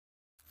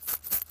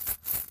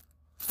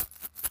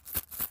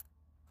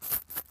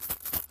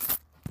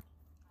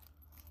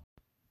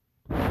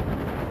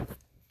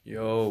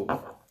Yo.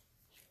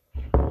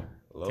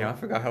 Hello? Damn, I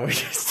forgot how we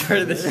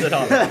started this shit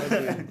off.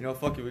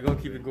 Fuck it. We're going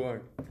to keep it going.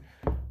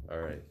 All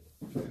right.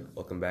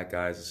 Welcome back,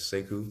 guys. This is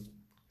Sekou.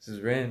 This is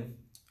Ren.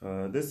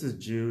 This is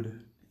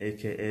Jude,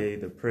 a.k.a.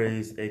 The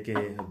Praise,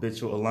 a.k.a.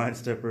 Habitual Alliance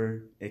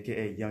Stepper,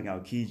 a.k.a. Young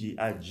Aokiji.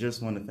 I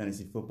just won the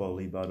Fantasy Football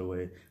League, by the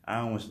way. I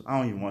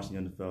don't even watch the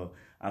NFL.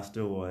 I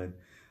still won.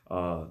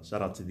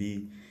 Shout out to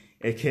V,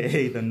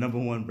 a.k.a. the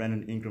 #1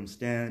 Brandon Ingram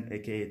stan,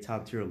 a.k.a.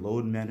 top tier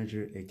load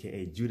manager,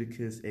 a.k.a.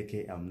 Judicus,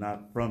 a.k.a. I'm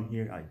not from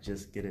here. I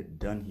just get it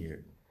done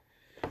here.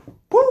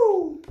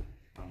 Woo!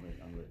 I'm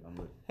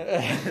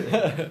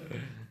lit.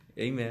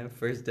 Hey, man.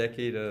 First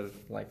decade of,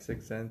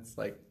 6 cents.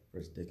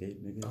 First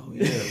decade, nigga. Oh,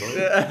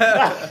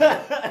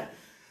 yeah,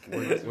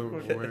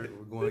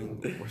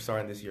 we're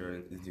starting this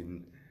year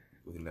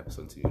with an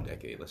episode to new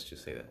decade. Let's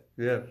just say that.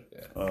 Yeah.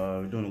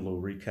 We're doing a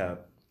little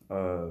recap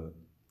of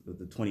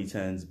the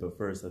 2010s, but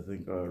first, I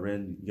think,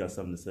 Ren, you got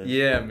something to say?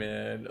 Yeah,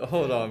 man.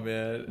 Hold on,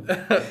 man.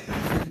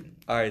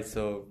 All right,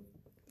 so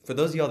for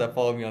those of y'all that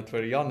follow me on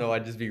Twitter, y'all know I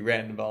just be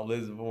ranting about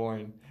Elizabeth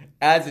Warren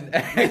as an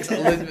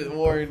ex-Elizabeth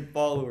Warren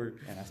follower.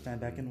 And I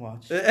stand back and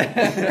watch.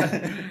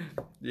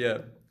 Yeah.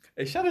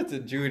 Hey, shout out to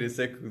Jude and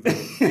Sekou,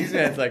 though. These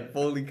guys,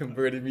 fully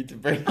converted me to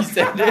Bernie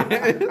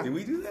Sanders. Did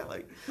we do that?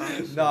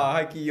 Nah,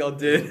 high key, y'all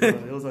did.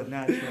 It was a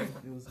natural.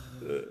 It was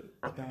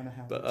bound to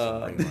happen. But,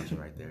 Brainwashing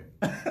right there.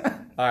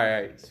 All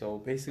right. So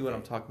basically, what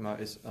I'm talking about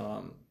is,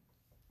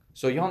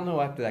 so y'all know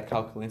after that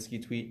Kyle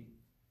Kalinske tweet,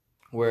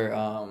 where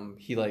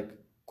he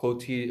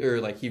quote tweeted or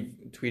he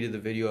tweeted the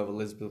video of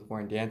Elizabeth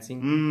Warren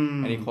dancing,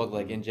 and he called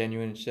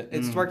ingenuine and shit.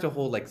 It sparked a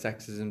whole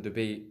sexism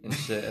debate and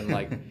shit, and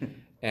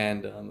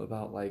and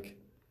about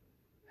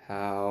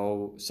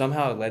how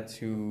somehow it led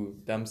to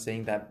them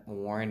saying that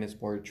Warren is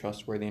more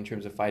trustworthy in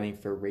terms of fighting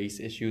for race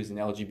issues and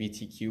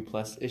LGBTQ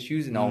plus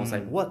issues, and I was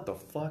like, what the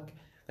fuck?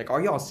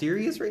 Are y'all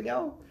serious right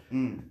now?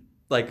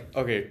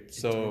 Okay,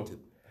 so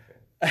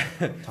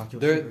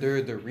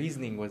their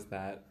reasoning was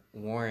that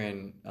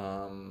Warren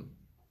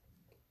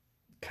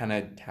kind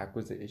of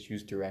tackles the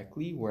issues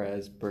directly,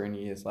 whereas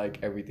Bernie is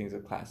everything's a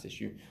class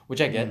issue, which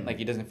I get.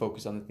 He doesn't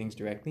focus on the things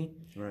directly,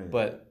 right?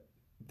 But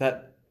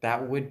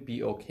that would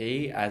be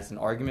okay as an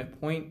argument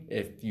point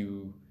if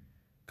you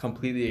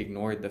completely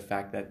ignored the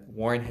fact that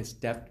Warren has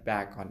stepped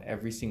back on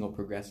every single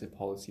progressive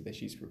policy that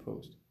she's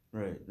proposed.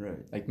 Right.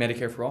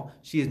 Medicare for all.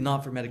 She is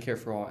not for Medicare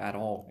for all at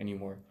all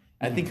anymore.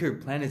 I think her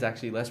plan is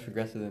actually less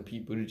progressive than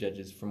Pete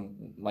Buttigieg's from,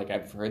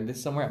 I've heard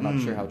this somewhere. I'm not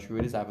sure how true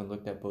it is. I haven't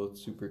looked at both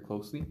super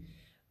closely.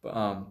 But,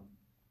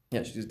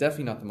 yeah, she's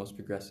definitely not the most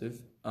progressive.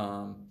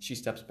 She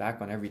steps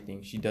back on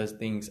everything. She does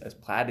things as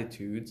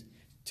platitudes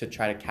to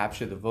try to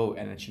capture the vote,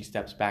 and then she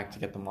steps back to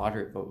get the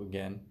moderate vote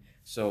again.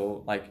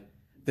 So,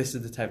 this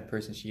is the type of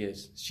person she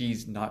is.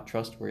 She's not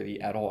trustworthy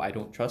at all. I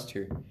don't trust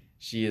her.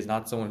 She is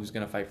not someone who's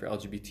going to fight for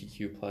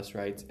LGBTQ plus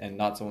rights, and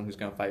not someone who's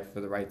going to fight for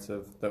the rights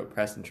of the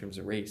oppressed in terms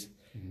of race.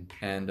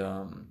 And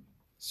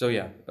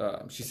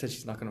she said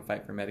she's not going to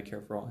fight for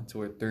Medicare for all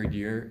until her 3rd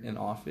year in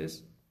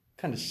office. What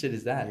kind of shit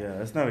is that? Yeah,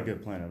 that's not a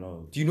good plan at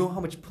all. Do you know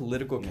how much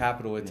political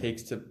capital it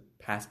takes to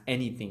pass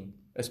anything,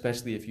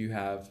 especially if you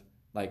have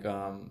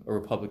a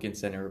Republican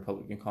Senate or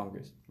Republican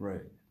Congress?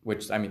 Right.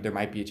 Which, there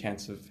might be a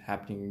chance of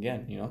happening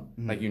again,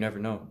 you never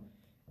know.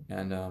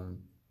 And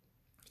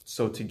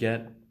so to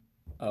get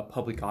a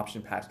public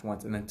option passed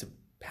once and then to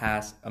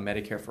pass a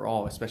Medicare for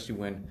all, especially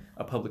when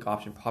a public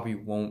option probably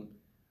won't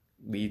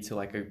lead to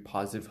a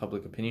positive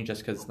public opinion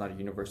just because it's not a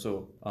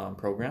universal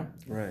program,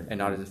 right, and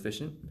not as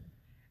efficient.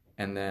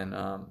 And then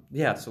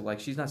so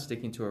she's not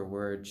sticking to her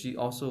word. She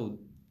also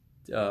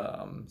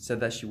said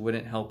that she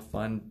wouldn't help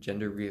fund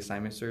gender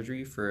reassignment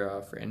surgery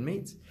for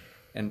inmates.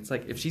 And it's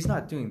if she's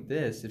not doing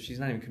this, if she's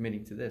not even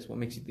committing to this, what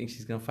makes you think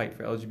she's going to fight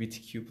for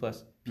LGBTQ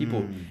plus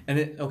people?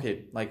 And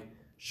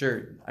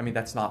sure,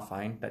 that's not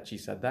fine that she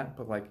said that,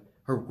 but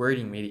her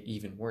wording made it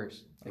even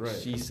worse. Right.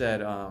 She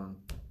said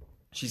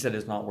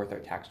it's not worth our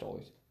tax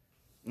dollars.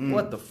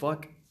 What the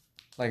fuck?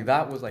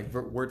 That was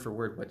word for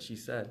word what she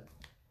said.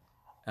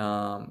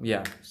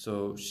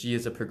 So she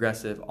is a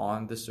progressive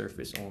on the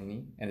surface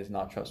only and is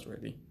not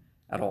trustworthy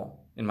at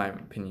all, in my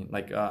opinion.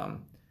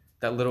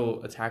 That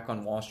little attack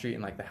on Wall Street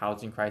and the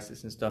housing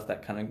crisis and stuff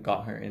that kind of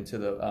got her into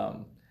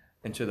the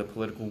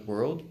political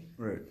world,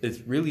 right,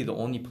 is really the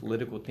only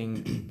political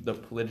thing, the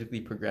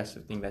politically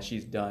progressive thing that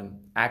she's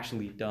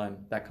actually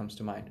done that comes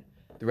to mind.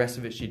 The rest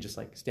of it, she just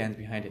stands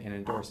behind it and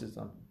endorses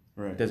them.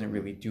 Right. Doesn't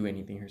really do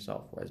anything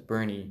herself. Whereas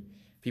Bernie,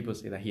 people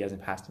say that he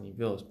hasn't passed any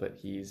bills, but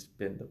he's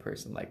been the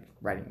person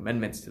writing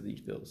amendments to these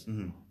bills.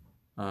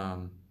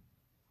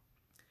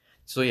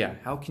 So yeah,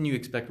 how can you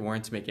expect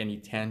Warren to make any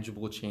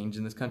tangible change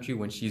in this country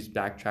when she's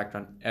backtracked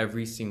on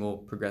every single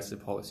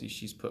progressive policy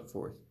she's put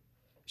forth?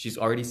 She's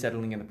already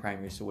settling in the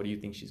primary, so what do you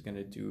think she's going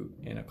to do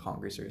in a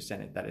Congress or a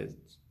Senate that is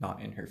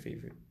not in her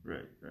favor?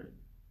 Right.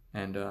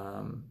 And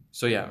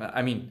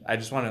I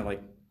just want to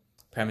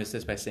premise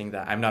this by saying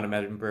that I'm not a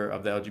member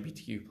of the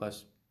LGBTQ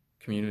plus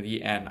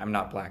community, and I'm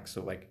not black,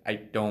 so I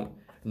don't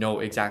know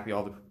exactly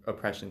all the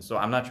oppression. So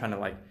I'm not trying to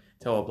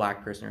tell a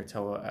black person or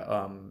tell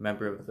a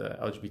member of the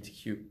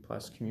LGBTQ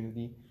plus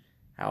community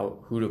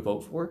who to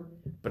vote for.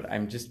 But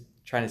I'm just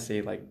trying to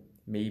say, like,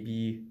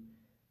 maybe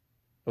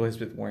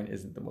Elizabeth Warren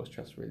isn't the most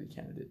trustworthy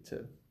candidate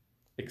to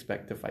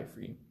expect to fight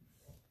for you.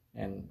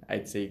 And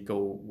I'd say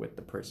go with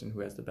the person who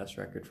has the best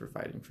record for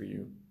fighting for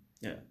you.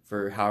 Yeah.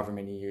 For however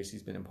many years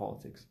he's been in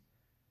politics.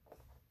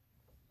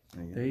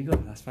 Yeah. There you go.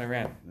 That's my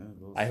rant. Yeah,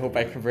 I hope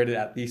I converted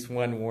at least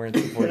one Warren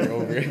supporter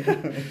over.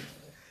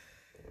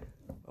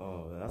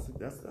 Oh, that's a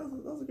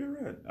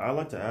good rant. I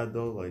like to add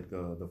though, like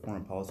the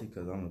foreign policy,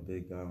 because I'm a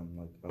big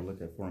like I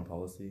look at foreign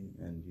policy,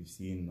 and you've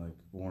seen like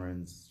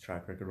Warren's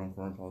track record on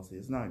foreign policy.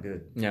 It's not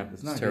good. Yeah,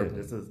 it's not terrible.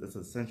 good. It's a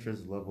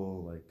centrist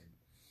level like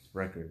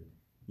record.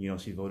 You know,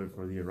 she voted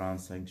for the Iran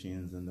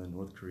sanctions, and the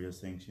North Korea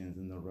sanctions,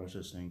 and the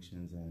Russia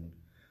sanctions, and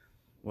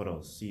what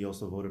else? She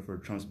also voted for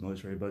Trump's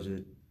military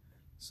budget.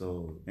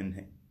 So,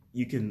 and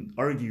you can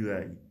argue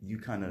that you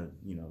kind of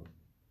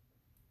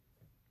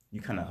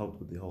helped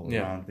with the whole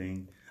Iran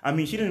thing. I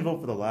mean, she didn't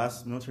vote for the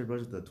last military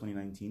budget, the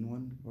 2019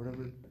 one or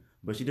whatever,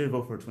 but she did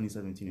vote for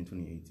 2017 and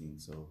 2018.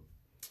 So,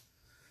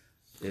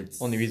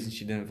 it's only reason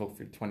she didn't vote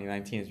for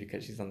 2019 is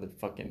because she's on the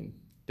fucking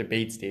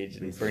debate stage,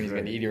 and Basically, Bernie's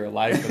right. gonna eat her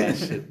alive for that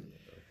shit.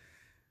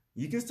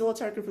 You can still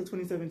attack her for the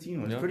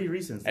 2017 one. It's pretty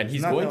recent. So And it's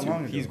he's not going that to.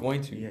 long ago. He's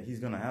going to. Yeah, he's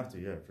gonna have to.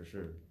 Yeah, for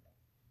sure.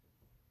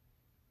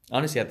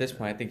 Honestly, at this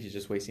point, I think he's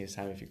just wasting his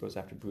time if he goes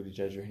after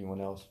Buttigieg or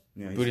anyone else.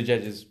 Yeah,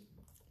 Buttigieg is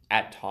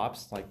at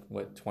tops, like,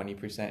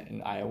 20%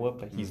 in Iowa,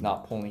 but he's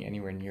not polling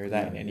anywhere near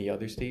that in any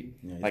other state.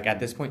 Yeah, like, at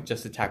this point,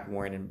 just attack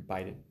Warren and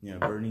Biden. Yeah,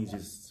 Bernie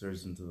just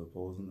surged into the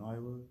polls in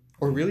Iowa.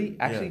 Or really,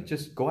 actually,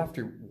 just go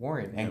after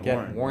Warren and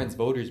get Warren's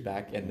voters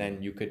back, and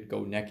then you could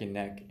go neck and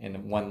neck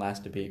in one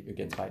last debate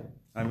against Biden.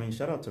 I mean,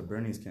 shout out to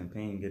Bernie's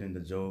campaign getting the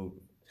Joe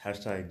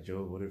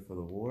voted for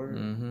the war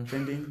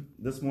trending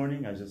this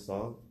morning. I just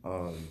saw.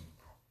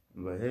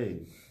 But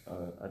hey,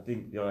 I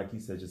think like you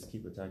said, just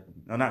keep attacking.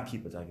 No, not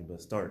keep attacking,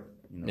 but start.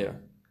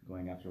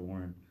 Going after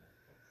Warren.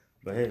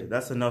 But hey,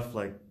 that's enough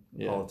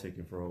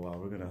politicking for a while.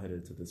 We're gonna head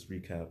into this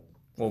recap.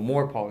 Well,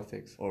 more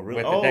politics. Oh,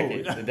 really?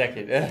 The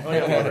decade. Oh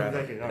yeah, the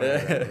decade. All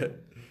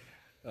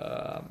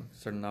right.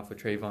 Starting off with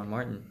Trayvon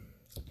Martin.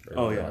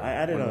 Oh yeah, I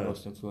added one of the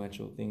most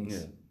influential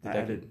things.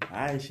 Yeah,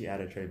 I actually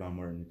added Trayvon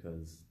Martin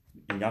because,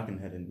 and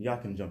y'all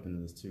can jump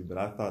into this too. But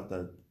I thought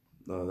that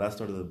that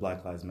started the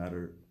Black Lives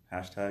Matter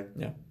hashtag.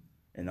 Yeah.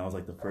 And that was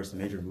like the first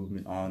major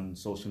movement on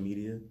social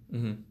media.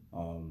 Mm-hmm.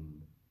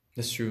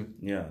 That's true.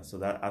 Yeah,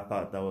 so I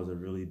thought that was a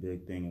really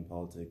big thing in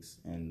politics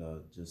and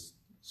just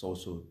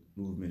social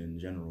movement in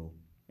general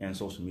and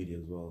social media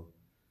as well.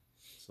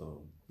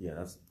 So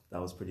yeah,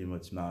 that was pretty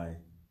much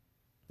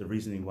the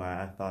reasoning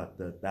why I thought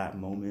that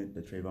moment,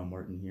 the Trayvon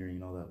Martin hearing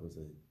and all that, was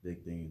a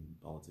big thing in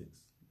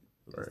politics.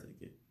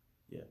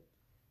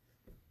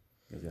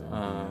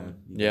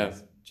 Yeah.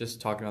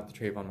 Just talking about the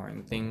Trayvon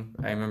Martin thing,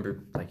 I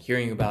remember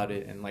hearing about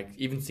it and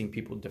even seeing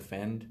people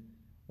defend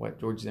what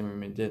George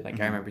Zimmerman did. I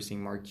remember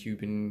seeing Mark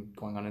Cuban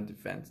going on a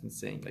defense and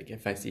saying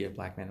if I see a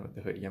black man with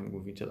a hoodie, I'm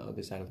moving to the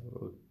other side of the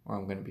road, or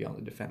I'm going to be on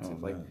the defensive.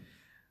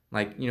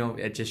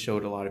 It just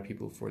showed a lot of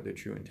people for their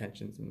true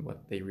intentions and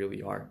what they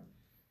really are.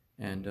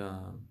 And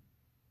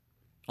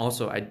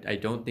also, I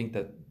don't think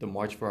that the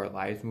March for Our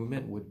Lives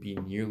movement would be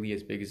nearly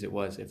as big as it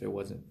was if it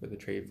wasn't for the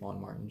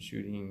Trayvon Martin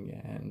shooting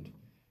and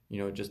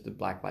just the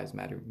Black Lives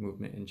Matter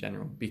movement in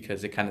general,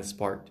 because it kind of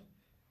sparked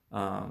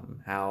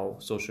how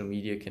social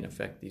media can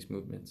affect these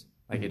movements.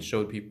 It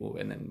showed people,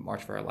 and then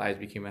March for Our Lives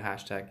became a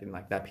hashtag, and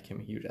that became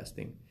a huge ass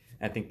thing.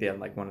 I think they had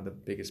one of the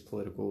biggest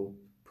political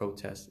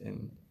protests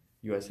in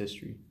U.S.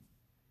 history,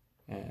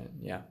 and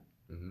yeah.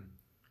 Mm-hmm.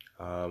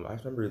 I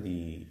remember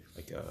the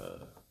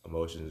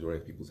emotions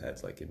running through people's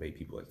heads. It made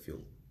people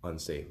feel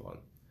unsafe on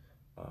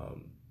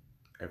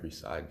every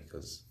side,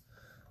 because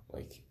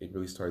it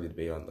really started the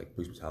debate on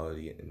police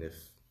brutality and if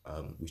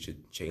we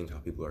should change how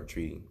police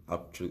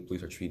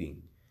are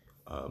treating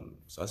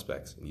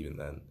suspects, and even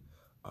then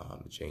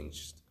it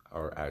changed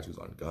our attitudes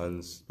on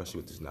guns, especially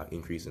with this now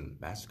increase in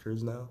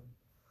massacres now.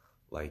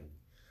 I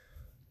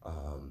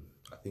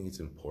think it's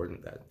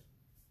important that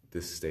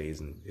this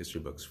stays in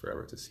history books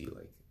forever, to see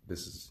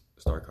this is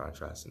a stark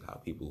contrast in how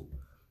people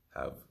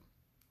have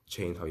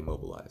changed how we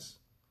mobilize.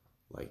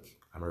 I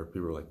remember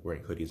people were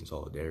wearing hoodies in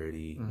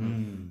solidarity.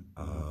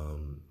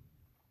 Mm-hmm.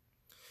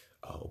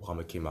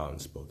 Obama came out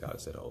and spoke out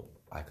and said, "Oh,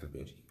 I could have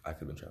been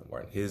Trayvon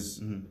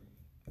Martin."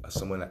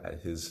 Someone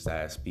at his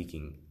status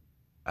speaking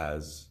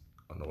as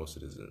a normal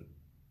citizen,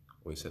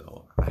 when he said,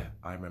 "Oh,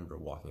 I remember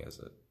walking as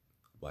a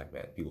black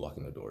man, people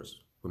locking their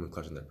doors, women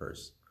clutching their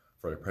purse."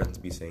 For the president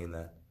to be saying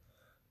that,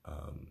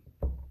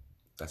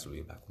 that's a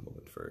really impactful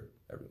moment for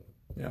everyone.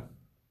 Yeah,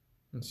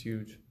 it's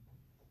huge.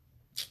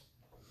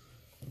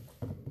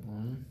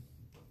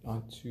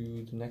 On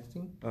to the next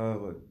thing.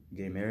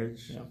 Gay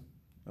marriage? Yeah.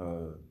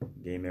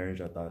 Gay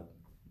marriage, I thought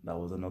that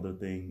was another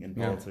thing in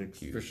politics.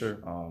 For sure.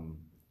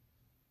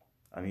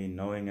 I mean,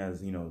 knowing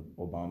as,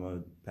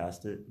 Obama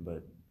passed it,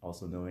 but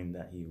also knowing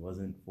that he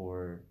wasn't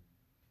for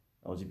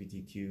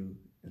LGBTQ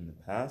in the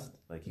past.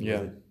 He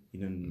didn't,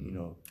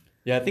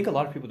 Yeah, I think a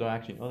lot of people don't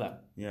actually know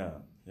that. Yeah,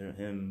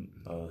 him,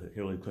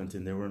 Hillary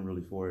Clinton, they weren't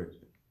really for it,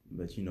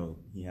 but you know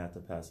he had to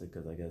pass it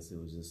because I guess it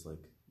was just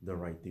like the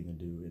right thing to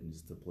do and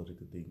just the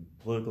politically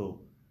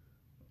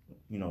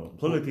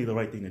the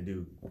right thing to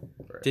do.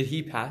 Right. Did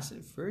he pass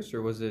it first,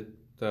 or was it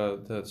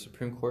the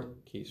Supreme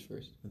Court case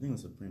first? I think it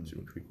was Supreme.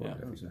 Supreme Court Yeah.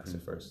 definitely passed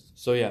it first.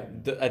 So yeah,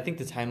 I think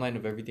the timeline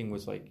of everything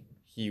was like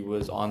he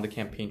was on the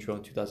campaign trail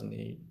in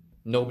 2008.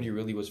 Nobody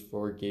really was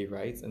for gay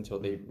rights until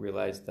they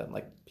realized that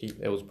like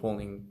it was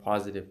polling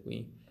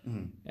positively,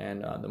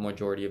 and the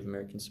majority of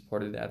Americans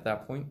supported it at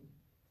that point.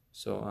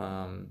 So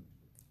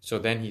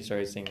then he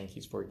started saying like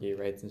he's for gay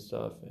rights and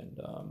stuff, and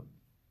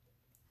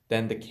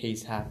then the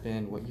case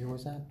happened. What year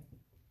was that?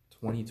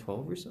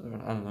 2012 or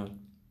something? I don't know.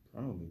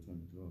 Probably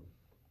 2012,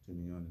 to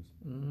be honest.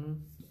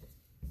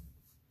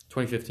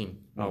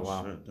 2015. Oh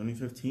wow.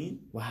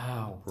 2015?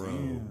 Wow. Bro.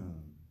 Damn.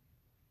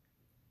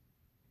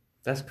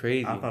 That's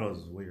crazy. I thought it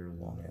was way earlier.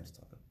 Long ass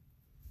time.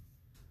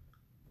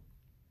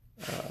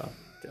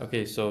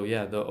 Okay, so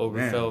yeah, the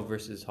Obergefell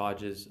versus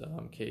Hodges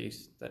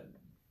case that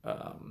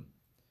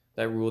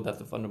ruled that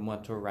the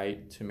fundamental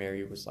right to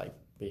marry was like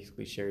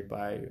basically shared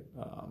by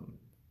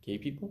gay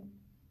people,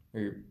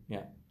 or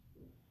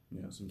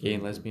gay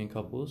and lesbian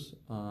couples.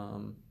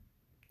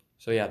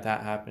 So yeah,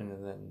 that happened,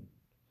 and then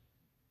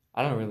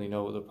I don't really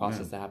know the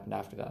process that happened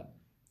after that.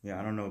 Yeah,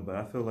 I don't know, but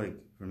I feel like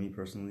for me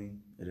personally,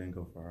 it didn't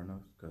go far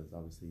enough because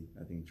obviously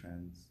I think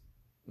trans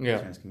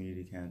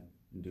community can't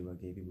do what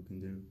gay people can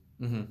do.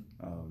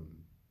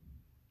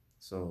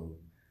 So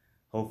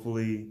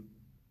hopefully,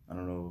 I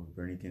don't know if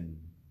Bernie can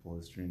pull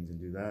the strings and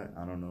do that.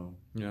 I don't know.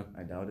 Yeah,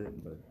 I doubt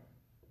it, but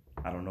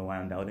I don't know why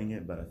I'm doubting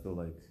it. But I feel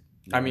like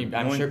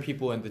I'm sure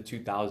people in the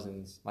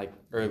 2000s, like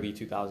early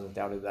 2000s,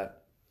 doubted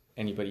that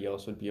anybody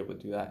else would be able to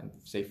do that in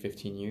say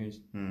 15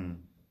 years.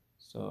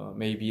 So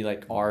maybe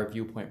like our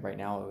viewpoint right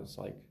now is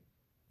like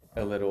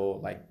a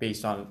little like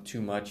based on too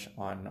much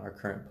on our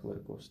current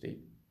political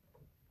state,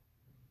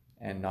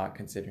 and not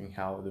considering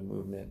how the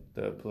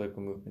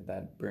political movement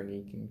that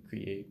Bernie can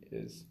create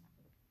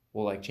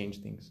will like change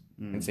things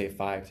in say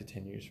 5 to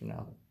 10 years from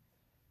now.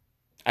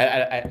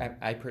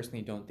 I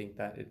personally don't think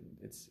that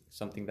it's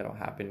something that'll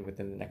happen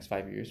within the next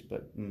 5 years,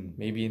 but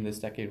maybe in this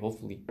decade,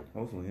 hopefully.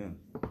 Hopefully, yeah.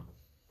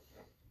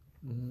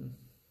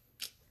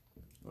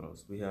 What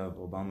else? We have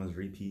Obama's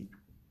repeat,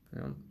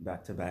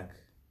 back to back.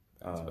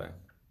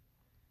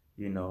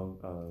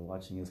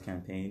 Watching his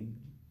campaign.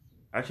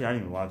 Actually, I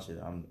didn't even watch it.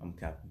 I'm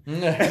capping.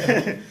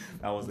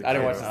 I was. I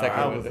didn't watch the second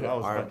one. I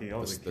was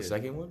a kid. The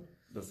second one.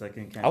 The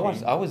second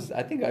campaign.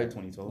 I think I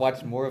 2012.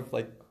 watched more of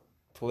like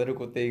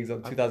political things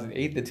of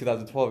 2008 than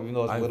 2012, even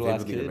though I was a little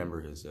ass kid. I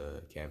remember his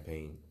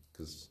campaign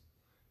because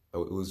it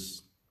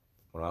was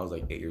when I was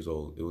like 8 years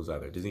old. It was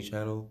either Disney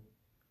Channel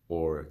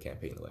or a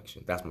campaign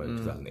election. That's my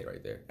 2008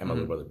 right there, and my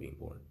little brother being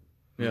born.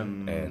 Yeah,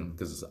 and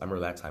because I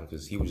remember that time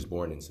because he was just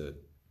born into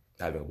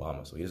having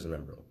Obama, so he doesn't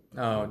remember.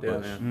 Oh,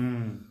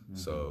 damn.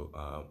 So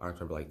I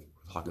remember like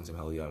talking to him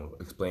how young,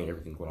 explaining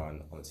everything going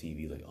on the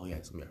TV, like, oh yeah,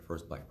 it's gonna be our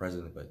first black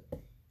president, but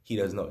he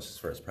doesn't know it's his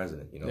first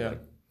president, and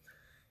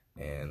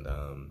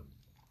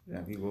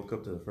he woke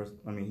up to the first.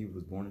 I mean, he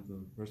was born into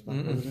the first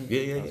black president.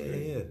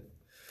 Yeah.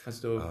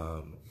 That's dope.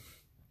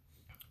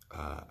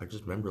 I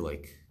just remember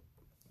like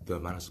the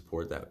amount of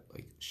support that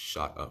like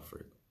shot up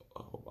for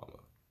Obama.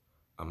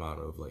 Amount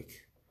of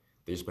like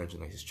they just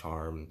mentioned like his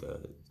charm,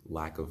 the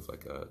lack of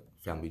like a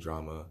family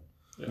drama.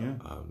 Yeah.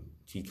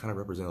 He kind of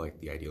represented like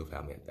the ideal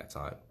family at that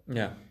time.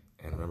 Yeah.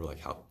 And I remember like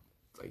how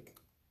like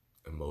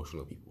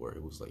emotional people were.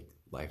 It was like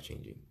life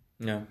changing.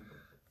 Yeah.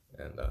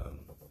 And I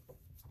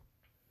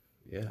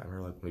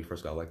remember like when we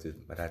first got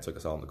elected, my dad took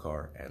us all in the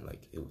car, and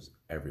like it was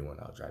everyone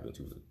I was driving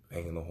to was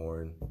banging the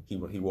horn. He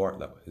wore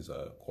his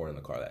horn in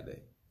the car that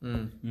day.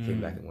 Came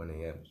back at 1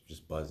 a.m.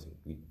 just buzzing.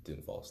 We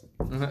didn't fall asleep.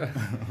 It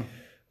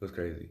was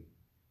crazy.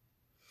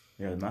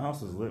 Yeah, my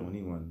house was lit when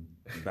he went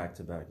back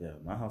to back. Yeah,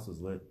 my house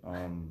was lit.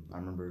 I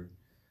remember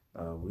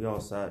we all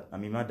sat. I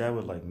mean, my dad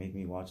would like make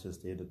me watch the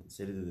State of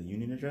the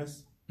Union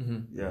address.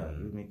 Yeah,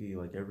 he would make me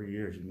like every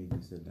year. He'd make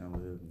me sit down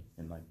with him,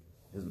 and like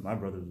my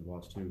brothers would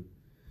watch too.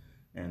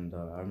 And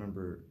I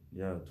remember,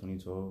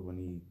 2012 when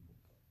he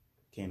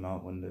came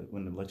out when the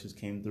elections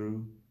came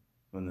through,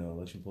 when the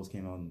election polls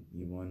came out, and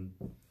he won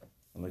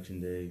election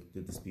day,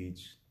 did the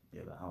speech.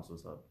 Yeah, the house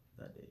was up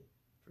that day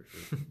for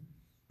sure.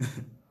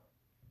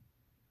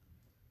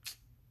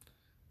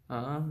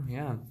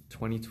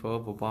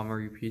 2012 Obama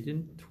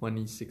repeated.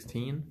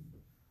 2016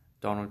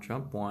 Donald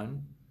Trump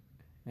won,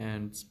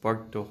 and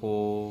sparked a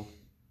whole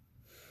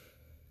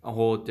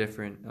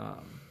different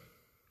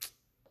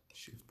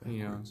Shift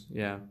backwards.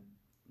 Yeah,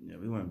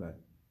 we went back.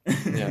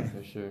 Yeah,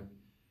 for sure.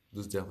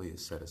 This definitely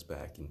has set us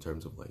back in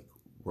terms of like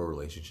world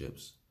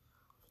relationships,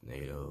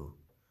 NATO,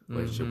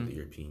 relationship with the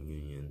European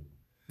Union.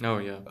 Oh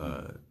yeah.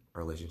 Our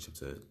relationship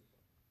to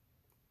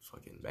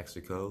fucking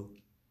Mexico.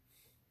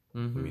 I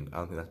Mm-hmm. mean, I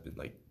don't think that's been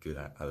like good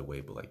either way,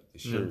 but like the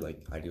sheer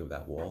like idea of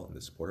that wall and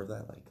the support of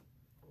that, like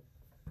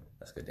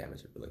that's gonna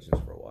damage relations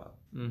for a while.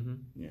 Mm-hmm.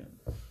 Yeah,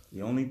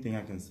 the only thing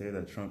I can say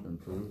that Trump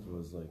improved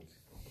was like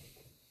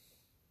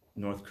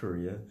North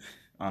Korea.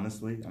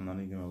 Honestly, I'm not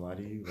even gonna lie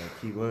to you. Like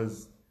he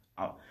was,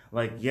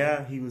 like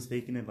yeah, he was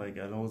faking it. Like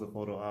I know it was a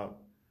photo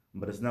op,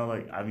 but it's not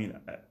like I mean,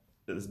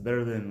 it's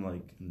better than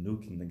like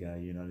nuking the guy.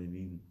 You know what I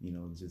mean? You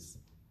know, just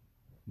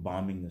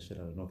bombing the shit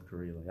out of North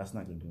Korea. Like that's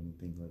not gonna do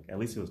anything. Like at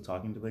least he was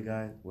talking to the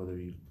guy, whether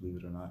you believe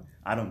it or not.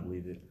 I don't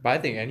believe it. But I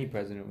think any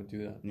president would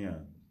do that. Yeah,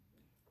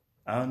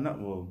 I don't know.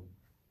 Well,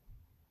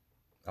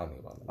 I don't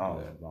think about that.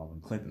 oh, well,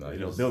 Clinton. No, you he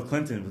know, was- Bill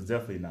Clinton was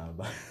definitely not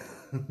about.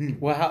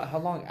 Well, how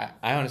long?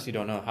 I honestly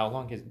don't know. How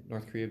long has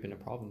North Korea been a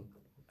problem?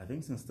 I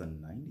think since the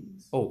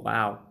 90s. Oh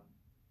wow.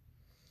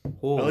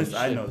 Holy At least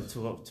I shit.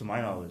 know, to my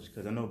knowledge,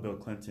 because I know Bill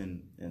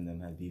Clinton and them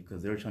had beef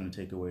because they were trying to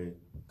take away.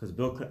 Because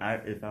correct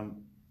me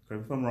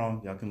if I'm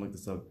wrong, y'all can look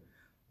this up,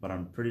 but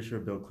I'm pretty sure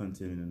Bill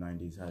Clinton in the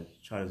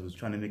 90s was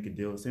trying to make a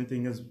deal, same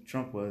thing as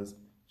Trump was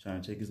trying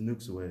to take his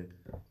nukes away.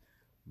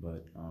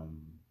 But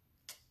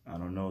I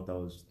don't know if that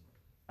was.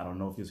 I don't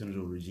know if he was going to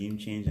do a regime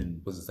change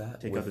and Was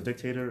that take out the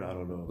dictator. I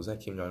don't know. Was that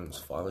Kim Jong Un's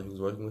father he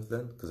was working with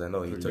then? Because I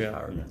know he took Yeah.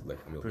 power Yeah. like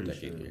a Pretty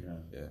decade sure,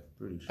 here. Yeah.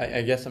 Pretty sure.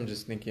 I guess I'm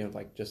just thinking of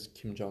like just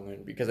Kim Jong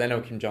Un because I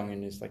know Kim Jong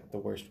Un is like the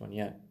worst one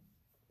yet.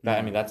 But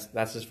I mean that's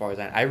as far as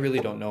I really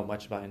don't know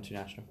much about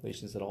international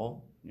relations at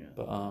all. Yeah.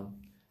 But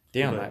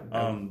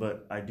damn.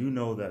 But I do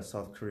know that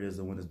South Korea is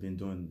the one that's been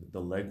doing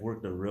the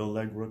legwork, the real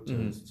legwork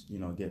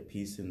to get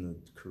peace in the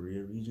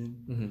Korea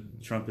region.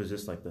 Mhm. Trump is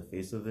just like the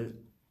face of it.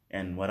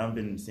 And what I've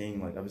been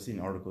seeing, like I've been seeing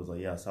articles like,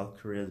 yeah, South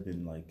Korea has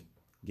been like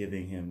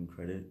giving him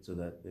credit so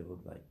that they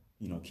would like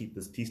keep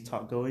this peace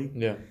talk going.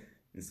 Yeah.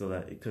 And so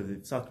that because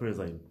if South Korea's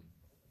like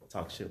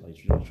talk shit like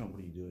Trump,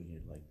 what are you doing here?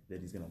 Like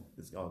then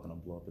it's all gonna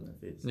blow up in their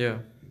face. Yeah.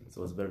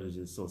 So it's better to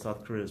just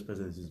South Korea's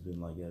president has just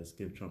been like, yeah, let's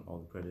give Trump all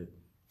the credit.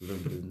 We're gonna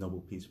do the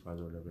Nobel Peace Prize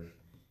or whatever.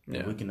 And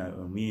Yeah. we can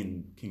me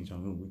and Kim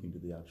Jong Un, we can do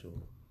the actual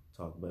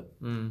talk. But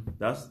Mm.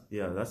 that's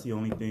the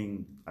only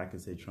thing I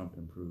could say Trump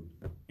improved.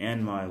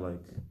 And my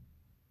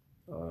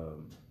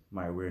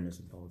my awareness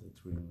in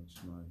politics, pretty much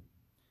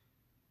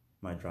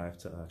my drive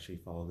to actually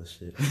follow this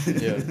shit.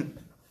 Yeah.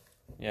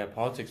 Yeah,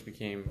 politics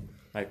became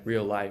like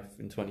real life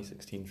in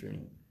 2016 for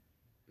me.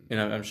 And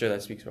I'm sure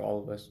that speaks for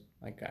all of us.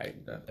 Like I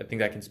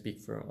think I can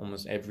speak for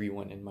almost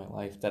everyone in my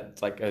life.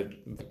 That's like a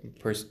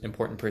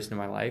important person in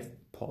my life.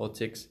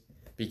 Politics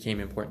became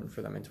important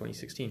for them in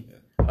 2016.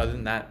 Yeah. Other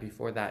than that,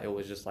 before that, it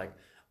was just like,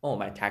 oh,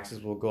 my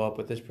taxes will go up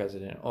with this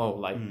president. Oh,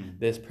 like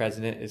this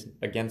president is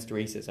against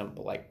racism,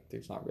 but like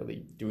there's not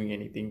really doing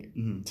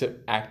anything to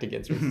act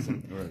against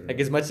racism. Right. Like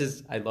as much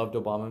as I loved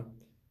Obama,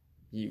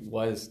 he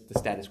was the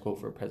status quo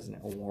for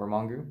president, a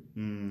warmonger,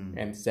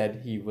 and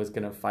said he was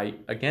going to fight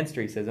against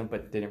racism,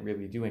 but didn't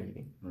really do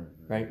anything.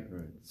 Right?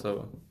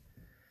 So,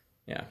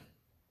 yeah.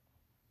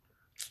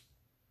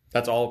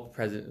 That's all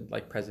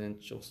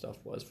presidential stuff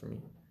was for me.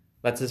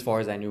 That's as far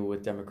as I knew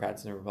with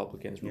Democrats and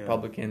Republicans. Yeah.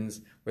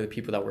 Republicans were the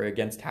people that were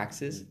against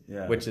taxes,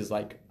 which is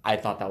like, I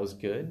thought that was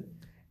good.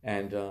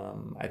 And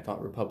I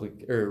thought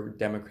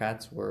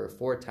Democrats were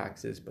for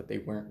taxes, but they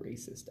weren't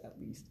racist at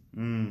least.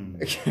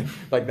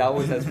 Like that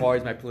was as far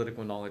as my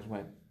political knowledge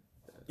went.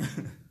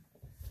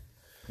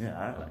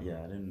 I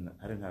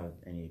didn't have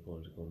any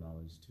political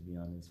knowledge, to be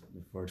honest,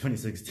 before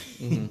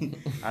 2016.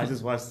 I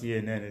just watched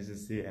CNN and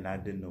just see it, and I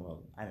didn't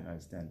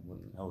understand what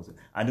the hell was it.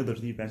 I knew the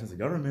three branches of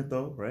government,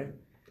 though, right?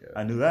 Yeah.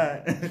 I knew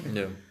that.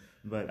 Yeah.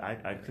 But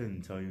I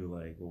couldn't tell you,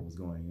 like, what was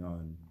going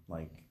on.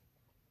 Like,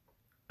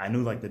 I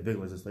knew, like, the big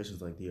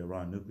legislations, like the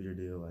Iran nuclear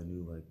deal. I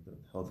knew, like, the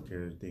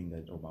healthcare thing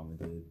that Obama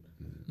did,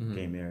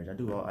 gay marriage.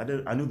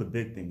 I knew the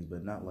big things,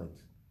 but not, like,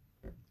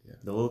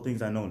 the little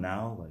things I know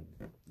now,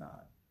 like, nah.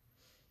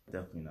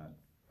 Definitely not.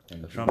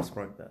 And Trump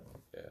sparked that.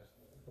 Yeah.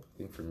 I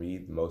think for me,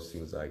 the most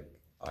things I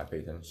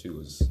paid attention to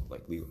was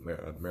like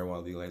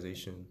marijuana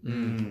legalization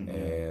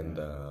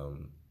and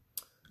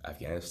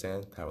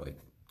Afghanistan. How like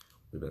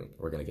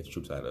we're gonna get the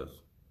troops out of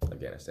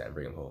Afghanistan and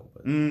bring them home.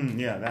 But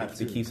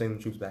they keep sending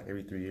troops back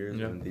every 3 years,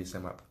 and they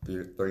send out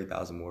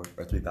 30,000 more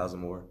or 3,000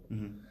 more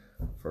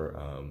for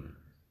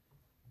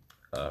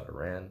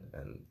Iran,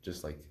 and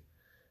just like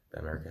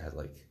America has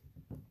like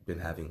been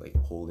having like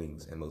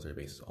holdings and military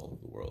bases all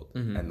over the world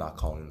and not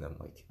calling them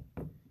like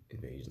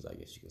invasions, I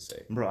guess you could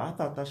say. Bro, I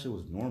thought that shit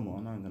was normal.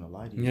 I'm not gonna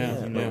lie to you.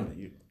 Yeah.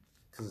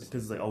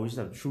 Because like, oh, we just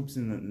have troops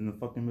in the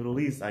fucking Middle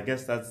East. I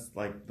guess that's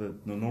like the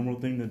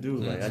normal thing to do.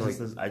 Like,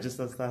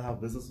 that's not how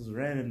businesses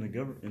ran in the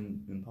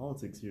government in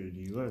politics here in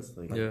the U.S.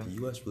 Like, the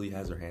U.S. really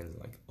has their hands in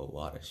like a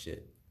lot of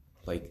shit.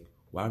 Like,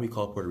 why do we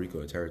call Puerto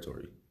Rico a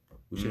territory?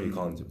 We shouldn't be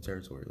calling it a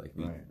territory. Like,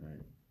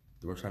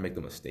 we're trying to make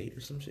them a state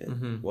or some shit.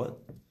 What?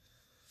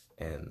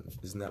 And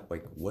isn't that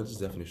like, what's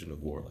the definition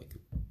of war? Like,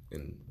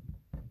 in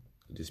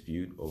a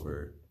dispute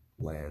over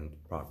land,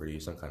 property,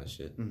 some kind of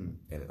shit, and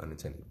an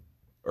unintended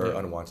or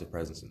unwanted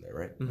presence in there,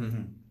 right?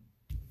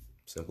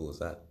 Simple as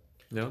that.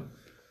 Yeah.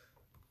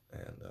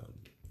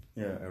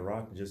 And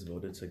Iraq just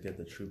voted to get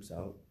the troops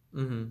out,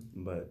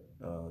 but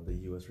the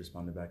U.S.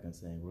 responded back and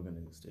saying we're gonna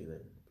stay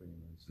there, pretty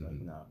much.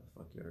 Like, nah,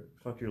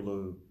 fuck your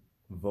little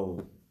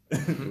vote.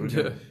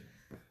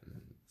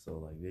 So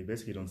like, they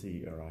basically don't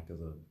see Iraq as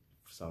a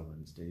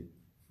sovereign state.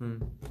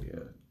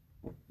 Yeah.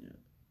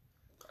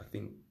 I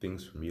think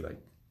things for me, like,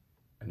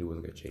 I knew it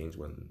wasn't gonna change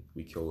when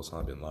we killed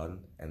Osama bin Laden,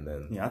 and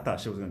then Yeah, I thought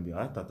shit was gonna be.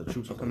 I thought the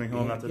troops were coming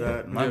home after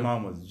that. My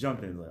mom was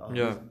jumping. Like, oh,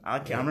 Yeah. I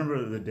can't. I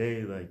remember the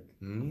day like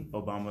Mhm.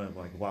 Obama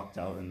like walked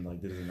out and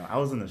like didn't know. I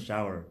was in the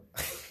shower,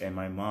 and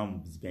my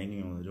mom was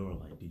banging on the door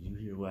like, "Did you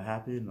hear what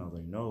happened?" And I was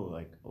like, "No."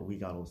 Like, oh, we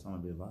got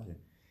Osama bin Laden,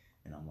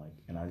 and I'm like,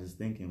 and I was just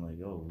thinking like,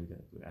 "Oh, we got.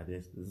 I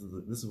guess this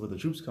is where the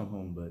troops come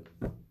home," but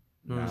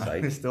nah,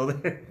 it's still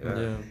there.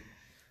 Yeah.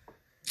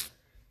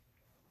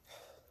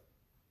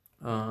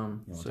 You know,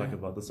 So talk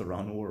about this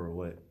Iran war or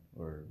what?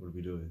 Or what are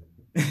we doing?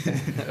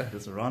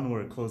 This Iran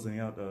war closing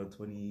out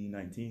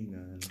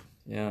 2019.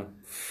 yeah.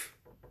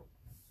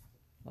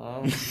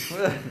 I'm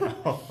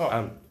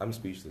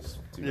speechless.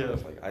 To be Yeah.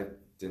 honest. Like, I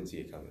didn't see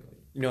it coming. Like,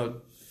 You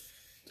know,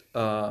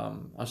 I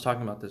was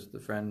talking about this with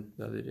a friend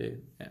the other day,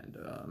 and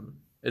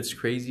it's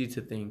crazy to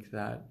think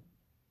that,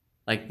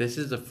 like, this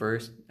is the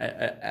first,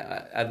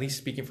 at least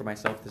speaking for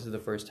myself, this is the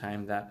first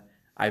time that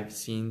I've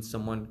seen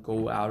someone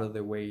go out of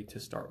their way to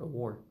start a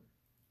war,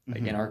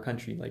 like in our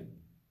country, like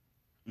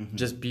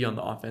just be on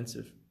the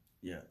offensive.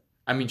 Yeah.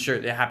 I mean, sure,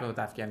 it happened with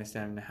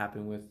Afghanistan and it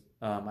happened with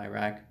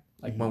Iraq,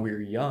 like when we were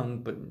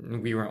young, but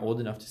we weren't old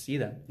enough to see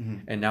that.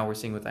 And now we're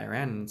seeing with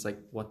Iran, and it's like,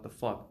 what the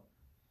fuck?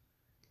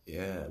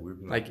 yeah, we've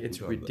been Like,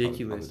 it's we've been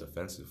ridiculous. on the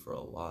defensive for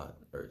a lot,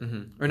 or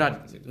Or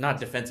not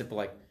defensive, but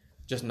like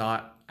just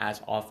not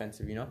as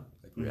offensive, you know?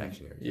 like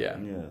reactionary. Yeah.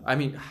 Yeah. I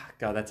mean,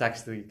 God, that's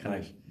actually kind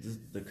of. Like,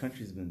 the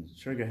country's been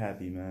trigger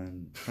happy,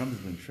 man. Trump's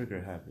been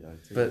trigger happy. I tell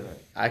you But that.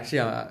 actually,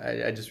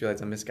 I just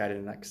realized I'm misguided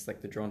in that, because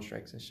like the drone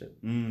strikes and shit.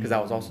 Because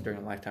that was also during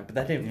a lifetime, but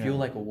that didn't feel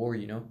like a war,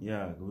 you know?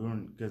 Yeah, we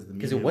weren't because the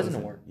 'Cause media it wasn't a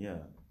war. Yeah,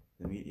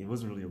 it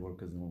wasn't really a war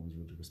because no one was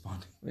really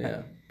responding.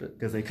 Yeah, but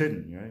Because they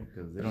couldn't, right?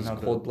 Because they it don't was have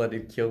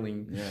cold-blooded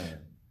killing. Yeah,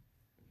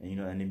 and you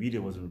know, and the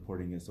media wasn't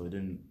reporting it, so it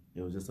didn't.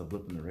 It was just a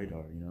blip in the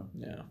radar, you know.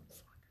 Yeah.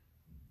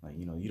 Like,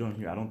 you know, you don't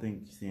hear. I don't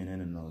think CNN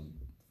and I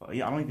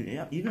don't even.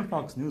 Yeah, even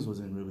Fox News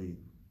wasn't really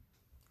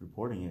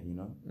reporting it, you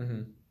know.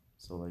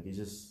 So like it was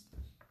just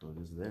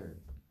there.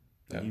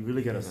 Like, you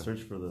really gotta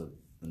search for the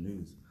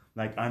news.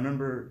 Like I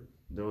remember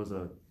there was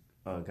a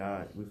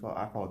guy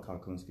I follow Kyle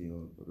Kulinski,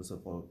 this is a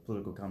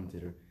political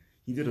commentator.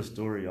 He did a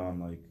story on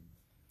like,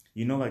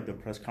 you know, like the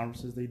press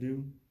conferences they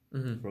do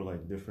for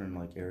like different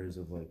like areas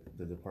of like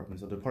the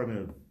department. So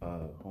Department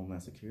of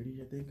Homeland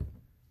Security, I think.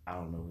 I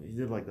don't know. He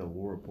did like the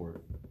war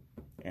report,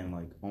 and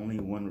like only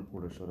one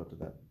reporter showed up to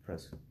that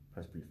press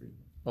briefing.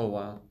 Oh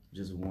wow.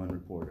 Just one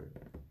reporter.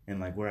 And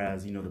like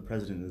whereas, you know, the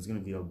president, there's gonna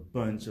be a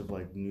bunch of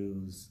like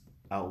news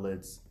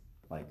outlets,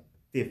 like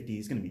 50.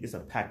 It's a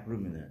packed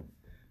room in there.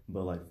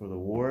 But like for the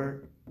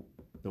war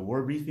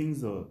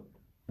briefings, the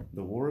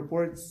war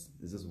reports,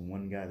 is just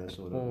one guy that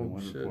showed up and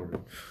one shit.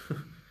 reporter.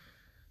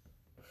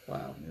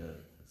 Wow. Yeah.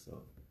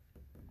 So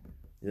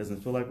it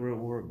doesn't feel like we're at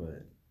war,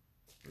 but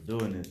we're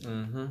doing it.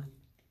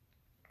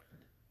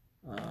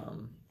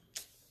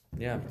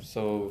 Yeah,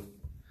 so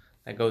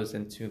that goes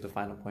into the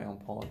final point on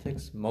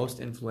politics. Most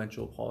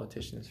influential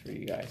politicians for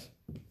you guys.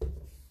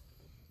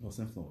 Most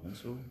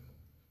influential?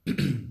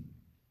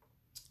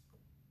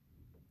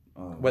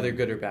 Whether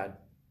good or bad.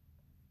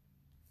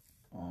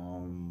 I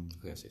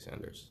gotta say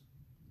Sanders,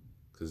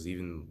 because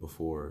even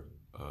before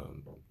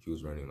he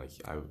was running, like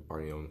I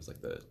already know him as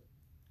like the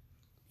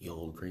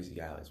old crazy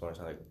guy, like trying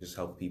to like just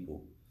help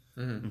people.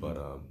 But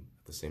at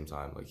the same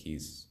time, like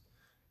he's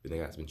the thing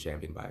that's been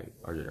championed by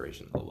our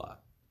generation a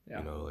lot. Yeah.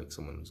 You know, like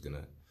someone who's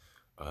gonna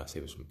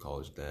save us from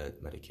college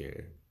debt,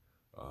 Medicare.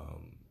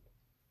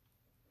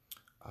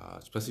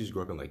 Especially as you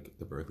grew up in like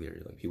the Berkeley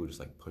area, like people just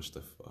like push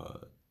the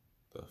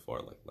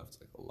far like left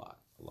like a lot.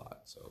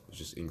 So it's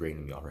just ingrained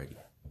in me already.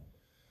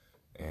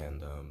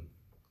 And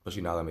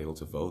especially now that I'm able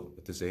to vote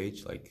at this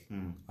age, like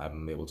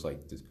I'm able to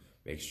like just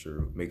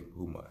make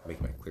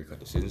my clear cut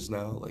decisions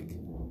now. Like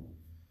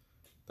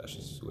that's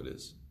just who it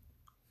is.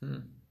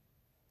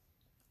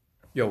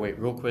 Yo, wait,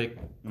 real quick.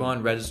 Go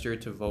on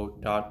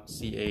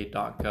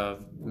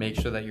register-to-vote.ca.gov. Make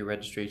sure that your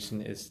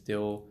registration is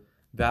still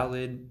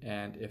valid,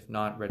 and if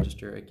not,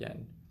 register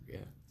again.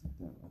 Yeah.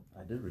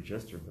 I did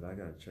register, but I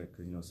gotta check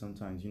because, you know,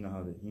 sometimes you know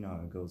how it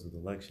goes with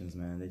elections,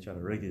 man. They try to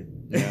rig it.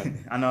 Yeah.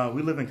 I know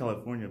we live in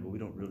California, but we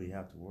don't really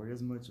have to worry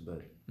as much.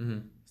 But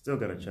still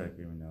gotta check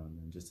every now and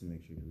then just to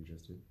make sure you're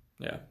registered.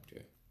 Yeah.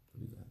 Okay.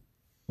 Do that.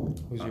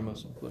 Who's your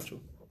most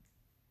influential?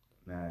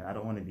 Man, I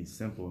don't want to be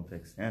simple and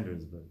pick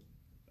Sanders, but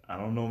I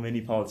don't know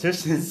many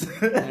politicians.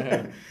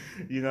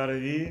 You know what I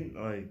mean?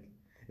 Like,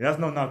 that's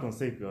no knock on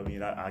Seiko. I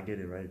mean, I get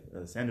it, right?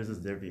 Sanders is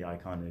very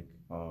iconic.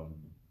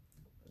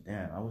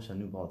 Damn, I wish I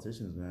knew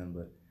politicians, man.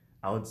 But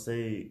I would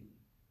say,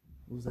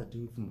 who was that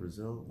dude from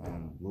Brazil?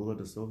 Lula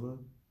da Silva.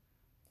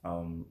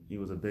 He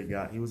was a big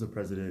guy. He was a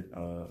president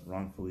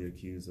wrongfully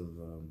accused of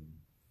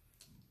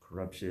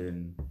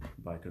corruption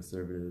by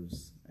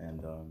conservatives,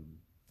 and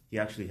he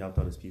actually helped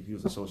out his people. He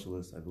was a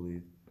socialist, I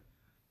believe.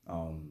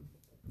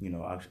 You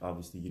know,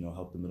 obviously, you know,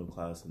 helped the middle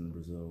class in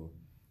Brazil,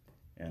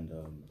 and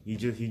he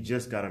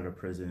just got out of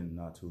prison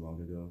not too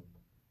long ago.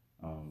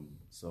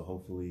 So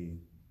hopefully,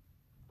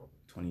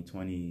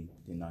 2020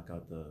 they knock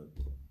out the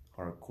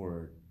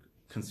hardcore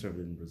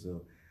conservative in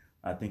Brazil.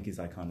 I think he's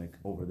iconic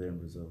over there in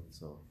Brazil.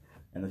 So,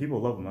 and the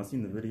people love him. I've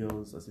seen the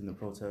videos. I've seen the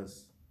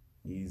protests.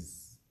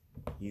 He's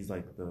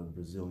like the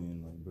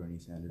Brazilian like Bernie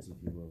Sanders, if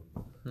you will.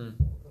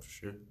 For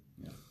sure.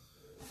 Yeah.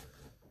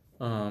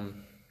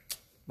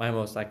 My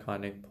most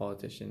iconic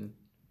politician,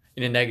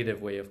 in a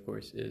negative way, of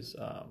course, is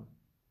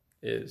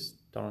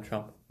Donald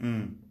Trump.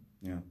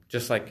 Yeah.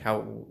 Just like how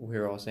we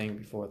were all saying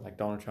before, like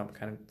Donald Trump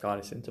kind of got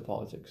us into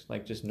politics.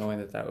 Like just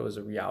knowing that was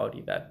a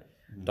reality, that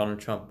Donald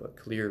Trump, a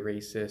clear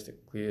racist, a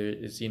clear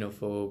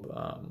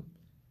xenophobe,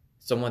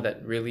 someone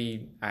that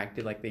really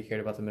acted like they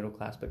cared about the middle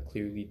class but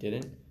clearly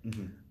didn't.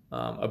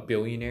 A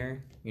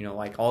billionaire,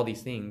 like all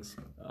these things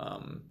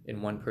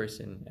in one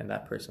person, and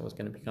that person was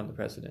going to become the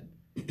president.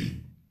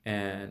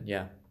 And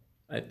yeah,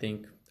 I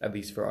think at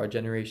least for our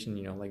generation,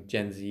 like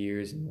Gen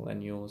Zers and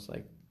millennials,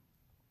 like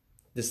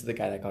this is the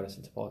guy that got us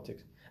into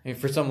politics. I mean,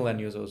 for some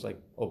millennials, it was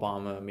like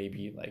Obama,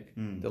 maybe like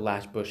the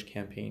last Bush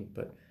campaign,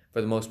 but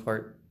for the most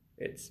part,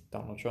 it's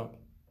Donald Trump.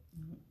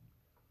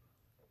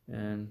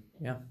 And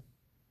yeah,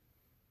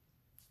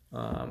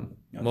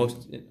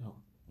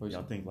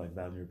 Y'all think like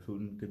Vladimir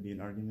Putin could be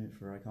an argument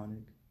for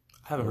iconic?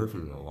 I haven't heard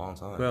from him in a long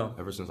time. Well,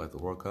 ever since like the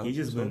World Cup. He's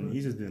just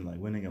been like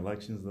winning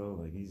elections though.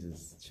 Like he's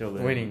just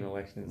chilling. Winning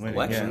elections.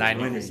 Elections,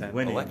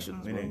 90%.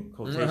 Elections, winning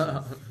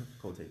quotations.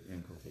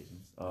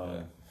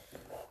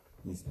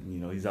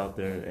 He's out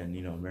there, and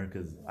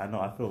America's. I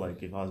feel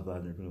like if I was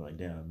Vladimir Putin, like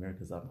damn,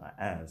 America's up my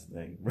ass.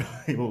 Like, bro,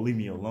 he won't leave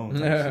me alone.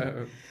 But I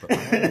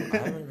haven't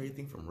heard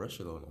anything from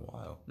Russia though in a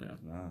while. Yeah.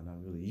 Nah,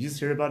 not really. You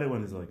just hear about it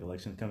when there's like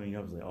election coming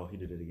up. It's like, oh, he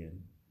did it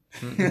again.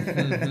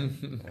 Yeah.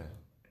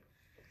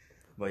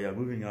 But yeah,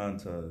 moving on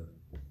to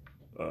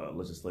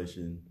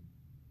legislation.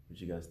 What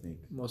you guys think?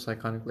 Most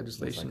iconic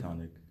legislation. Most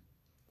iconic.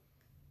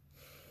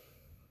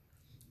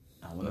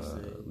 I want to say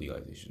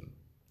legalization.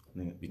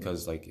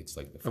 Because like it's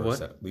like the first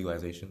step,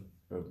 legalization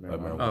of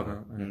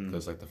marijuana.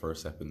 Because like the first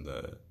step in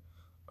the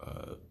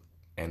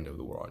end of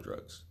the war on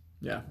drugs.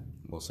 Yeah.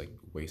 Most like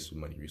waste of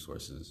money,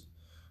 resources,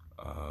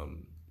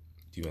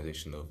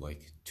 demonization of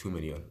like too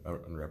many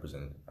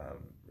unrepresented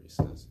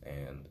races,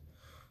 and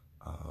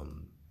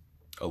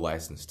a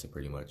license to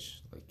pretty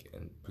much like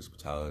and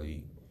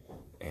hospitality,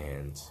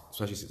 and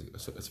especially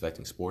since it's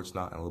affecting sports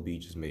now. MLB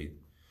just made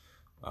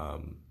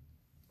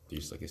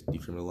there's like it's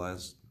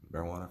decriminalized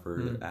marijuana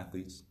for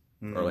athletes.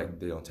 Or like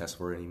they don't test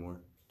for it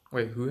anymore.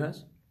 Wait, who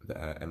has? The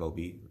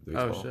MLB.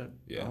 Oh shit!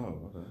 Yeah.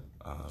 Oh, okay.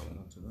 Shout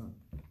out to them.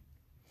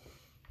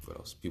 What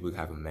else? People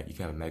have you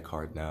can have a med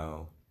card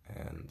now,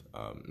 and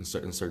in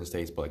certain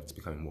states, but like it's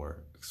becoming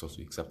more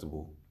socially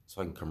acceptable.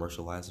 So I can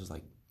commercialize. There's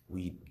like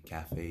weed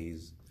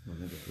cafes,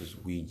 there's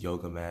weed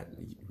yoga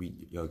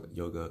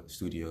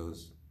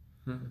studios,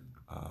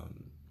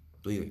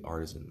 really like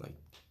artisan like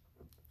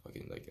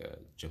fucking like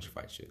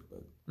gentrified shit.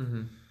 But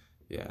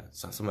yeah,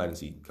 something I didn't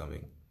see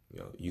coming.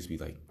 It used to be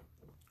like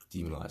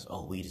demonized.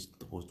 Oh, weed is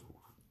the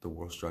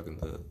worst drug in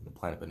the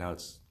planet, but now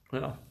it's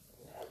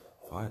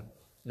fine.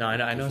 No,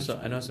 I know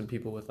some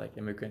people with like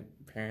immigrant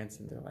parents,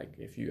 and they're like,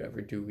 if you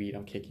ever do weed,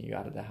 I'm kicking you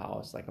out of the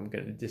house. Like I'm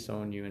gonna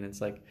disown you, and it's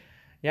like,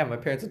 yeah, my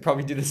parents would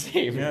probably do the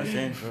same. Yeah,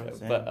 same.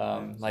 Same. But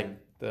like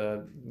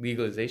the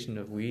legalization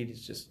of weed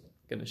is just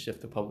gonna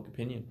shift the public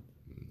opinion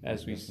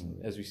as we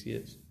see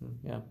it.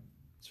 Yeah,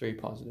 it's very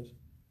positive.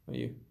 What about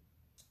you?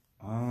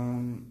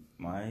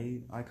 My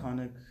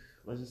iconic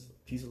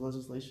piece of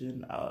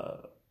legislation.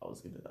 What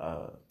was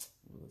I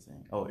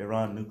saying? Oh,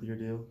 Iran nuclear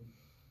deal.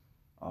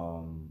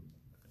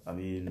 I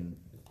mean,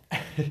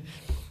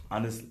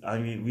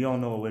 honestly, we all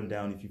know what went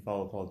down. If you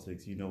follow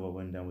politics, you know what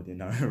went down with the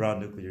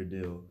Iran nuclear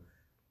deal.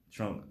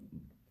 Trump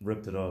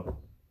ripped it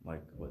up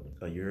like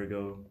a year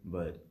ago.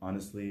 But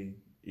honestly,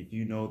 if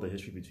you know the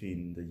history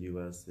between the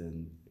U.S.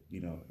 and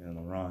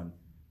Iran,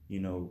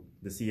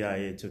 the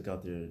CIA took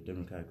out their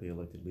democratically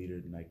elected leader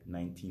in like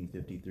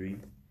 1953.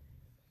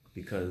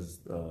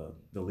 Because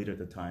the leader at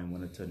the time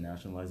wanted to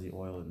nationalize the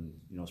oil and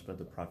spread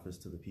the profits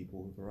to the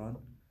people of Iran,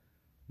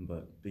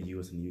 but the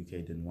U.S. and the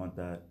U.K. didn't want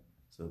that.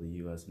 So the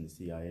U.S. and the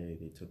CIA,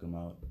 they took him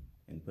out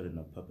and put in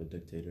a puppet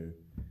dictator.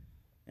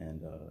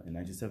 And in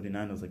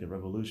 1979, it was like a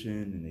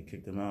revolution, and they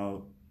kicked him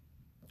out.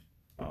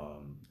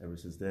 Ever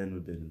since then,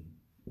 we've been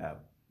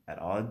at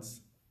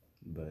odds,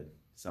 but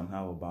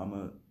somehow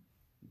Obama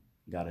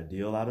got a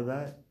deal out of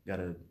that.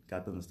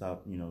 Got them to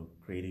stop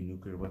creating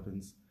nuclear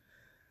weapons.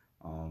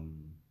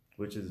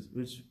 Which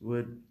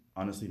would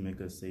honestly make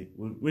us safe.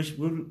 Which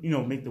would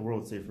make the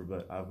world safer.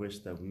 But I wish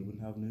that we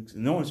wouldn't have nukes.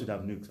 And no one should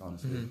have nukes,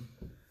 honestly.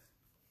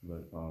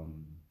 But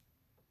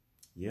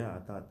yeah, I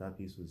thought that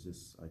piece was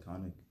just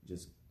iconic.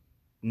 Just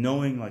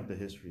knowing like the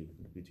history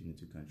between the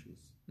two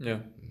countries.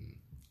 Yeah.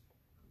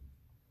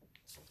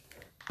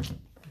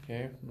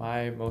 Okay,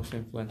 my most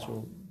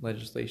influential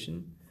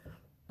legislation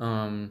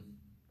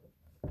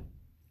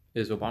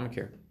is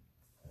Obamacare.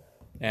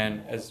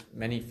 And as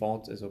many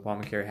faults as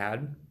Obamacare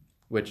had,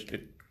 which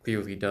it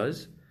clearly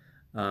does,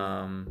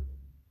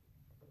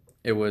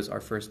 it was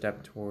our first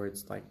step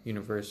towards a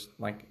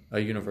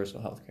universal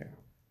healthcare.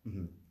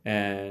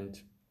 And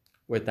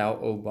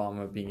without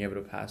Obama being able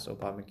to pass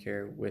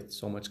Obamacare with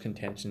so much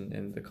contention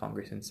in the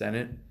Congress and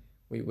Senate,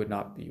 we would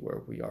not be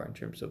where we are in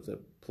terms of the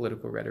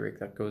political rhetoric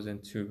that goes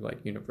into like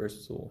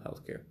universal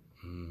healthcare.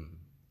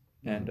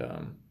 And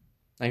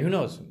like who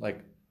knows?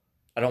 Like,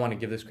 I don't want to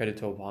give this credit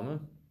to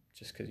Obama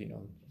just because he's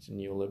a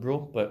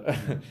neoliberal, but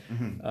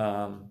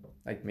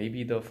like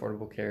maybe the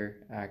Affordable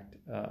Care Act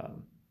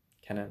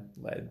kind of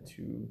led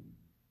to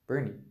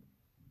Bernie.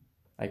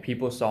 Like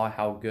people saw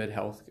how good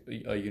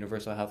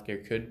universal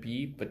healthcare could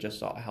be, but just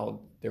saw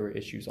how there were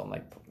issues on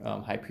like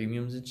high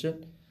premiums and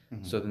shit.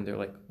 So then they're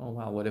like, oh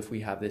wow, what if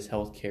we have this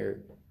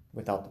healthcare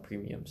without the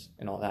premiums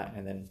and all that?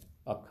 And then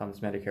up comes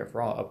Medicare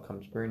for all, up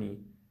comes Bernie.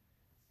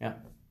 Yeah.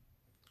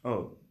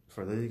 Oh,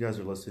 for those of you guys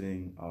who are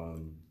listening,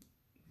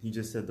 he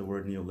just said the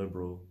word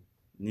neoliberal.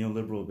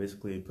 Neoliberal,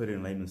 basically, put it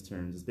in layman's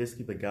terms, is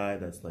basically the guy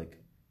that's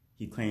like,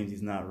 he claims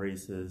he's not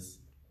racist.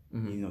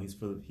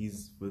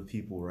 He's with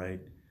people,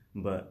 right?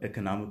 But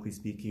economically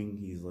speaking,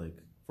 he's like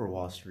for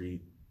Wall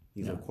Street.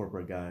 He's a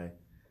corporate guy.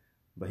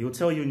 But he'll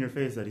tell you in your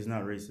face that he's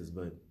not racist,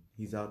 but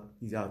he's out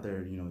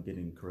there,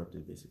 getting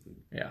corrupted, basically.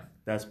 Yeah.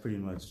 That's pretty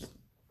much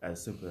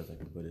as simple as I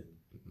can put it.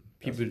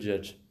 Pete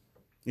Buttigieg.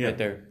 Yeah. Right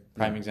there.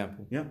 Prime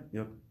example. Yep.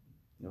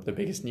 The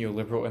biggest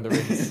neoliberal in the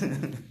race.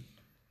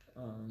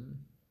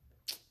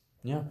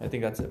 Yeah, I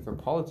think that's it for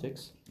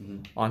politics.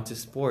 On to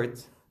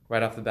sports.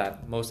 Right off the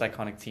bat, most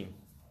iconic team.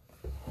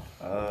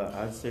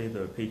 I'd say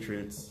the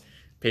Patriots.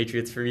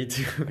 Patriots for me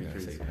too. I gotta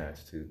say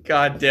Pats too.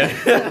 God damn.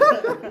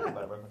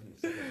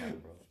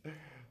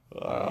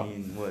 I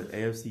mean, what,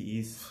 AFC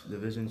East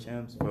division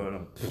champs? Bro,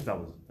 no, that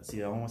was. I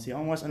don't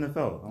watch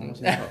NFL.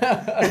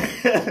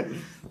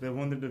 They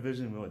won the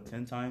division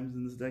 10 times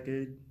in this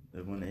decade.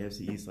 They've won the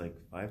AFC East like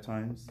 5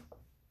 times.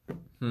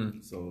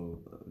 So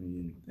I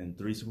mean, and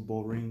 3 Super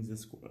Bowl rings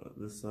this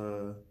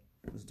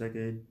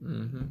decade.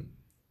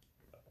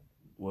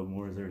 What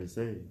more is there to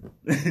say?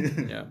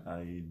 Yeah.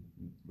 I mean,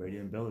 Brady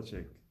and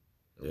Belichick.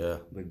 Yeah.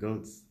 The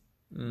GOATs.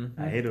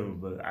 I hate them,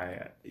 but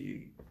I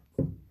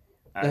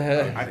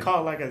call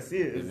it like I see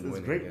it. It's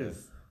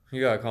greatness. Yeah.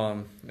 You gotta call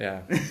him.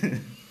 Yeah.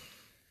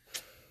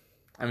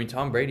 I mean,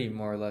 Tom Brady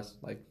more or less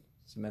like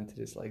cemented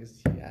his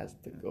legacy as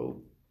the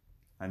GOAT.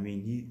 I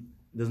mean,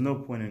 there's no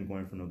point in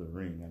going for another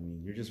ring. I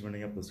mean, you're just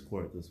running up the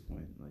score at this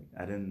point.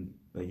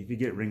 If you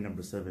get ring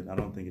number 7, I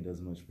don't think it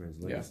does much for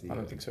his legacy. Yeah, I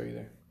don't think so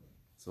either.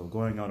 So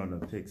going out on a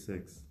pick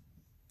 6.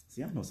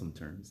 See, I know some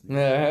terms.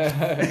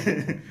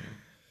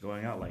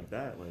 Going out like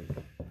that,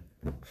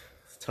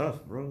 it's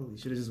tough, bro. You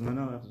should have just went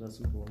out after that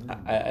Super Bowl ring.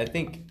 I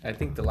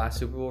think the last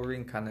Super Bowl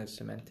ring kind of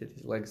cemented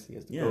his legacy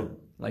as the GOAT.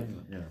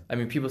 I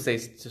mean, people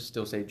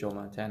still say Joe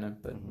Montana,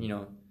 but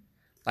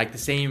like the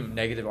same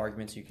negative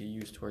arguments you could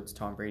use towards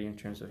Tom Brady in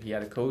terms of he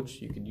had a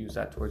coach, you could use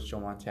that towards Joe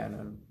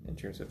Montana in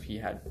terms of he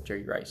had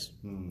Jerry Rice.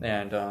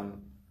 And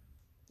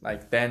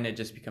then it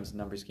just becomes a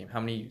numbers game. How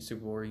many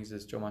Super Bowl rings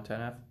does Joe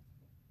Montana have?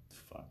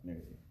 Fuck,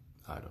 maybe.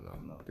 I don't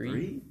know.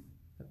 3?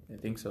 I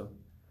think so.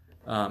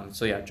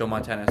 So yeah, Joe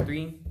Montana has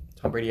 3.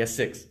 Tom Brady has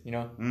 6.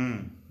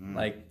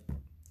 Like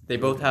they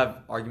both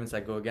have arguments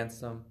that go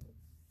against them,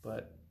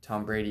 but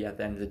Tom Brady at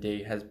the end of the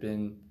day has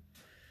been.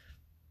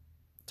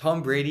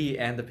 Tom Brady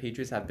and the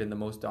Patriots have been the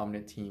most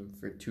dominant team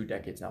for 2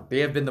 decades now. They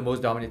have been the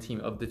most dominant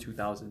team of the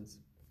 2000s.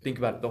 Think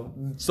about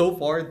it. So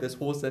far, this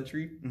whole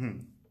century,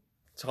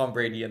 Tom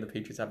Brady and the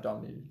Patriots have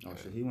dominated. Oh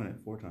shit, he won it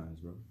 4 times,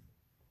 bro.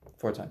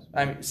 4 times.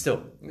 I mean,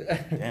 still.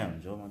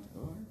 Damn, Joe Montana.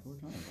 All right, 4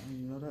 times. I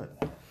didn't even know that.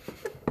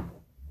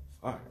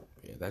 All right.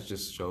 Yeah, that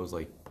just shows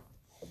like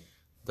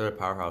they're a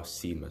powerhouse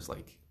team that's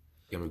like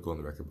going to go in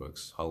the record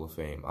books, Hall of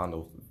Fame. I don't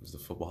know if it was the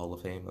Football Hall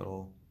of Fame at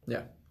all.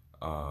 Yeah.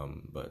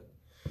 But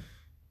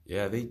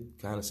yeah, they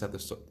kind of set the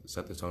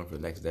tone for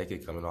the next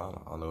decade coming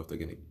on. I don't know if they're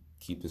going to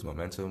keep this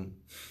momentum.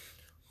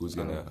 Who's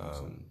going to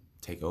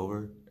take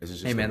over?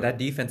 Hey man, that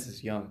defense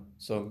is young,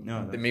 so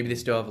maybe they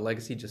still have a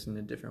legacy, just in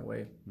a different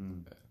way.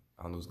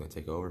 I don't know who's going to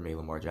take over. Maybe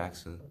Lamar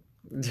Jackson,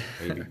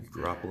 maybe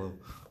Garoppolo,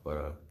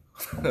 but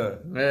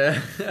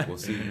we'll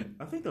see.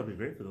 I think that'll be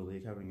great for the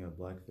league, having a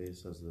black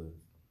face as the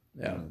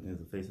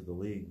the face of the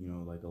league.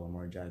 Like a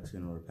Lamar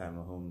Jackson or a Pat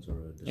Mahomes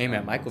or a. Hey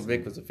man, Michael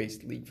Vick was the face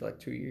of the league for like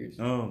 2 years.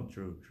 Oh,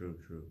 true.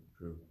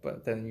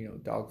 But then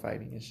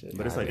dogfighting and shit.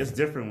 But it's like it's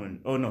different when.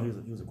 Oh no, he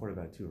was a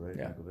quarterback too, right?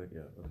 Yeah. Michael Vick.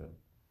 Yeah. Okay.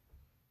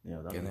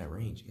 Yeah. In that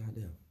range,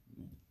 goddamn.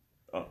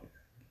 Oh,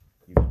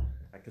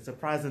 I could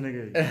surprise a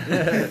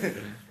nigga.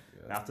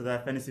 After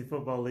that fantasy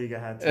football league, I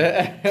had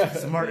to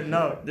smarten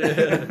up.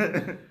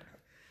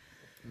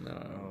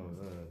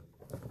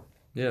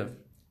 Yeah.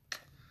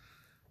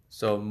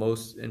 So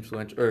most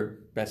influential or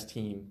best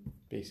team,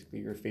 basically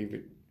your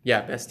favorite.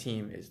 Yeah, best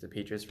team is the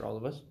Patriots for all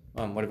of us.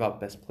 What about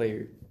best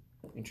player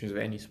in terms of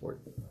any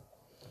sport?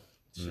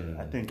 Shit,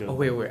 I think.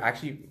 Wait.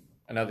 Actually,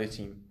 another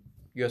team,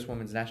 U.S.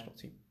 Women's National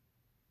Team.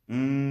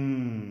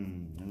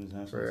 Women's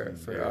National Team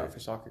for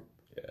soccer.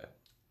 Yeah,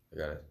 I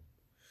got it.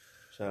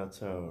 Shout out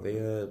to they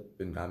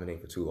been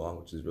dominating for too long,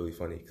 which is really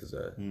funny because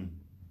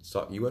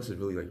U.S. is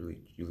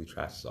really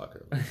trash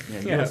soccer.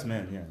 U.S.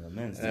 men, the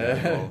men's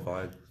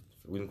qualified.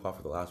 We didn't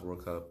qualify for the last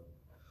World Cup.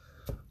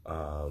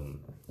 Yeah,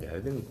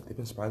 they've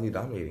been surprisingly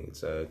dominating.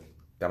 It's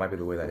that might be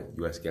the way that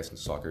U.S. gets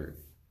into soccer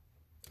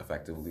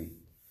effectively.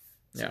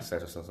 Yeah.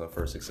 Set ourselves up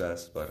for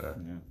success, but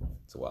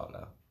it's a while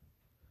now.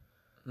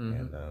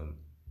 And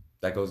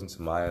that goes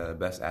into my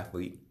best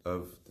athlete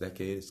of the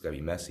decade. It's gotta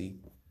be Messi.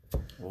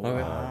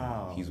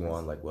 Wow. He's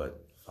won like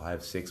what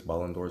 5-6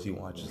 Ballon d'Ors he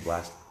won just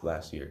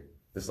last year.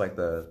 This is like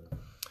pretty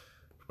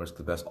much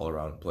the best all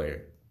around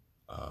player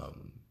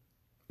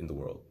in the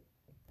world.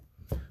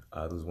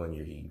 There was one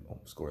year he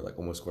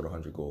almost scored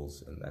 100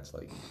 goals, and that's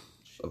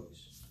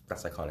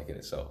that's iconic in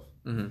itself.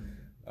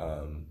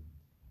 And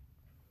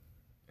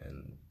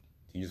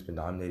he's just been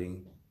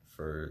dominating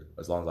for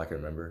as long as I can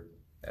remember,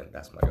 and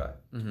that's my guy.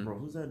 Bro,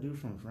 who's that dude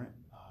from France?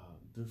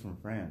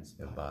 France.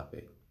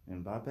 Mbappe.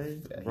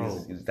 Mbappe? Yeah,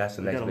 Bro, that's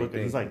the next big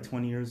thing. He's like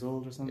 20 years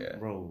old or something. Yeah.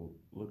 Bro,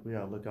 we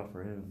gotta look out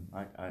for him.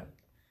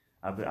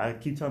 I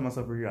keep telling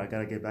myself every year I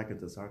gotta get back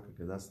into soccer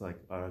because that's like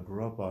I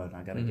grew up on.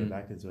 I gotta get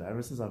back into it.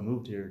 Ever since I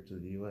moved here to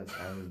the U.S.,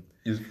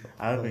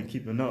 I haven't been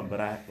keeping up. But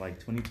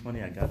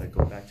 2020, I gotta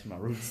go back to my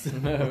roots.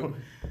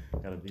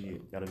 gotta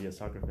be a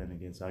soccer fan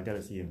again. So I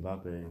gotta see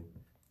Mbappe.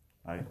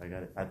 I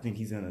think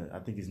he's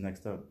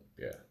next up.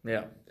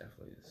 Yeah,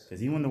 definitely is. Cause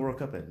he won the World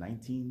Cup at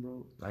 19,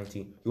 bro.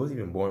 19. He wasn't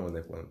even born when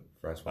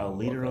France won. A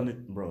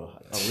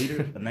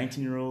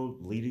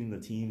 19-year-old leading the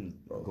team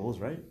in goals,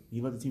 right?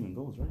 He led the team in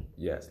goals, right?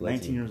 Yes,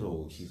 19 years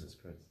old. Jesus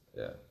Christ.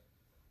 Yeah.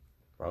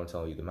 Bro, I'm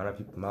telling you, the amount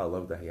of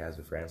love that he has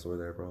in France over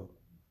there, bro.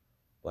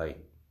 Like,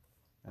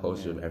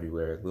 posters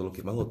everywhere. My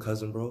little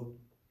cousin, bro.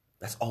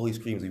 That's all he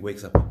screams. He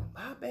wakes up,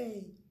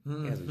 Mbappe.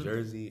 He has a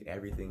jersey,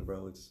 everything,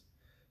 bro. It's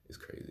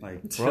crazy.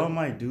 Like, for all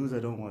my dudes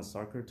that don't want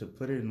soccer, to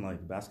put it in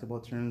like basketball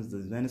terms, the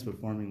man is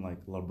performing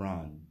like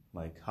LeBron.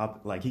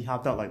 He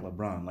hopped out like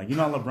LeBron. Like, you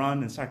know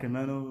LeBron in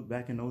Sacramento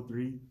back in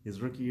 2003, his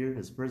rookie year,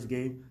 his first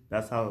game?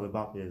 That's how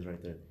Mbappe is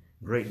right there.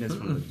 Greatness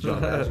from the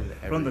jump.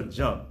 From the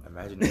jump.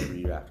 Imagine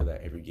every year after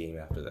that, every game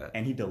after that.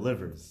 And he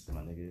delivers,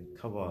 my nigga.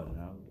 Come on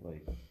now.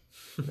 Like,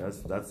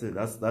 that's it.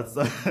 That's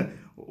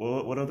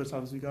what other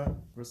topics we got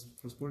for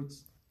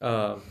sports?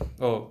 All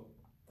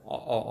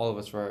of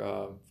us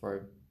for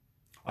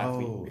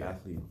athlete.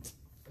 Athlete.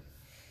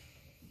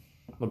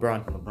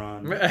 LeBron.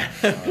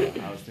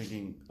 I was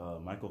thinking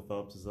Michael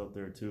Phelps is up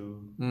there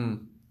too.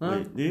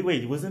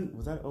 Wait, was that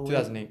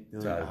 2008?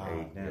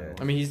 2008, yeah.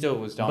 I mean, he still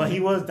was dominant. But he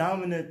was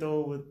dominant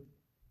though.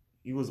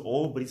 He was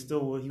old, but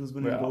he was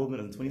winning gold in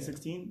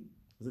 2016.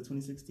 Was it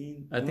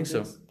 2016? I think so.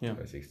 Yeah,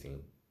 2016.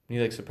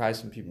 He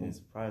surprised some people. Yeah,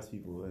 surprised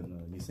people,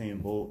 and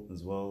Usain Bolt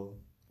as well.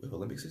 We have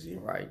Olympics this year,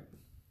 right?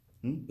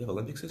 We have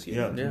Olympics this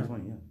year. Yeah,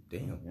 2020. Yeah.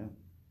 Damn.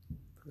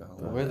 Yeah.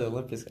 Where are the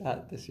Olympics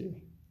at this year?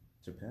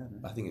 Japan.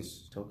 Right? I think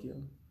it's Tokyo.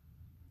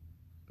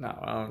 No,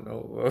 I don't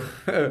know.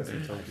 I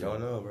don't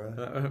know,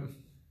 bro.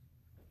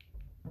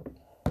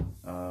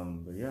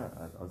 But yeah,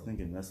 I was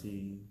thinking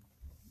Messi.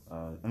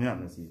 Not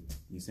Messi.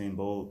 Usain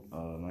Bolt,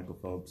 Michael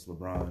Phelps,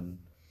 LeBron,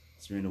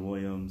 Serena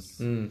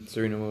Williams.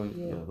 Serena Williams.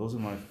 Yeah, those are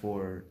my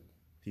 4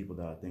 people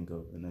that I think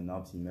of, and then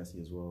obviously Messi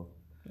as well.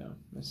 Yeah,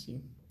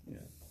 Messi.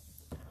 Yeah.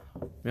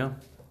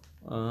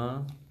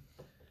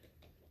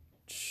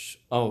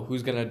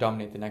 Who's gonna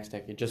dominate the next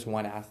decade? Just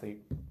one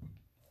athlete.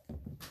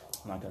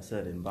 Like I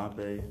said,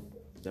 Mbappe,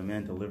 the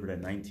man delivered at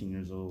 19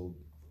 years old,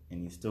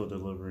 and he's still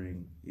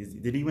delivering.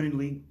 Did he win any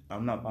league?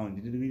 I'm not following.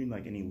 Did he win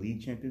like any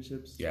league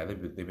championships? Yeah,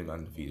 they've been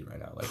undefeated right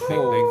now. Like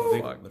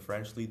the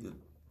French league,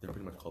 they're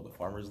pretty much called the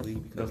Farmers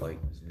League because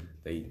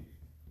they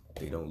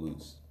don't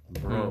lose.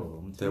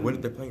 Bro,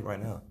 they're playing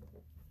right now.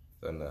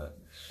 And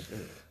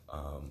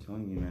I'm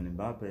telling you, man,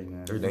 Mbappe,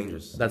 man, they're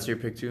dangerous. That's your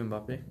pick too,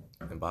 Mbappe.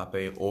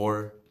 Mbappe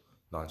or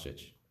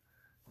Doncic.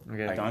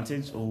 Okay.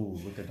 Doncic. Oh,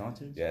 look at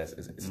Doncic. Yes,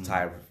 it's a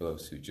tie for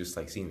those two. Just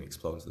like seeing him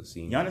explode into the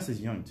scene. Giannis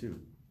is young too.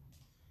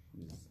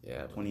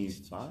 Yeah,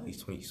 25.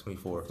 He's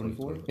 24.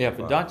 24? Yeah,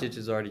 but Doncic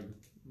is already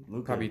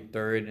Luka. probably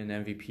third in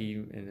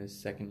MVP in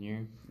his second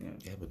year.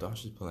 Yeah, but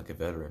Doncic is playing like a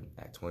veteran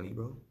at 20,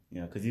 bro.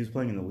 Yeah, because he was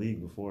playing in the league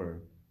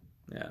before.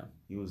 Yeah.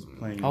 He was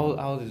playing. How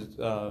old is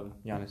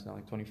Giannis now?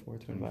 Like 24,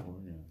 25?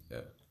 24,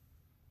 Yeah.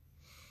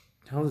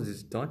 How old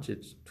is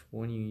Doncic?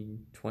 20?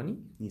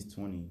 He's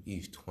 20.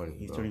 He's 20.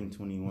 He's bro. turning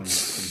 21 in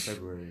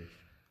February.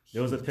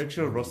 There was a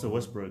picture of Russell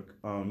Westbrook.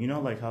 You know,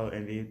 like how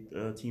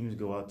NBA teams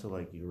go out to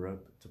like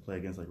Europe to play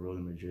against like Real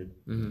Madrid.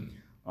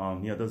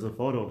 Mm-hmm. Yeah, there's a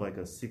photo of like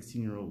a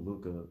 16-year-old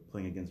Luka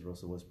playing against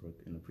Russell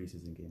Westbrook in a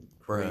preseason game.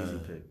 Crazy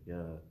pick,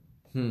 yeah.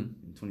 In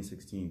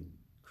 2016,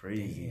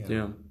 crazy.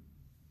 Damn.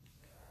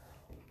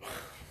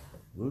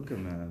 Luka,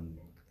 man.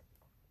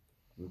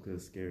 Luka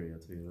is scary. I'll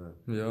tell you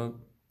that. Yeah.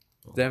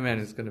 That man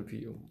is gonna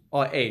be.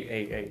 Oh,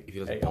 hey. If he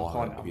doesn't I'm ball,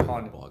 calling if it. he I'm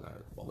doesn't calling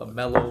it. ball,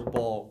 LaMelo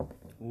Ball.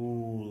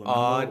 Ooh,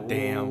 Ah, LaMelo.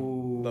 damn.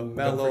 Ooh.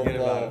 LaMelo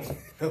Ball.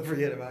 Don't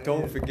forget about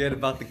Don't forget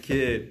about the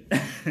kid.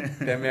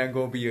 That man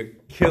gonna be a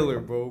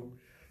killer, bro.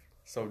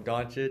 So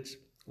Doncic,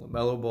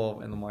 LaMelo Ball,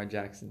 and Lamar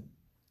Jackson.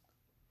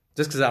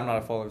 Just because I'm not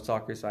a follower of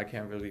soccer, so I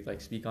can't really like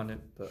speak on it.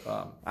 But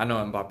I know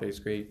Mbappe is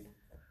great.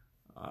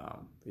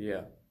 But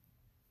yeah,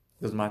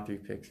 those are my 3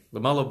 picks.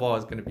 LaMelo Ball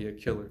is gonna be a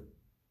killer.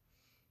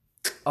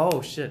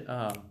 Oh shit.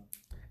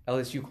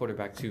 LSU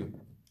quarterback too.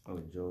 Oh,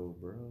 Joe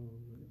Burrow.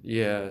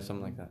 Yeah,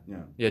 something like that.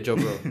 Yeah. Yeah, Joe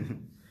Burrow.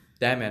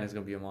 That man is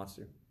gonna be a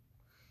monster.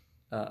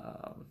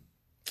 But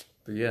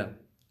yeah.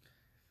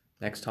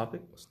 Next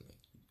topic. What's the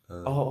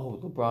name?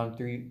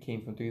 LeBron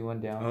came from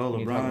 3-1 down. Oh, Can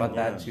you LeBron. talk about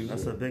Yeah. that too?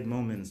 That's a big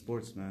moment in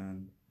sports,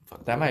 man.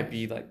 Fuck That might Lakers.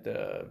 be like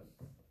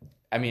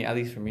I mean, at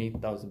least for me,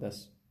 that was the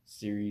best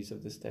series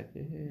of this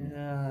decade.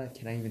 Yeah,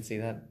 can I even say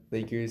that?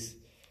 Lakers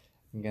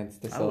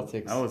against the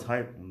Celtics. I was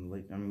hyped on the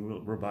Lakers. I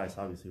mean, we're biased,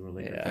 obviously. We're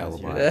Lakers Yeah. Yeah,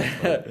 fans. LeBron.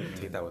 Yeah. Like,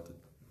 take that with a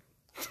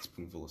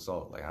spoonful of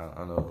salt. Like I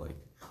don't know.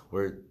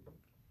 Like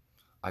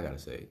I gotta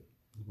say,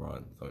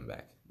 LeBron coming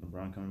back.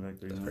 LeBron coming back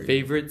 3 That's 1. pretty-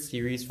 Favorite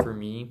series for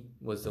me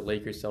was the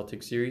Lakers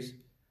Celtics series,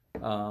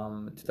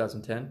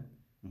 2010.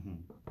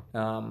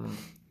 Mm-hmm.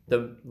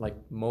 The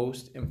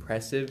most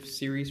impressive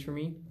series for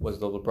me was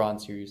the LeBron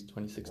series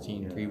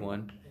 2016 Yeah.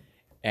 3-1,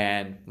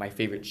 and my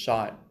favorite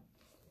shot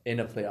in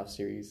a playoff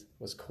series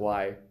was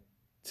Kawhi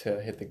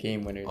to hit the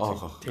game winner.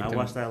 Oh. to take I them.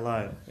 watched that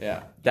live.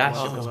 Yeah, that I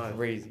shit watched was it live.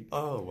 crazy.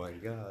 Oh my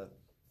god.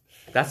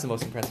 That's the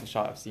most impressive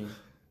shot I've seen.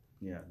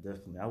 Yeah,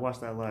 definitely. I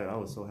watched that live. I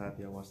was so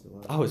happy I watched it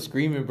live. I was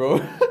screaming, bro.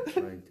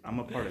 Like, I'm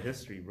a part of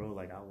history, bro.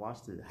 Like, I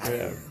watched it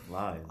happen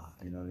live.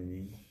 You know what I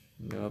mean?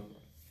 Yep. All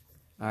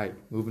right,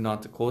 moving on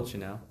to culture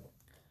now.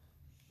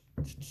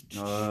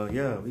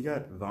 Yeah, we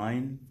got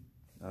Vine.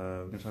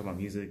 We're gonna talk about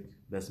music,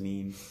 best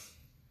memes.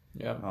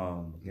 Yeah.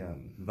 Yeah,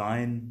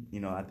 Vine. You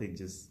know, I think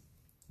just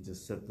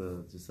set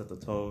the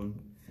tone.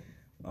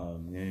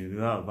 And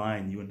without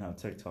Vine, you wouldn't have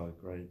TikTok,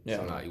 right? Yeah.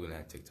 So now you wouldn't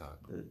have TikTok.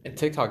 And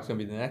TikTok's gonna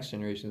be the next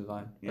generation's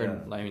Vine, Yeah.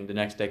 or I mean, the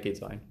next decade's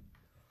Vine.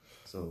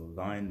 So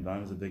Vine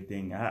was a big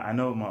thing. I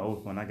know my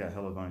old phone. I got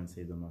hella Vine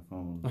saved on my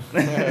phone,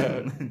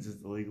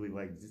 just illegally.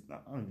 Like, I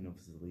don't even know if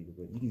this is illegal,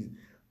 but you can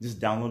just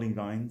downloading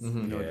Vines. Mhm.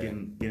 You know, Yeah.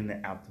 getting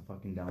the app to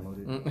fucking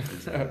download it.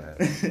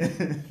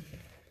 Mm.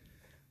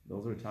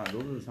 Those were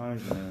the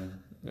times, man.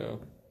 Yeah.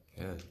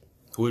 Yeah.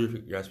 Who was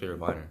your guys' favorite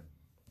Viner?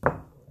 I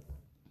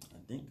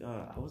think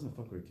I wasn't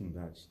fucking with King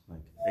Batch.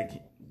 Like, I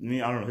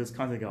don't know. His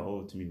content got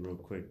old to me real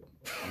quick.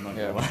 I'm not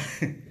gonna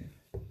lie.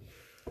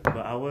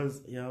 But I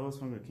was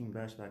fucking with King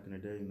Batch back in the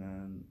day,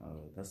 man.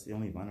 That's the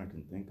only Vine I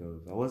can think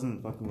of. I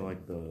wasn't fucking with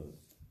like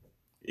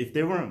if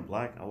they weren't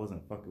black, I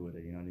wasn't fucking with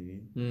it. You know what I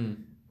mean?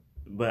 Mm.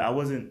 But I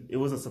wasn't. It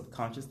was a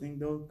subconscious thing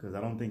though, because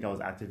I don't think I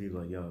was actively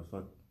like, yo,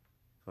 fuck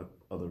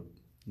other.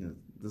 You know,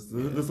 this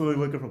was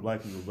looking for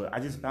black people. But I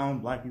just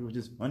found black people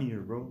just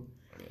funnier, bro.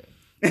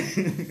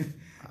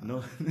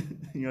 No,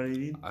 you know what I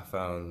mean? I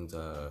found I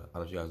don't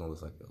know if you guys know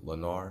this, like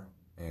Lennar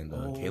and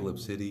Caleb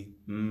City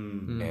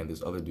and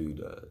this other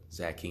dude,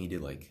 Zach King. He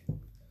did like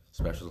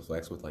special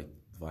effects with like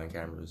Vine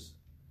cameras.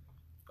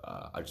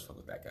 I just fuck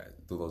with that guy.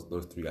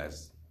 Those three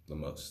guys the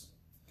most.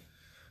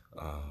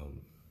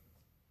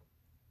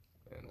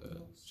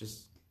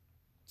 Just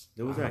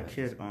There was that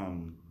kid.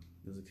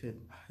 There was a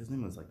kid. His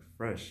name was like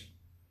Fresh.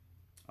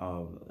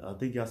 I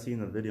think y'all seen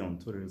the video on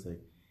Twitter. It's like,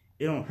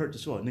 it don't hurt to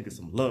show a nigga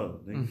some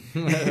love.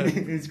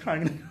 He's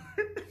crying.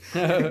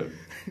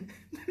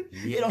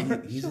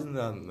 he's in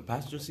the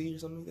passenger seat or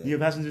something like that. Yeah,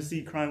 passenger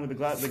seat crying with the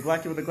black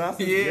kid with the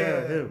glasses.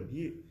 Yeah. Him.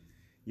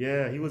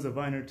 He was a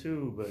Viner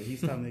too, but he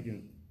stopped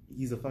making.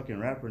 He's a fucking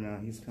rapper now.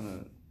 He's kind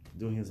of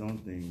doing his own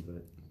thing,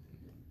 but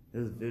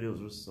his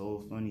videos were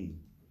so funny.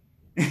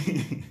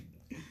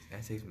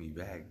 That takes me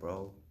back,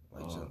 bro.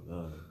 Like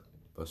God.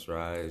 bus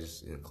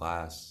rides in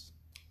class.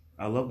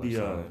 I love the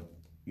That's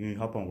you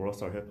hop on World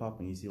Star Hip Hop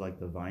and you see like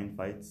the Vine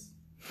fights,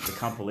 the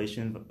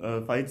compilation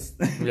fights.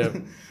 Yep.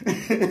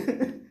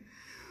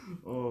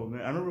 Oh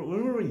man, I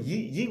remember when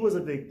Yeet was a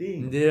big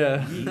thing.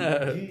 Yeah.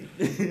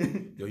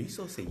 Yeet. Yo, you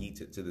still say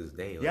yeet to this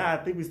day. Like, Yeah, I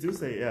think we still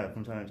say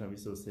from time to time we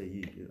still say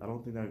Yeet. I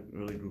don't think that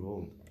really grew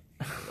old.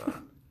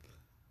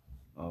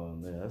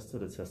 Man, that's to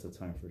the test of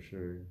time for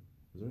sure.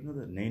 Was there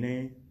another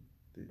Nene?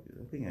 I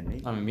think a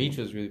Nene. I mean, Meech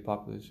was really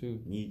popular too.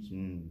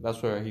 Yeet.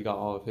 That's where he got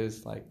all of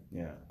his like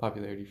Yeah.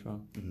 popularity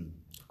from. Mm-hmm.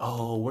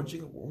 Oh, weren't we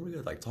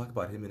gonna like talk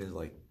about him and his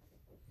like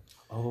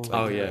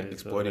Oh, yeah,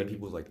 exploiting so-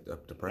 people's like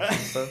depression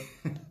and stuff?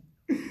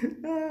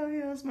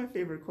 Yeah, that's my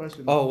favorite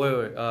question. Oh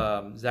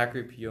wait,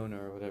 Zachary Piona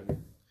or whatever,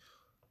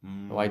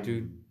 the white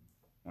dude.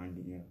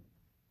 Yeah.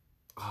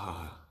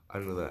 I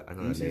know that. I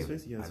know Let me that see his name.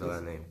 face. Yeah, I his know face.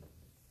 that name.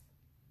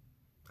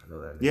 I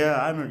know that name. Yeah,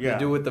 I remember. Yeah. The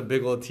dude with the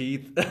big old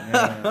teeth.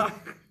 Yeah.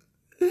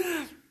 I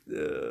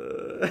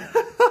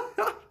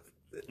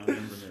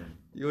remember him.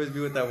 You always be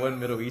with that one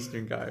Middle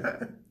Eastern guy.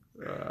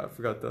 I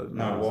forgot the name.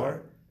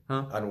 Anwar?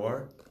 Huh?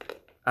 Anwar?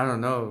 I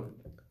don't know.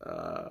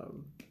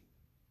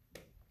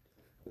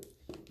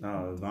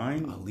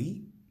 Vine.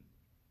 Ali?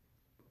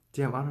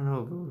 Damn, I don't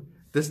know, bro.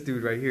 This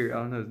dude right here, I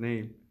don't know his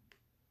name.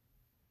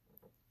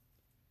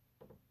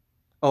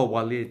 Oh,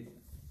 Walid.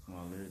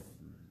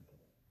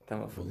 That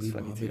motherfucker's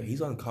funny too.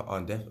 He's on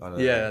Def.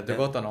 Yeah, they're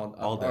both on all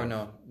All Or Def.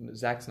 no,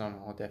 Zach's not on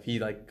All Def. He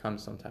like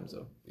comes sometimes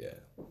though. Yeah.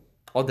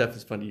 All Def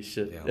is funny as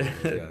shit. Yeah, I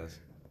love those guys.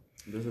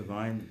 There's a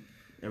Vine.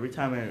 Every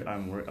time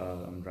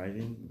I'm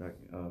driving,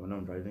 when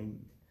I'm driving,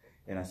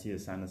 and I see a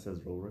sign that says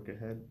road worker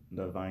head.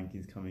 The vine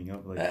keeps coming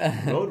up like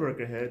road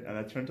worker head, and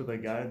I turn to the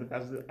guy in the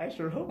passenger. I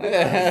sure hope it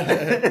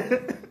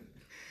does.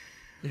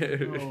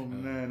 Oh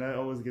man, that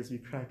always gets me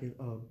cracking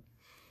up.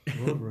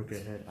 Road worker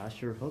head. I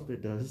sure hope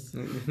it does.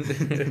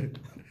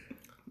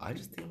 I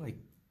just think like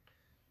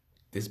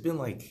there's been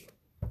like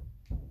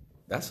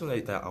that's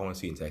something that I want to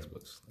see in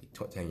textbooks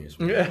like 10 years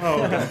from now.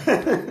 Oh,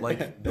 okay.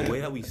 Like the way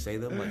that we say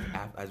them like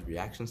as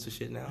reactions to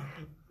shit now.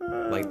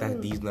 Like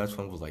that these nuts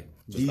one was like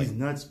just These like,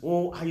 nuts.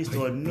 Oh, I used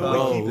to annoy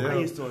bro, people. bro. I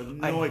used to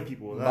annoy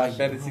people. with My that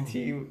fantasy shit.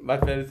 team, my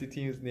fantasy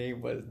team's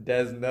name was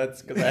Des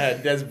Nuts because I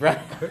had Des Brown.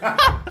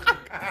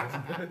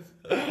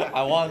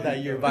 I won that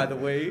year, by the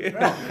way.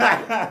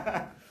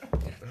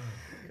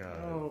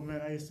 Oh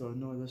man, I used to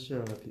annoy the shit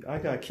out of people. I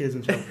got kids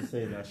in trouble for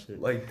saying that shit.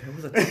 like there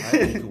was a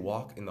time you could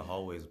walk in the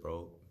hallways,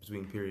 bro,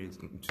 between periods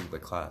into the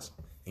class,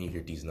 and you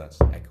hear these nuts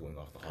echoing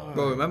off the hallway.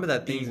 Bro, remember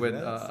that thing These when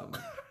nuts.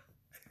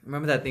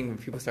 remember that thing when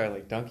people started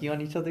like dunking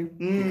on each other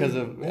because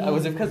of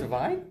was it because of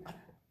Vine?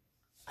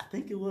 I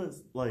think it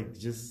was like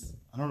just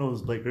I don't know, it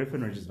was Blake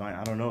Griffin or just Vine.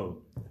 I don't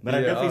know, but I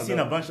Yeah, I definitely don't seen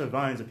know. a bunch of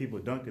Vines of people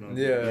dunking on.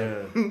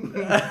 Yeah.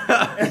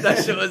 yeah.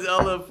 That shit was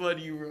hella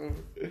funny, bro.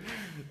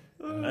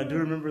 I do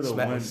remember the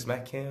one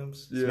smack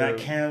cams. Yeah. smack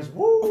cams.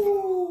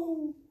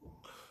 Woo!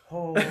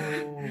 Oh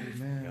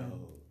man.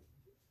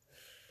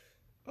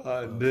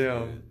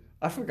 Damn.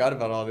 I forgot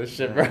about all this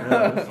shit, Yeah,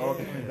 bro. it's all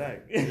coming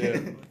back.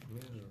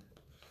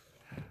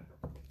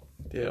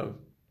 Damn.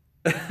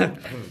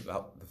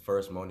 About the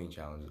first moaning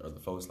challenge or the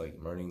first like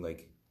moaning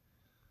like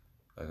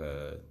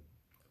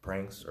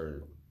pranks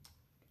or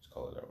let's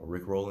call it a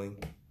Rick rolling.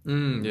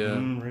 Yeah.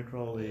 Rick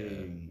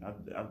rolling.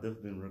 I've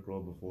definitely been Rick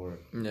rolled before.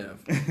 Yeah.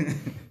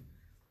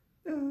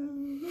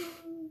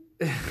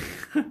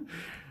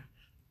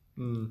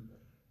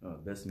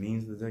 Best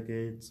memes of the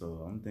decade.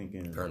 So I'm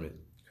thinking Kermit.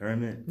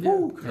 Kermit. Yeah.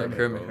 Woo, Yeah,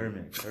 Kermit.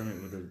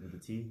 Kermit with the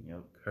T. Yep.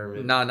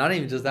 Kermit. Nah, not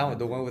even just that one.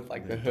 The one with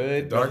like the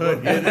hood. Dark Hood,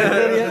 one.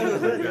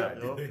 yeah.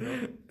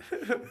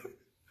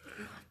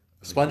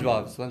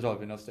 SpongeBob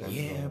been upstairs.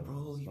 Yeah,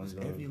 bro, he was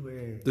SpongeBob.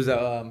 everywhere. There's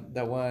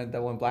that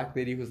one black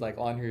lady who's like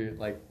on her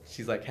like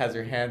she's like has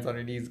her hands on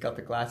her knees, got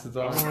the glasses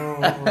on. Oh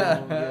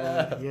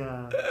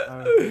yeah.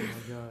 Oh my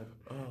god.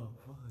 Oh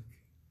fuck.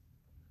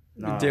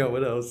 Nah. Damn,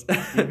 what else?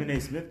 Stephen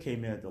A. Smith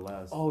came in at the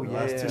last. Oh, the yeah,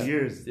 last yeah. 2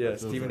 years. Yeah, It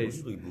feels Stephen like. A.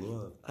 He really blew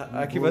up.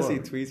 I keep on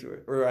seeing tweets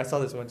or I saw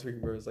this one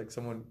tweet where it was like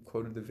someone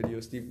quoted the video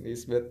of Stephen A.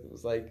 Smith. It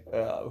was like,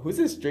 who's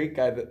this straight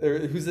guy that or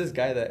who's this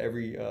guy that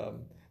every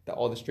that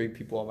all the straight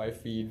people on my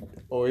feed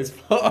always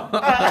follow?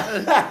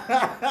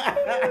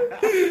 I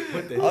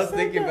was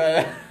thinking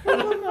about it.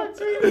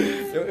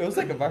 It was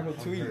like a viral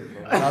tweet.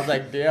 And I was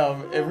like,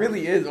 damn, it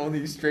really is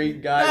only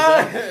straight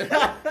guys.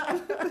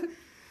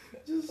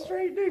 Just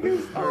straight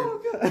niggas.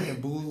 Oh god.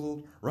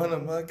 Bamboozled, run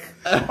amok.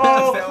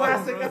 Oh, That one,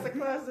 classic. bro. That's a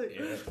classic.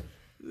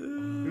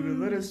 You can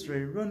let us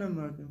straight, run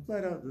amok, and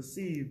flat out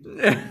deceived.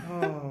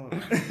 Oh.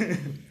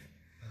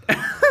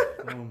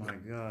 Oh my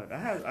god. I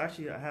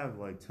have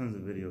like tons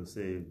of videos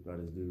saved by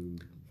this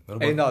dude.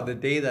 Hey, no, the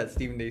day that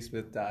Stephen A.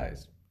 Smith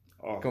dies,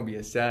 Oh, it's gonna be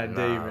a sad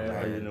day, Nah, man.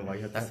 I didn't know why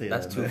you have to say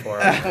That's that. too man. far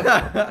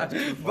out.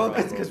 Bro,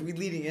 because we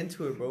leading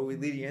into it, bro. We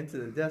leading into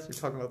the deaths. We're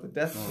talking about the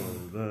deaths.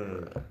 Oh,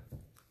 the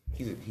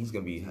He's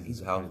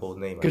a household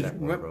name at 'Cause that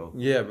point, bro.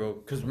 Yeah, bro.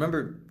 Because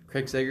remember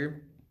Craig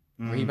Sager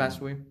when he passed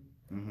away?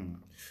 Mm-hmm.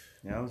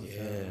 Yeah, that was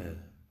Yeah.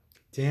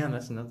 Damn,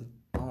 that's another.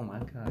 Oh my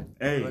god.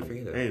 Hey, How did I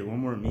forget that? hey, one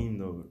more meme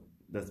though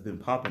that's been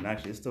popping.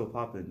 Actually, it's still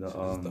popping. The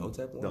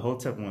Hotep one? The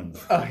Hotep one.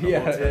 Oh The yeah,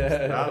 Hotep.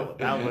 yeah.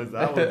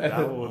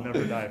 That will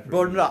never die. For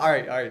Bro, me. no, all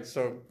right.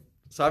 So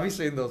I've been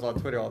seeing those on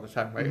Twitter all the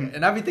time, right?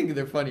 And I've been thinking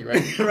they're funny,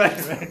 right?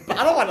 right. But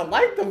I don't want to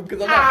like them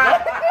because I'm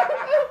not.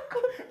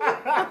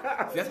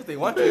 That's what they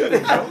want you to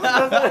think, bro.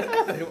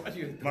 They want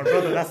you to My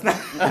brother, that's not.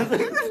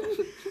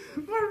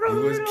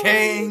 We was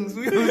kings.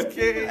 We was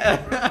kings.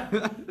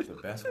 The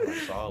best one I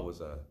saw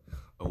was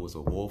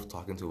a wolf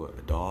talking to a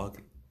dog.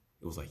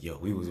 It was like, yo,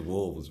 we was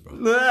wolves, bro.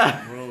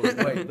 Bro, Wait,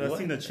 I what?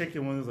 seen the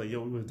chicken one. It was like,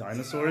 yo, we was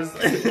dinosaurs.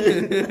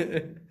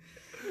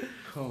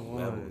 Come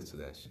Levels to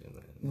that shit,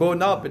 man. Bro,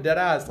 no, but that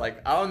ass,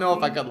 like, I don't know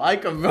if I could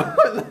like them, bro.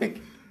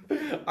 Like,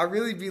 I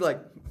really be like,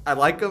 I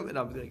like them, and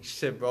I'll be like,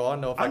 shit, bro, I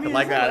don't know if I, mean, could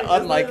like it's that,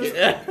 not unlike like-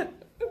 it.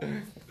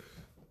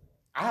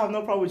 I have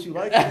no problem with you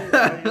liking it.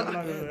 Like, I'm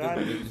not gonna lie.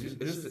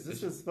 It's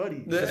This is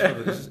funny.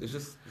 It's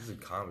just a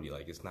comedy.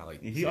 Like it's not like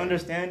If you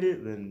understand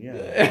it, then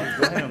yeah,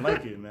 go ahead and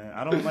like it, man.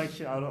 I don't like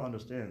shit I don't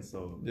understand.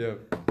 So Yeah.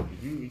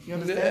 if you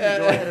understand it,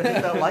 go ahead and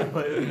hit that like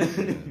button,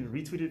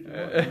 retweet it.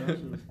 If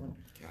you want.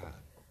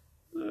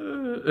 You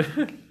know, that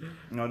shit was funny. God.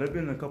 No, there've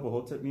been a couple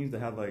Hotep memes that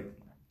have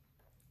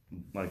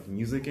like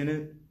music in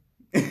it.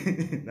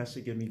 That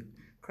shit get me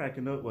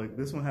cracking up. Like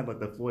this one had like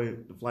the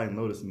Flying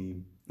Lotus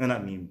meme. No,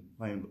 not meme.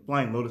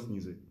 Flying Lotus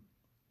music.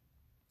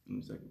 Let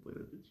me see if I can play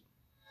that bitch.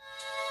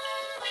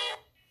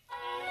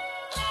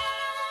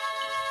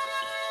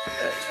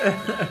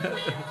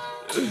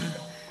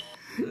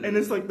 And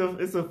it's like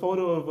it's a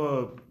photo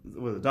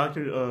of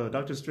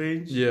Doctor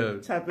Strange. Yeah.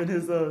 Tapping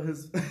his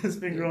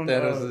finger on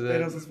Thanos'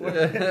 Thanos'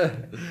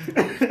 forehead.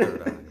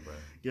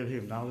 Give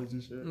him knowledge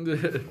and shit.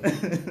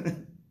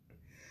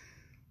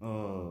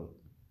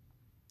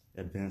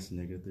 Advanced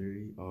nigga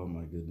theory. Oh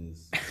my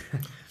goodness.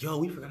 Yo,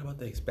 we forgot about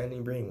the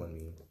expanding brain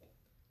one.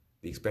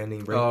 The expanding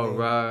brain. Oh thing.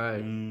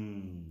 right.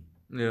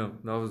 Yeah,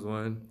 that was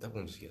one. That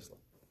one just gets like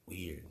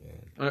weird,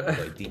 man.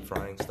 Like deep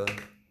frying stuff.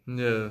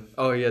 Yeah.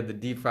 Oh yeah, the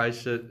deep fry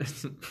shit.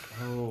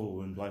 Oh,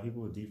 when black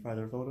people would deep fry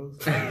their photos.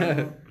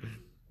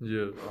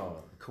 Yeah.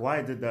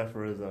 Kawhi did that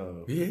for his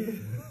Yeah.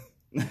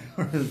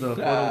 for his photo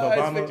with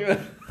Obama.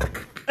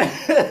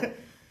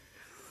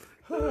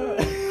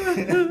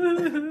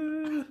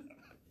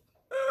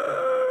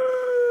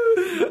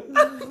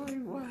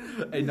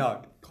 Hey,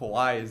 no,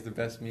 Kawhi is the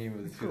best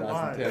meme of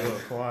 2010.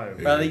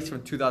 Kawhi. Or at least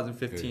from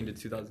 2015 to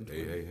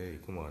 2020. Hey,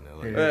 come on now.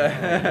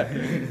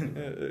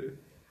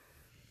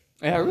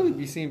 And I really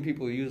be seeing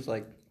people use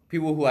like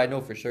people who I know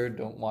for sure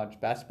don't watch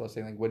basketball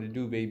saying like, "What it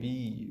do,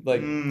 baby?"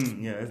 Like,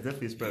 yeah, it's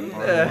definitely spread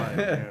far and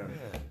wide.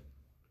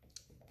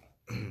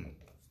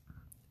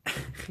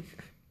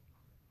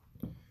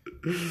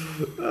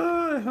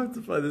 I have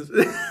to find this.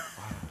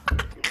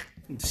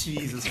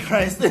 Jesus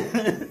Christ.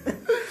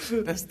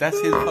 That's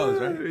his pose,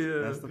 right? Yeah,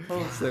 That's the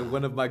post. It's like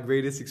one of my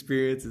greatest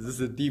experiences is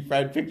a deep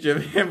fried picture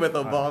of him with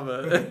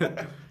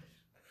Obama.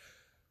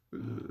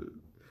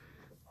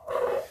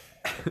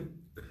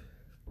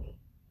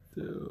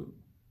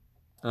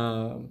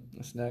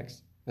 What's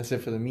next? That's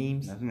it for the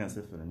memes. I think that's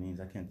it for the memes.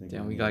 I can't think.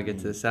 Damn, of we any gotta get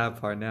to the memes. sad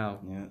part now.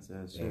 Yeah,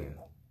 that's shit.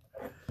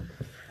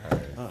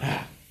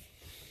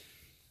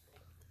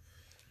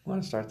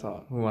 Want to start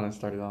off? We want to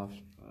start it off.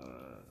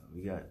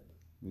 We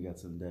got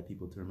some dead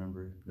people to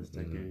remember this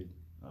decade.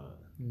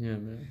 Yeah,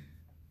 man.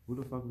 Who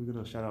the fuck are we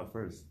gonna shout out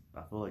first?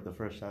 I feel like the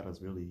first shout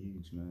out's really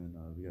huge, man.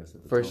 We gotta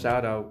set the First tone.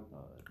 shout out.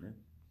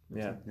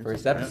 Yeah,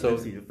 first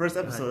episode. First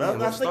episode. Yeah, That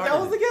was the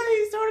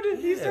guy.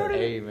 He started.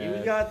 Hey, man.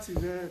 We got to,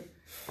 man.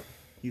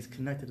 He's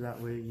connected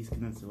that way. He's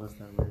connected to us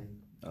that way.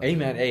 Hey,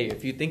 man. Hey,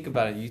 if you think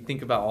about it, you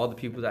think about all the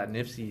people that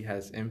Nipsey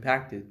has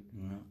impacted.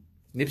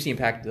 Nipsey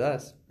impacted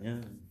us.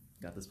 Yeah.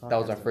 Got this podcast. That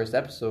was our first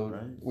episode.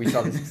 Right. We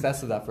saw the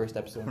success of that first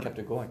episode and kept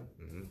it going.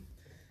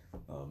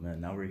 Oh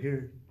man, now we're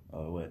here.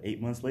 8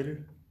 months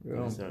later?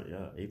 Yeah.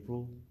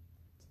 April.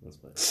 So that's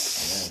what.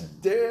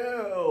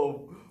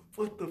 Damn.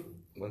 What the?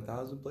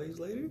 1,000 plays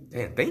later.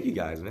 Damn, thank you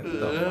guys, man.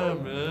 Yeah,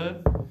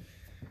 man.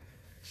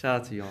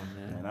 Shout out to y'all,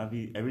 man.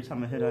 And every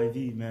time I hit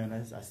IV, man,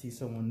 I see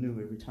someone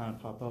new every time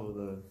I pop out with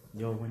a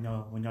when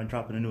y'all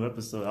dropping a new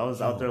episode. I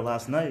was out there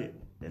last night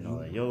and I'm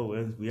like, yo,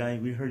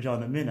 we heard y'all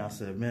in a minute. I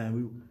said,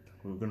 man,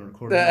 we're gonna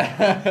record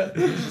it.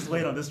 Just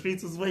wait on the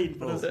streets was waiting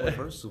for us. Well,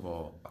 first of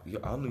all, I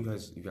don't know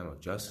if you guys know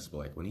Justice, but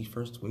like when he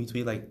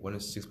tweeted like when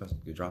is 6 months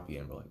to drop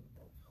again, bro, like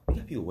we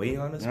got people waiting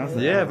on us. Man.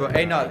 Yeah, bro.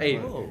 Hey, no, hey,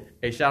 Bro.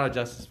 hey, shout out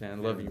Justice,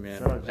 man. Love you, man.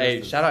 Shout out Hey,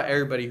 Justice. shout out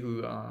everybody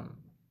who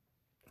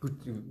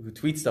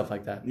tweets stuff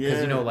like that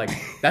because you know, like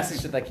that's the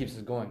shit that keeps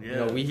us going. You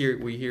know, we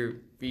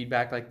hear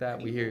feedback like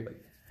that. We hear.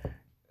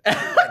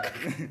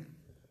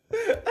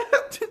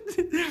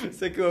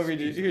 Sicko over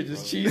here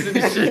just cheesing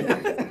and shit.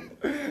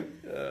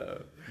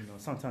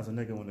 Sometimes a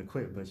nigga want to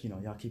quit, but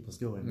y'all keep us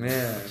going.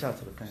 Man. Shout out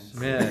to the fans.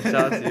 Man,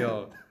 shout out to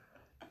y'all.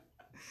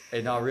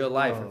 Hey, no, real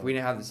life. If we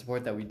didn't have the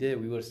support that we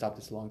did, we would have stopped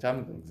this a long time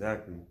ago.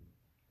 Exactly.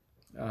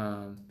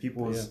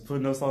 People yeah. was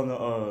putting us on the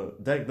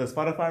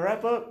Spotify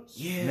wrap up.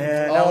 Yeah.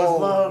 Man, that was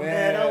love,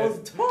 man. That was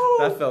dope.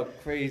 That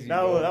felt crazy.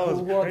 That bro. was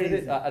Who all did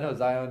crazy. it? I know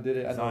Zion did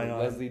it. I know Zion.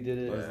 Leslie did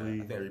it. I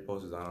think I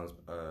reposted Zion's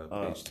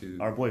page too.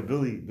 Our boy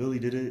Billy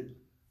did it.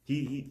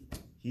 He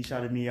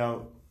shouted me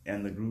out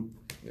and the group.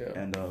 Yeah.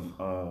 And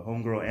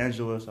homegirl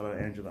Angela, shout out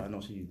to Angela. I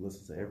know she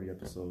listens to every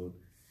episode.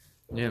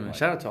 Yeah, man.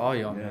 Shout out to all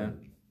y'all, Yeah.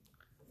 man.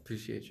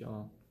 Appreciate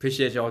y'all.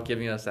 Appreciate y'all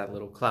giving us that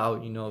little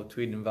clout,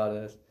 tweeting about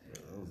us.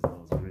 That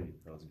was great.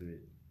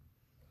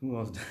 Who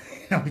else?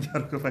 Now we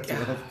gotta go back to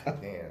the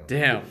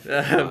Damn.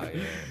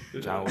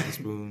 John with the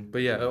spoon.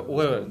 But yeah,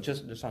 wait,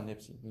 just on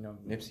Nipsey.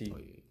 Nipsey,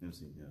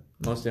 yeah.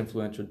 most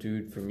influential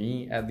dude for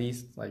me, at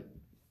least, like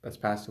that's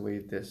passed away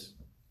this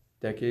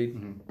decade.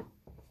 Mm-hmm.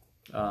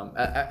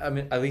 I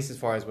mean, at least as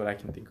far as what I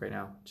can think right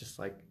now, just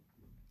like,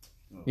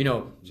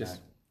 just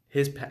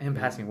him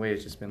passing away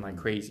has just been like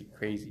crazy.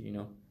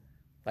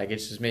 Like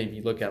it's just made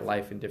me look at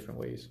life in different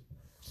ways.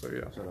 So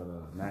yeah. Shout out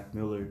to Mac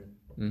Miller.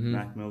 Mm-hmm.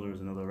 Mac Miller is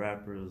another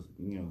rapper.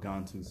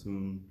 Gone too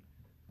soon.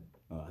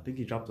 I think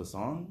he dropped a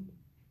song.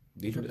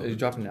 He's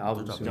dropping an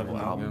album soon. Dropping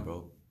an album, Yeah.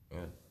 bro.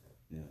 Yeah.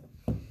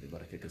 They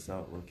about to kick us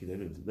out. Low-key.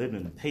 They've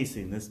been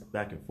pacing this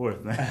back and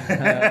forth,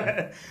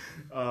 man.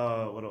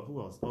 Who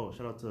else? Oh,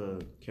 shout out to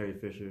Carrie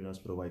Fisher. That's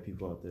for the white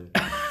people out there.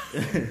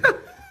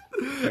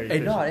 Hey,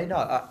 no.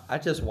 I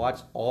just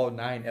watched all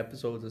 9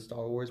 episodes of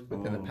Star Wars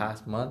within the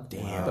past month.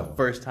 Damn. The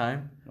first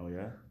time. Oh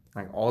yeah.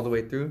 Like all the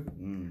way through.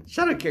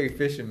 Shout out Carrie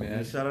Fisher, man.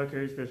 Yeah, shout out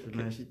Carrie Fisher,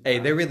 man. Hey,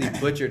 they really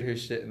butchered her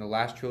shit in the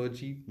last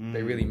trilogy. Mm.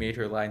 They really made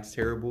her lines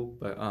terrible.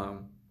 But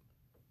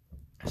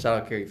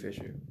shout out Carrie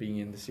Fisher being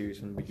in the series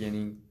from the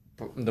beginning,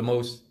 the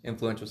most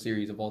influential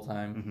series of all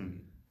time.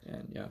 Mm-hmm.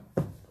 And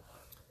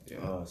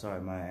yeah.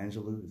 Sorry, Maya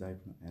Angelou. Is that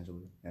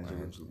Angelou?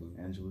 Angelou.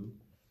 Angelou.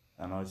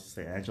 I know I used to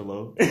say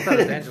Angelo. I thought it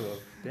was Angelo.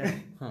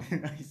 Damn. Huh.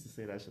 I used to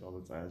say that shit all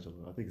the time, Angelo.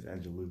 I think it's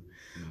Angelou.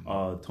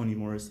 Toni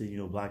Morrison, you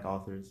know, black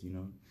authors, you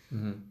know.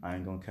 Mm-hmm. I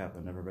ain't gonna cap.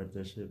 I never read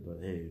that shit, but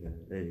hey,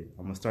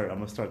 I'm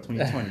gonna start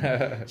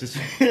 2020. Just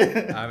I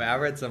mean, I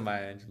read some by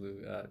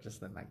Angelou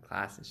just in my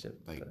class and shit.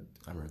 Like, but-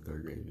 I remember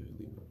third grade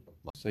vividly.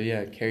 So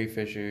yeah, Carrie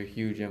Fisher,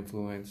 huge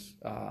influence.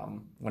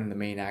 One of the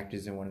main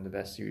actors in one of the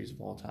best series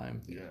of all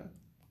time. yeah.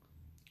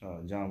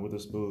 John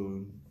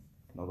Witherspoon,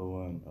 another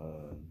one.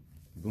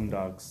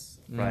 Boondocks,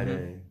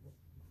 Friday.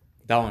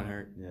 That one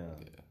hurt. Yeah.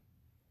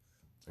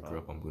 I grew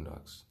up on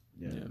Boondocks.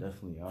 Yeah, Yeah.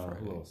 definitely. Friday.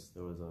 Who else?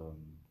 There was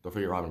Don't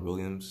forget Robin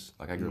Williams.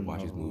 Like, I grew up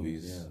watching his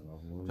movies. Yeah,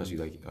 Robin Williams.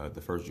 Especially, like,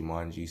 the first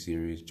Jumanji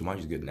series.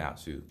 Jumanji's good now,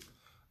 too.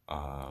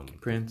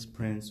 Prince.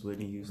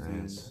 Whitney Houston.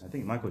 Prince. I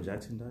think Michael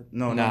Jackson died.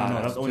 No,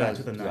 Nah, that's only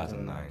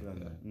 2009.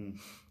 2009.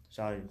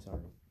 Sorry.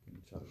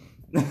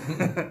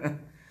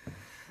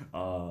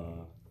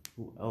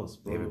 Who else,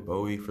 bro? David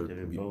Bowie for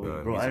David Bowie.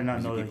 music, Bro, I did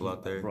not know that people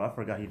out there. Bro, I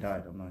forgot he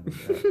died. I'm not.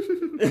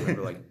 I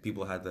remember, like,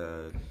 people had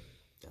the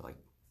like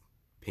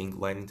pink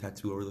lightning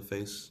tattoo over the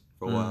face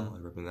for a while. I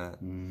remember that.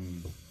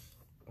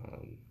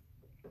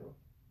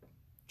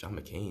 John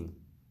McCain.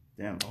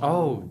 Damn.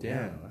 Oh,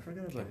 damn. I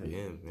forgot about Can't be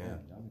him. him, yeah.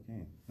 John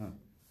McCain. Huh.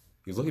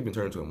 He's lucky been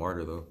turned into a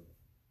martyr though.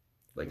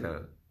 Like, kind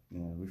of.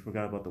 Yeah, we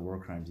forgot about the war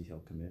crimes he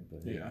helped commit,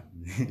 but Yeah.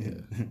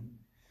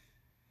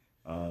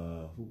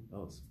 Who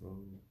else, bro?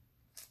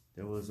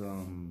 There was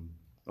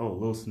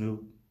Lil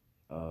Snoop,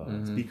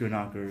 Speaker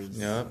Knockers,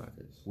 Yeah.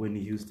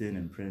 Whitney Houston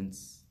and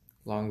Prince.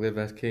 Long live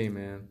SK,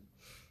 man.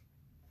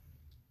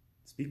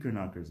 Speaker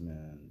Knockers,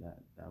 man,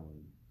 that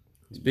one.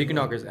 Speaking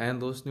Knockers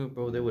and Lil Snoop,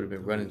 bro, they would have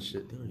been running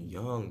shit. They were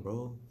young,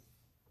 bro.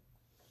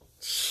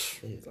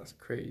 That's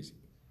crazy.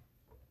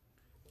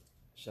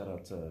 Shout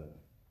out to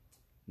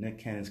Nick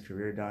Cannon's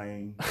career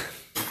dying,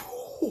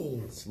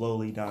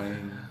 slowly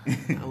dying.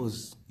 That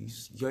was you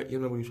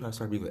remember when you trying to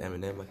start being with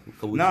Eminem like a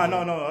couple weeks No.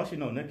 ago? Actually,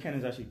 no. Nick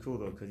Cannon's actually cool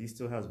though, cause he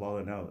still has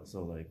Ballin' Out.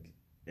 So like,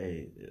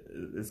 hey,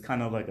 it's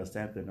kind of like a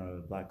stamp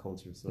in black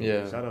culture. So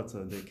Yeah. shout out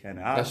to Nick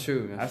Cannon. That's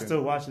true. I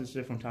still watch this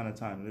shit from time to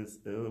time.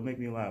 It'll make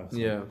me laugh. So.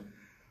 Yeah.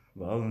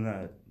 But other than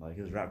that, like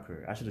his rap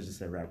career, I should have just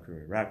said rap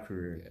career. Rap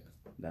career,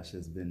 that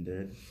shit's been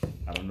dead.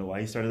 I don't know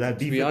why he started that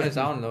beef. To be honest,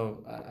 I don't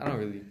know. I don't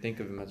really think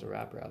of him as a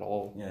rapper at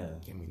all. Yeah.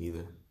 Yeah, me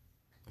neither.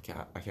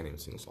 I can't even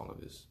sing a song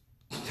of his.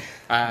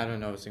 I don't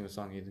know a single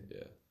song either.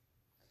 Yeah.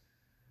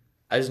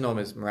 I just know him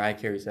as Mariah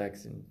Carey's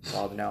ex and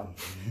Bob Now.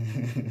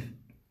 And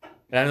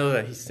I know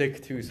that he's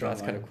sick too, so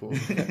that's kind of cool.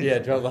 Yeah,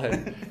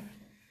 Drumline.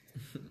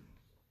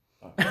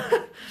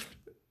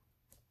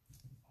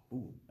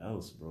 Who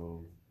else,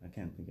 bro? I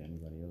can't think of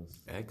anybody else.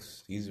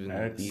 X, he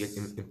X.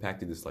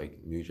 impacted this like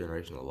new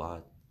generation a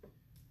lot.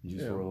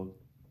 Juice Yeah. WRLD.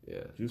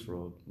 Yeah, Juice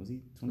WRLD. Was he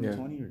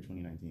 2020 or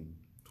 2019?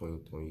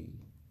 2020.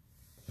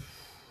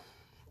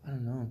 I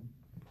don't know.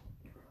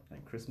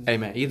 Like Christmas. Hey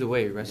man, either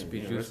way, recipe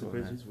Yeah, Juice rest in WRLD,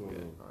 peace, man. Juice WRLD.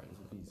 Yeah.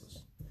 Rest in peace.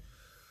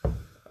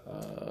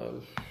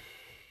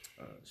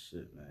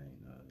 Shit, man.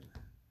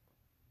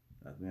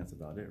 I think that's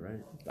about it, right?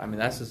 I mean,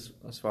 that's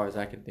as far as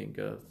I can think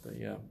of. But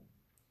yeah,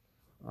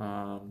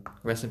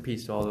 rest in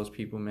peace to all those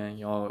people, man.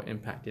 Y'all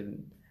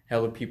impacted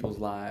hell of people's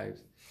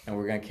lives, and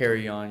we're gonna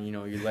carry on, you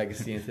know, your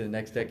legacy into the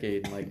next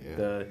decade, like Yeah.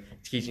 the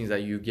teachings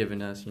that you've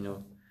given us, you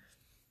know.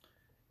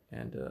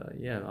 And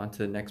yeah, on to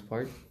the next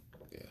part.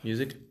 Yeah.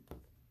 Music.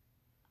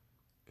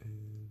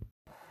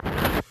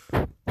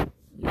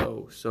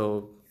 Yo,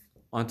 so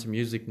on to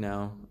music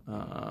now.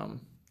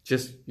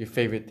 Just your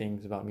favorite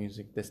things about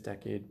music this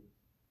decade.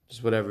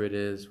 Just whatever it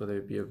is, whether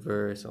it be a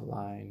verse, a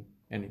line,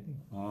 anything.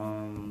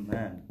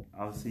 Man,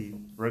 obviously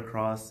Rick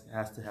Ross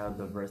has to have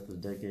the verse of the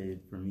decade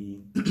for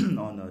me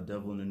on the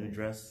Devil in a New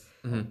Dress,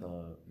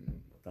 the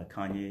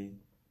Kanye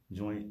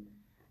joint.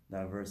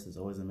 That verse is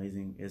always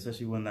amazing,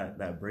 especially when there's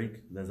that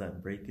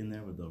break in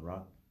there with the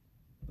rock.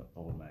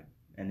 Oh my!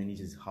 And then he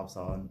just hops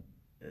on.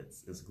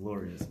 It's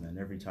glorious, man.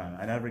 Every time,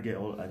 I never get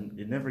old.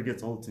 It never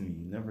gets old to me.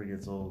 It never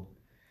gets old.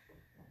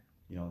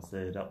 You know,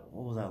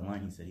 what was that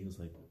line he said? He was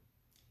like,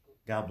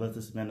 "God bless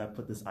this man that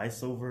put this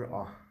ice over."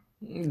 Oh,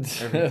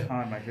 every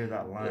time I hear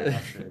that line, I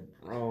said,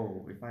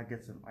 "Bro, if I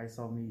get some ice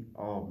on me,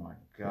 oh my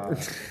god."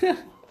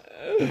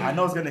 I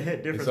know it's gonna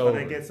hit different when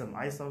I get some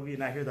ice on me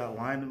and I hear that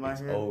line in my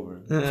head.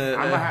 Over.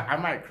 I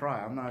might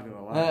cry. I'm not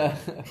gonna lie.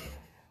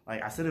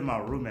 Like I sit in my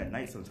room at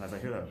night sometimes. I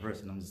hear that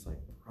verse and I'm just like,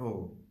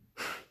 bro,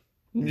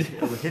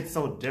 it would hit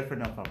so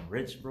different if I'm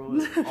rich, bro.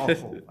 It's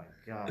awful. My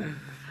god,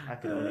 I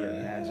can only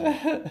imagine,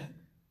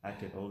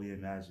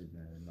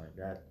 man. Like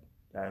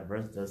that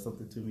verse does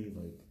something to me.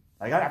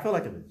 Like I feel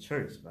like I'm in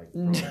church. Like,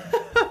 bro.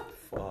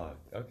 Fuck.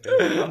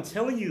 Okay. I'm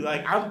telling you,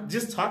 like I'm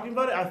just talking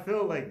about it. I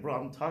feel like, bro,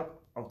 I'm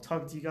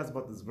talking to you guys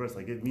about this verse.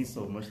 Like it means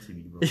so much to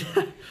me, bro.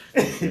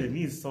 It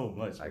means so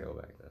much. I go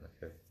back then.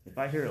 Okay. If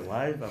I hear it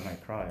live, I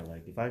might cry.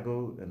 Like if I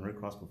go and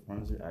Rick Ross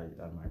performs it,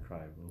 I might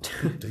cry, bro.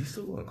 Did he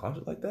still go on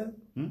concerts like that?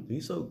 Hmm? Did he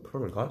still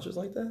perform in concerts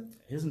like that?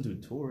 He doesn't do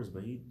tours,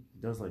 but he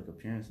does like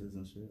appearances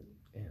and shit.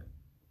 Yeah.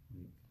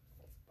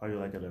 Probably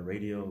like at a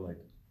radio,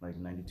 like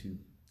 92.3.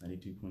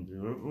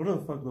 What the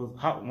fuck those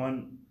Hot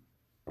 1?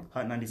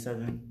 Hot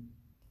 97,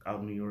 out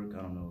of New York.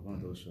 I don't know, one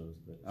of those shows,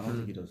 but I don't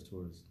think he does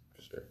tours.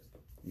 For sure.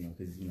 You know,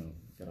 because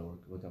gotta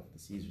look out for the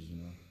Caesars.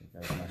 You know,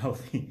 that guy's not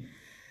healthy.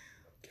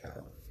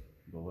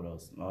 But what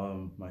else?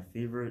 My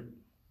favorite,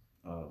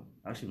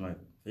 actually my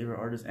favorite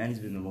artist, and he's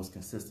been the most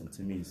consistent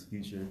to me, is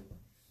Future.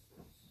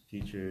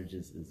 Future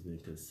just has been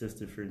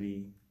consistent for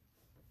me.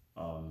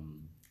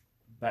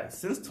 Back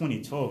since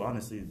 2012,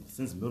 honestly,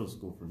 since middle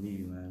school for me,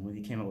 man. When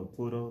he came out with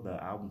Pluto,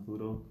 the album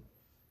Pluto,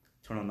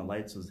 Turn on the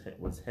Lights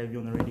was heavy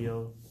on the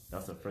radio.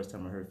 That's the first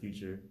time I heard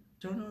Future.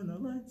 Turn on the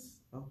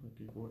lights. Oh,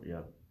 okay,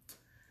 yeah.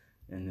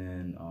 And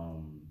then,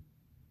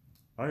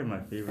 probably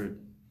my favorite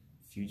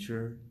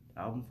Future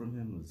album from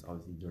him was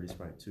obviously Dirty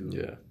Sprite 2.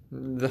 Yeah,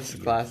 that's a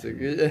classic.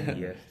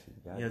 Yeah.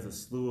 He has a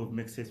slew of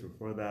mixtapes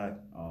before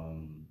that.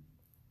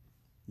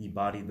 He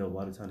bodied the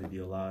What a Time to Be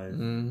Alive.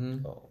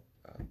 Mm-hmm. Oh,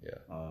 yeah.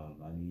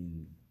 I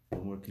mean,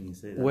 what more can you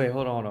say? Wait,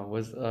 hold on.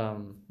 Was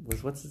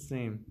what's his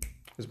name?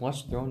 Was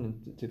Watch the Throne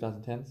in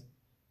 2010s?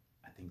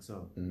 I think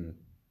so. Mm.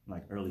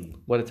 Like early.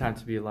 What a Time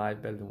to Be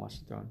Alive, better than Watch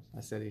the Throne.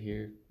 I said it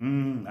here.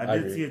 I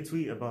did see a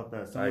tweet about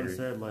that. Someone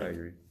said I like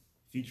agree.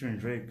 Future and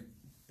Drake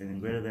and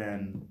greater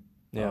than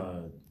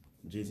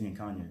Jay-Z and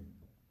Kanye.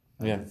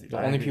 The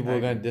only people who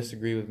are going to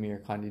disagree with me are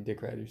Kanye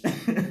dick riders.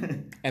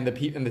 and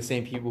the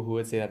same people who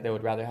would say that they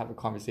would rather have a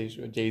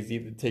conversation with Jay-Z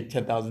than take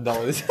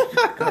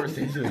 $10,000.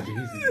 Conversation with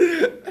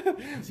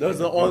Jay-Z. Those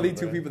are the only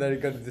two people that are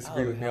going to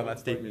disagree with me on that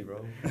statement,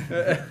 bro.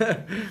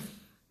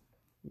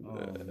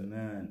 Oh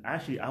man,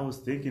 actually, I was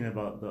thinking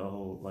about the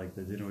whole like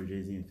the dinner with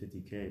Jay-Z and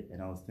 50K,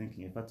 and I was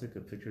thinking if I took a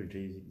picture of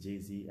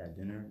Jay-Z at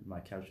dinner,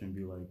 my caption would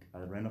be like, "I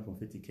ran up on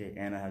 50K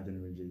and I had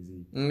dinner with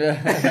Jay-Z."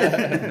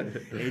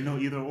 Ain't no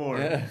either or.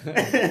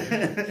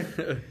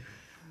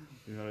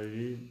 You know what I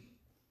mean?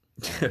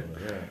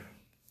 Yeah.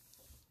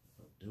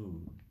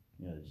 Dude,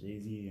 yeah,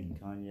 Jay-Z and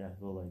Kanye, I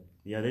feel like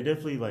they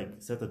definitely like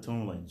set the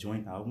tone like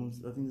joint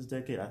albums. I think this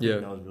decade, I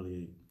think that was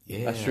really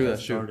that's true.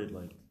 That's started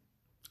true. Like.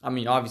 I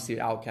mean, obviously,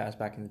 Outkast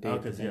back in the day.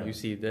 Outkast, you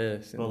see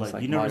this, but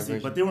like you never see,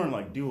 but they weren't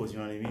like duos. You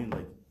know what I mean?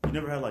 Like you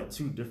never had like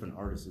two different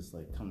artists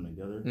like coming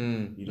together.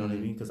 You know what I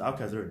mean? Because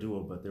Outkast, they're a duo,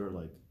 but they were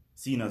like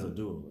seen as a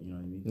duo. You know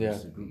what I mean? Yeah.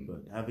 Just a group,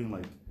 but having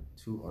like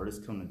two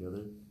artists come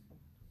together.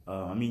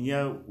 I mean,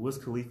 Wiz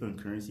Khalifa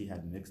and Currency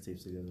had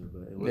mixtapes together,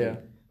 but it wasn't,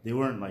 they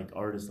weren't like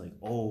artists like,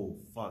 oh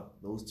fuck,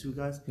 those two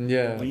guys.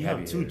 Yeah. When you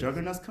have two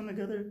juggernauts come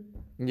together.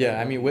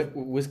 Yeah, I mean,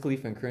 Wiz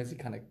Khalifa and Currency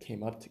kind of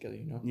came up together,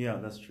 you know? Yeah,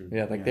 that's true.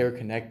 Yeah, like they were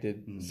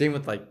connected. Same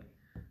with like,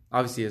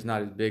 obviously it's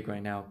not as big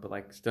right now, but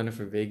like Stunner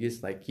for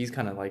Vegas, like he's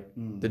kind of like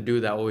the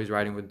dude that always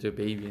riding with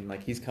DaBaby, and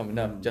like he's coming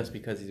up just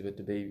because he's with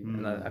DaBaby.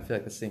 And I feel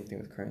like the same thing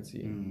with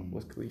Currency and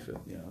Wiz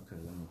Khalifa. Yeah, okay,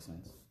 that makes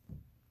sense.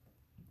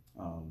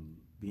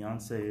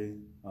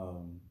 Beyonce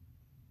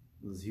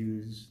was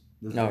huge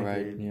this decade.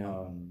 Right,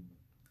 yeah.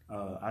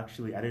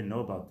 Actually, I didn't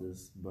know about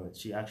this, but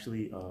she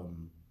actually,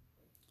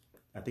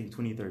 I think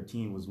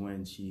 2013 was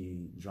when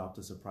she dropped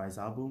a surprise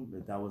album.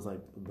 That was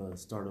like the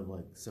start of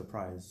like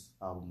surprise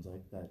albums,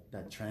 like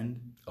that trend.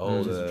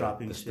 Oh, just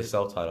dropping the shit.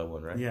 self-titled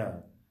one, right? Yeah,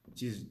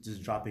 she's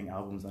just dropping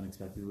albums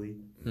unexpectedly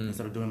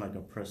instead of doing like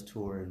a press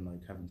tour and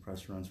like having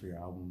press runs for your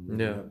album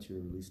leading up to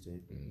your release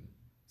date.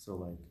 So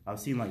like I've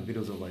seen like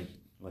videos of like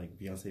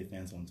Beyonce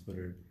fans on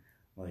Twitter.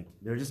 Like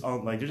they're just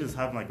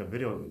having like a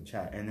video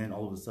chat, and then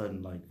all of a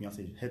sudden like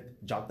Beyonce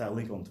dropped that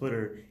link on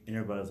Twitter, and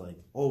everybody's like,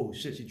 "Oh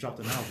shit, she dropped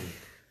an album."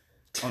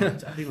 I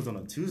think it was on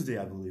a Tuesday,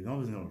 I believe. It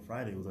wasn't on a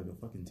Friday. It was like a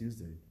fucking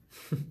Tuesday.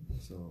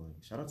 So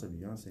like, shout out to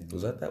Beyonce. Man.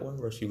 Was that one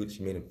where she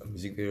made a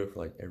music video for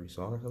like every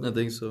song or something? I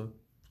think so.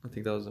 I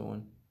think that was the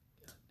one.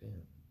 Damn.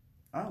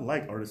 I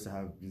like artists to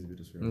have music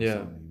videos for every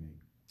song they make.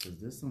 Cause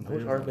there's some. I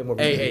wish artists made more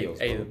music videos.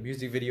 Hey, the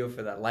music video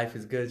for that Life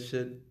Is Good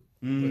shit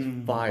was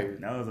fire.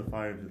 That was a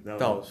fire. That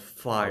was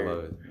fire. I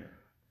love it.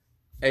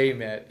 Hey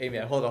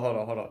man, hold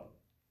on.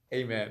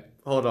 Hey man,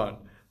 hold on.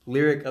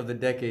 Lyric of the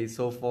decade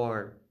so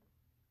far.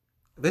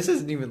 This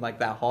isn't even like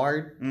that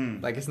hard.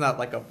 Like it's not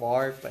like a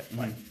bar, but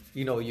like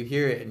you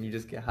hear it and you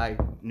just get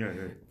hyped. Yeah.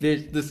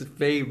 Bitch, this is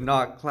fame,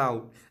 not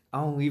clout.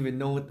 I don't even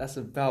know what that's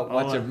about.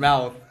 Watch your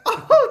mouth.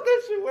 Oh,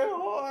 that shit went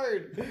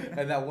hard.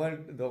 And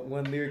the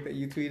one lyric that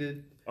you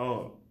tweeted.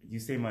 Oh, you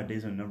say my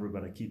days are numbered,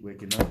 but I keep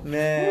waking up.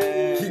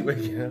 Man, Keep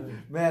waking up.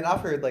 Man,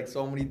 I've heard like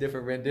so many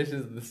different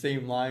renditions of the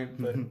same line,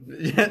 but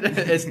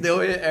it's still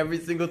hit every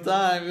single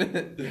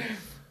time.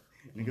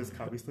 Niggas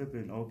copy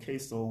slipping. Okay,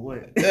 so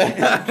what?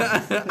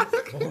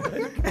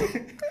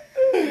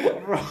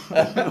 Bro.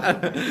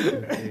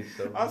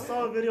 I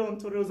saw a video on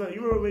Twitter. It was like,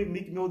 you remember when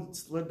Meek Mill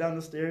slid down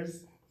the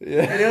stairs?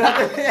 Yeah.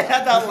 And they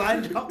had that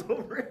line dropped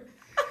over it.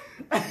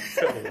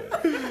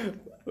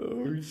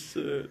 Oh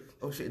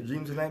shit!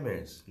 Dreams and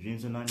Nightmares.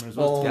 Dreams and Nightmares.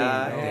 Oh,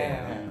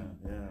 yeah.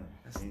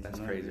 That's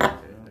crazy.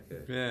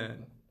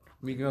 Man,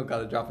 Meek Mill got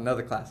to drop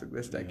another classic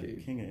this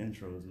decade. King of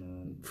intros,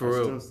 man. For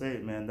real. I still say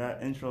it, man.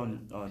 That intro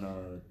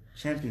on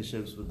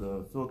Championships with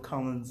the Phil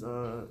Collins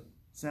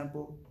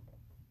sample.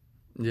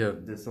 Yeah.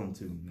 There's some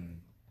too, man.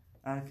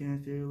 I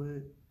can feel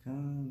it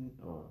coming.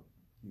 Oh,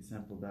 he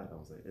sampled that. I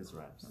was like, it's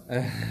raps.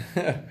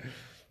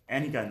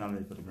 And he got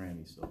nominated for the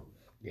Grammy, so.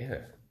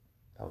 Yeah.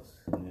 Yeah.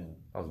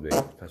 That was big,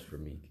 especially for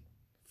me.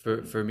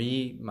 For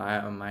me,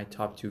 my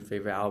top two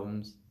favorite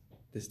albums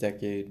this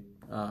decade,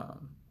 I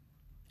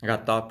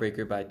got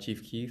Thoughtbreaker by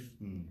Chief Keef.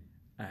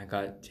 I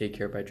got Take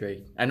Care by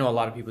Drake. I know a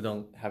lot of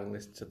people haven't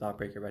listened to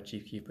Thoughtbreaker by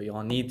Chief Keef, but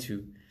y'all need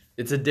to.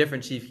 It's a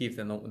different Chief Keef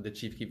than the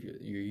Chief Keef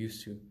you're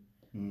used to.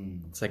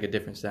 It's like a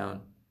different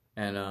sound.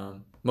 And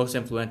most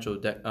influential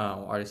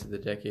artist of the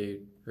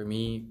decade for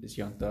me is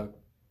Young Thug.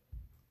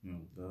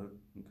 Young Thug,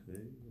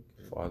 okay.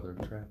 Father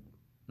of Trap.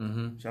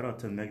 Shout out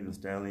to Megan Thee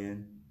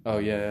Stallion. Oh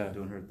yeah,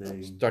 doing her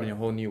thing. Starting a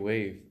whole new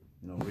wave.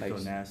 You know, Rico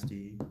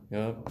Nasty.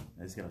 Yep.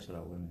 I just gotta shout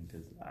out women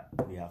because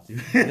we have to.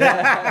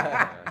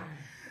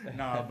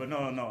 Nah, but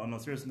no.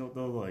 Serious note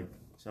though, like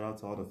shout out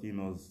to all the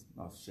females.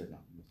 Oh shit, no.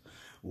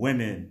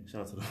 Women.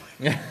 Shout out to the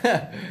women.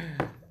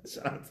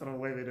 Shout out to the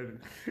women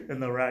in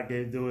the rap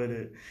game doing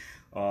it.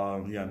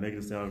 Yeah, Megan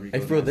Thee Stallion. Rico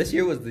Hey, bro, Nasty. this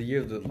year was the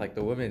year of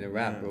the women in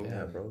rap, bro.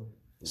 Yeah, bro.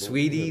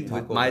 Sweetie with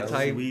Taco My Bell.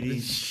 Type.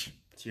 Sweetie,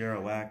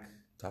 Tierra Whack,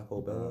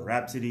 Taco Bell.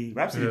 Rhapsody.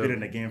 Rhapsody been in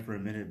the game for a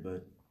minute,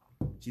 but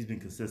she's been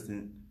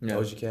consistent. Yeah.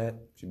 Doja Cat.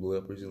 She blew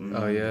up recently.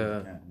 Oh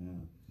yeah. Yeah.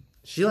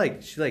 She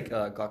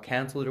got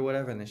canceled or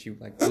whatever, and then she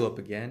like blew up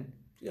again.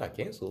 She got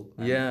canceled.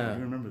 Yeah. I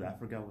remember that. I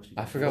forgot what she.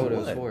 I forgot what it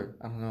was What? for.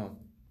 I don't know.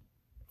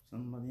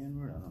 Something about the N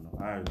word. I don't know.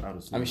 I would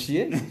assume. I mean,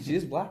 she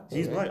is black. though,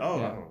 She's right? black. Oh,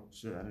 Yeah. oh,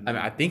 shit. I didn't. I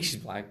mean, know. I think she's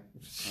black.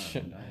 I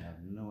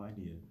have no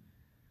idea.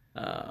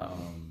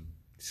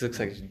 She looks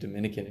like she's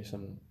Dominican or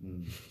something.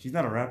 She's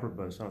not a rapper,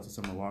 but shout out to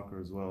Summer Walker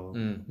as well.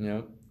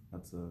 Yep.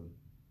 That's a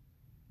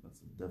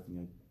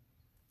definitely.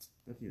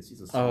 She's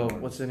a. Oh, star.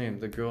 what's her name?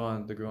 The girl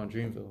on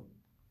Dreamville.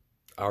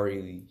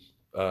 Ari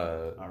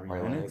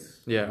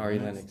Lennox? Yeah, Ari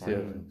Lennox. Yeah.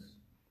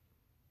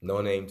 No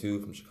Name too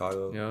from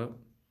Chicago. Yep.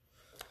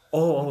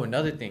 Oh,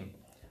 another thing.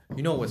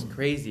 You know what's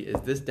crazy is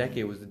this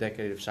decade was the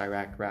decade of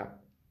Chirac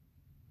rap.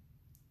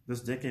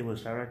 This decade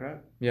was Chirac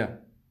rap. Yeah.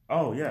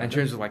 Oh yeah. In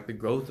terms of like the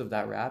growth of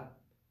that rap,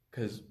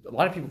 because a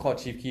lot of people call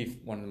Chief Keef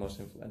one of the most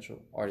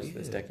influential artists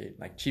this decade.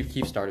 Like Chief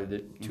Keef started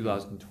it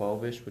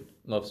 2012-ish with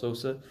Love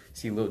Sosa. You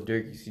see Lil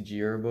Durk, you see G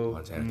Herbo.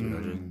 Montana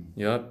 300.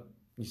 Yep.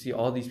 You see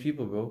all these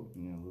people, bro.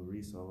 Yeah, Lil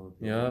Reese, all of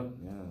Yeah.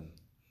 Yeah.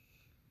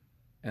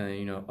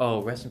 And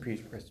then, rest in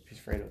peace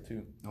Fredo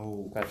too.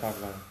 Oh, Gotta talk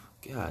about him.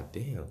 God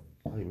damn.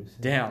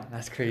 Damn,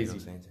 that's crazy.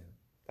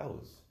 That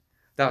was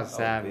That was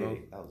sad, big. bro.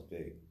 That was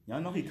big. y'all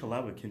know he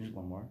collabed with Kendrick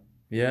Lamar.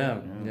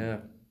 Yeah.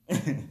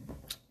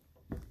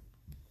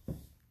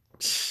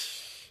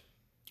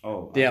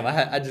 Oh, Damn,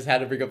 I just had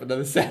to bring up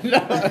another sad.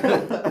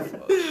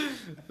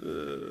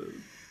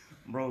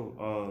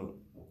 bro.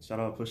 Shout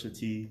out Pusha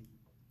T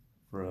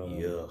for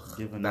Yuck.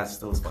 giving That's us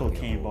those fucking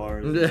cocaine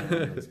horrible. bars,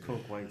 those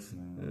coke whites,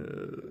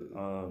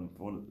 man.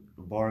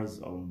 Bars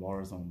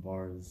on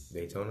bars.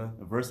 Daytona.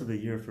 The verse of the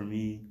year for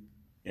me,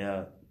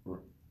 yeah.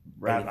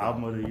 Rap Anything.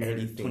 album of the year,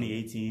 Anything.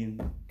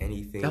 2018.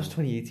 Anything. That was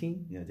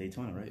 2018. Yeah,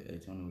 Daytona, right?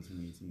 Daytona was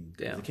 2018.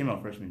 Damn. It came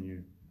out freshman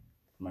year,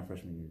 my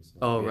freshman year. So.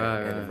 Oh, Yeah,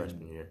 right. and the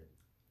freshman year.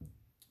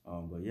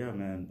 But yeah,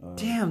 man.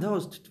 Damn, that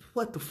was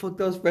what the fuck?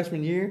 That was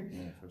freshman year.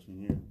 Yeah,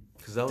 freshman year.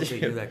 Because that was the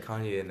year that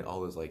Kanye and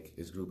all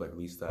his group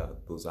released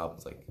those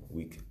albums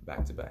week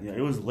back to back. Yeah,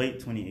 it was late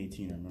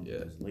 2018. I remember. Yeah.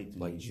 It was late 2018.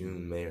 Like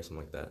June, May, or something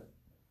like that.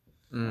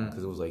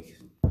 Because it was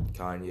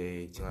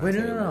Kanye. Tiana Wait,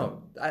 Taylor.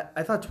 no.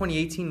 I thought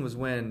 2018 was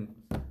when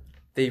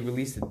they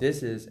released the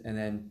disses, and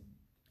then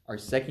our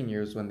second year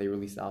was when they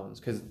released the albums.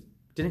 Because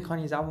didn't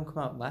Kanye's album come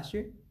out last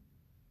year?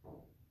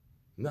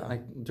 No.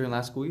 Like during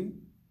last school year?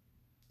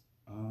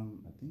 I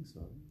think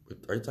so.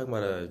 Are you talking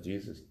about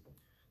Jesus?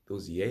 It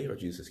was Ye or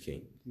Jesus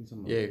King?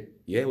 Yeah.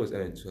 Ye was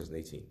in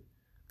 2018.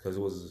 Because it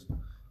was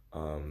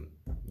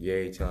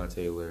Ye, Tiana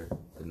Taylor,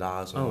 the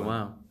Nas Oh one,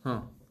 wow.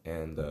 Huh.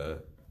 and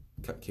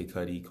Kid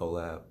Cudi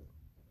collab.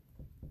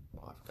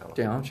 Oh, I forgot.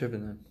 Damn, I'm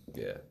tripping then.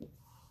 Yeah.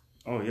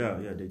 Oh yeah.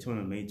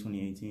 Daytona May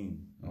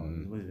 2018. It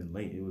wasn't even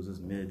late. It was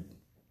just mid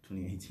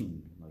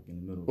 2018, like in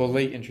the middle. Well,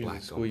 late entry to Black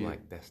the school on year.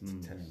 black. That's the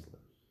test.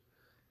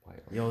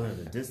 Yo,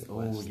 the diss.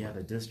 Oh yeah,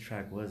 the diss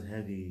track was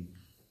heavy.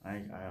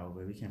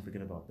 We can't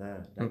forget about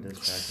that. That diss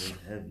track was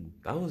heavy.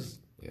 That was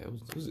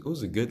it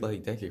was a good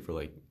decade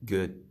for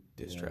good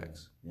diss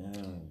tracks. Yeah.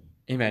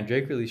 Hey man,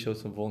 Drake really showed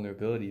some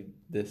vulnerability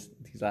these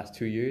last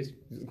 2 years.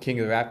 King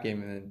of the rap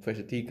game, and then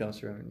Pusha T comes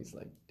through, and he's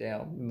like,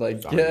 damn,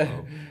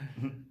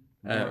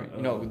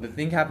 the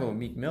thing happened with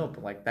Meek Mill,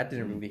 but that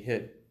didn't really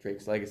hit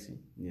Drake's legacy.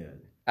 Yeah.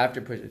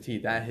 After Pusha T,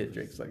 that hit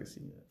Drake's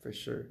legacy for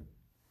sure.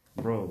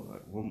 Bro,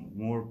 one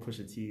more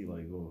Pusha T. Let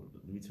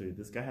me tell you,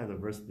 this guy had the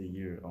verse of the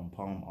year on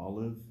Palm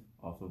Olive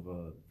off of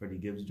Freddie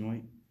Gibbs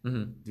joint.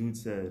 Mm-hmm. Dude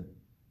said,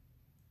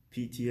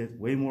 "PTS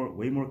way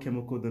more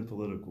chemical than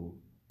political.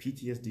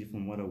 PTSD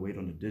from what I weighed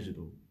on the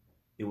digital.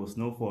 It was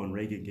snowfall and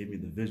Reagan gave me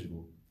the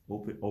visual.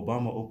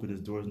 Obama opened his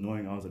doors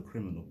knowing I was a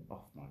criminal.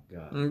 Oh my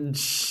God.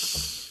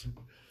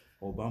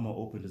 Obama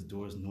opened his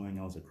doors knowing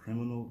I was a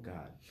criminal.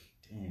 God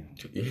damn.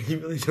 You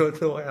really don't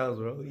know White House,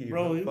 bro.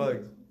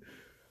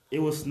 It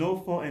was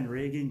snowfall and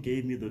Reagan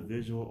gave me the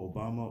visual.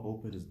 Obama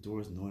opened his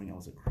doors knowing I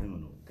was a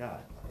criminal.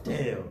 God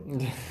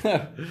damn.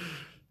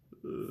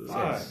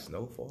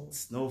 Snowfall.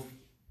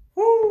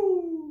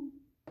 Woo!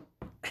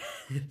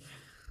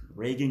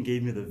 Reagan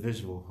gave me the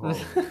visual. Oh,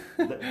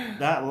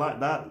 that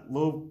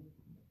little.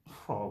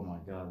 Oh my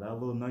god, that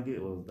little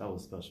nugget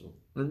was special.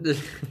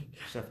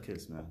 Chef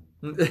kiss, man.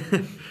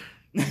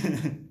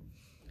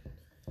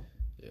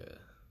 Yeah.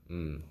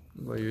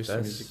 What your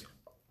Best music?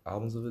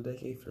 albums of the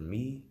decade for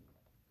me.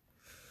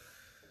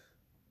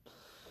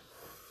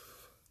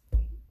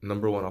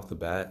 Number one off the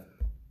bat,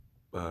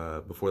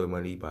 Before the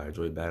Money by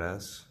Joey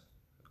Badass.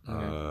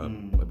 My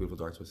Beautiful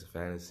Dark Twisted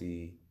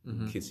Fantasy.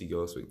 Kids See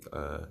Ghosts with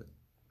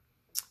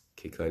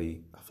Kid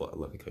Cudi. I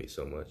love Kid Cudi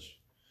so much.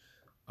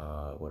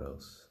 What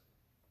else?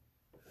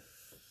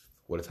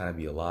 What a Time to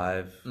Be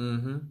Alive.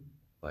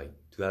 Like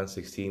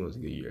 2016 was a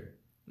good year.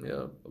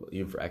 Yeah.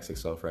 Even for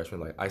XXL Freshman,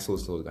 like I still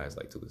listen to those guys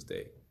like to this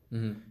day.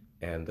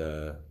 And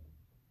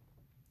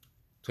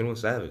 21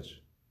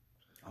 Savage.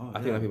 Oh,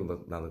 I think a lot of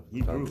people now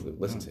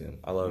listen to him.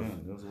 I love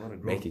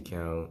Make It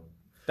Count.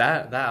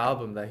 That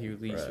album that he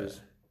released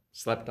was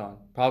slept on.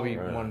 Probably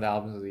one of the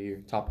albums of the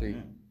year. Top 3.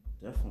 Yeah,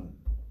 definitely.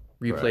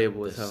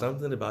 Replayable as There's hell.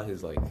 something about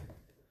his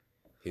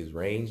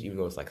range, even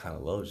though it's like kind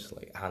of low, just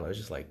like I don't know, it's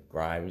just like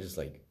grime. It just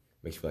like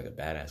makes you feel like a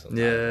badass sometimes.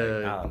 Yeah.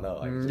 Like, I don't know.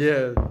 Like,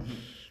 Yeah.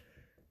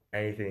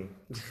 Anything.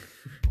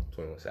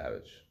 21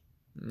 Savage.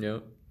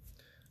 Yep.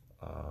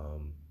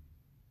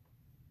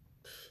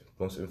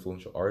 Most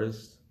influential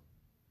artist.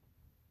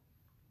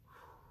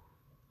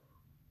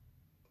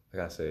 I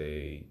gotta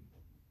say,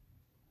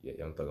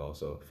 Young Thug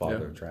also.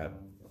 Father of Trap.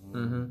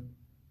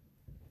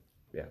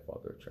 Yeah,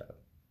 Father of Trap.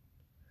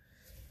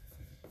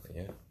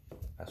 Yeah,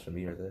 that's for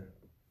me right there.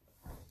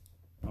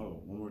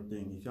 Oh, one more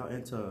thing. If y'all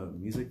into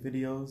music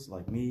videos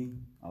like me,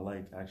 I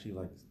like actually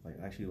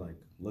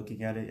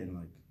looking at it and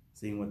like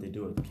seeing what they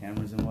do with the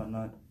cameras and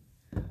whatnot.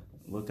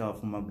 Look out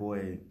for my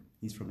boy.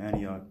 He's from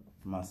Antioch,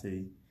 from my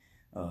city.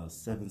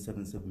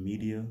 777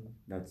 Media.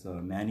 That's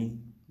Manny.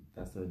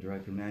 That's the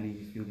director, Manny.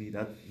 You feel me?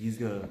 That he's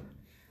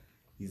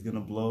gonna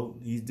blow.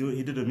 He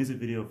did a music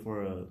video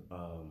for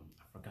I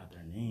forgot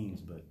their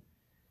names, but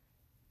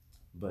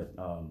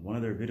one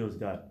of their videos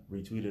got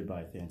retweeted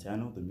by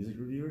Fantano, the music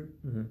reviewer.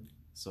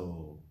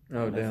 So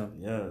damn.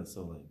 Yeah,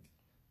 so like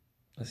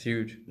That's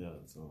huge. yeah,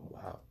 so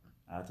Wow.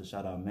 I had to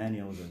shout out Manny.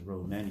 I was like,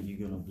 bro, Manny, you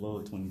gonna blow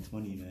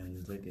 2020, man.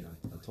 He's like,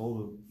 I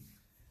told him,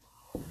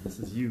 this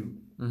is you.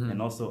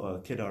 And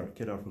also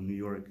Kidar from New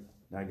York.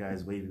 That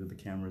guy's wavy with the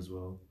camera as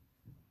well.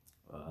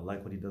 I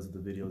like what he does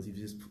with the videos. He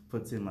just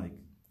puts in like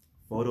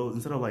photos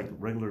instead of like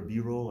regular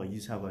B-roll. Like you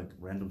just have like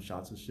random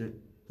shots of shit.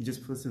 He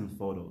just puts in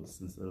photos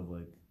instead of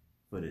like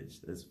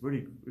footage. It's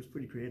pretty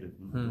creative.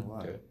 I'm not gonna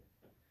lie. Okay.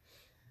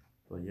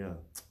 But yeah,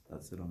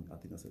 that's it on. I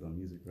think that's it on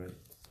music, right?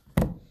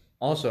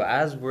 Also,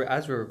 as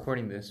we're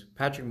recording this,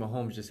 Patrick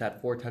Mahomes just had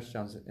 4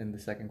 touchdowns in the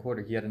second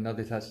quarter. He had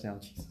another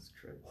touchdown. Jesus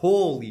Christ.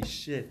 Holy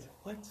shit.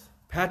 What?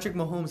 Patrick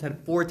Mahomes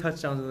had 4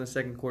 touchdowns in the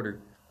second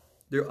quarter.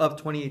 They're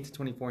up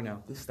 28-24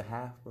 now. This is the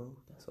half, bro.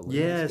 That's a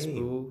Yes, game.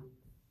 boo.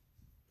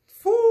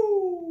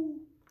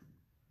 Foo!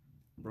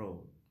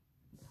 Bro.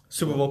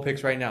 Super Bowl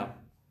picks right now.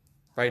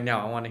 Right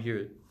now, I want to hear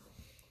it.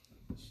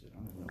 Shit,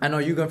 I don't know. I know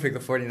you're going to pick the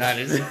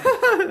 49ers.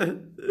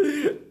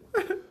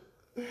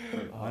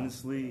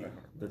 Honestly,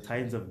 the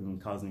Titans have been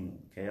causing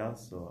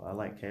chaos, so I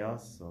like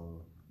chaos.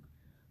 So,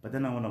 but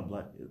then I want to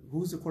black.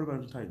 Who's the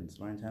quarterback of the Titans?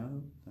 Ryan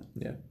Tannehill.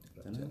 Yeah.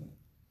 Tannehill?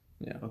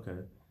 Yeah. Okay.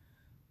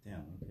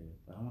 Damn. Okay.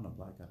 But I want a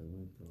black guy to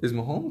win. Though. Is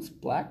Mahomes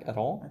black at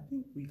all? I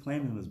think we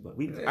claim him as black.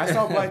 I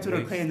saw Black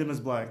Twitter claimed him as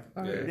black.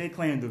 Yeah. They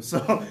claimed him,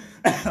 so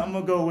I'm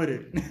gonna go with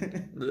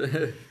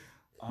it.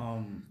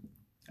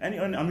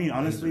 I mean,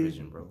 honestly,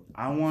 Division, bro.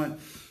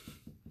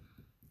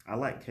 I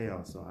like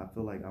chaos, so I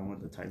feel like I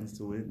want the Titans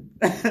to win.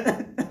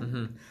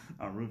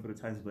 I'm rooting for the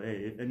Titans, but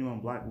hey, if anyone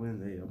black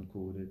wins, hey, I'm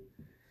cool with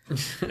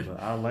it. But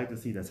I'd like to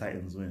see the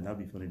Titans win. That'd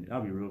be funny.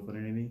 That'd be real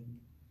funny to me.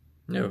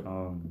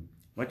 No.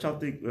 What y'all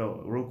think?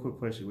 Well, real quick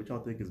question: what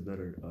y'all think is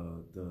better,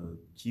 the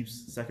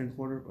Chiefs' second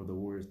quarter or the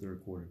Warriors'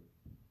 third quarter?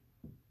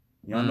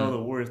 Y'all know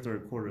the Warriors'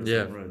 third quarter is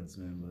some runs,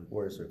 man. But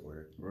Warriors third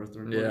quarter. Warriors'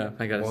 third quarter. Yeah,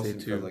 I gotta say Mostly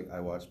too. because, like,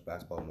 I watch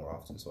basketball more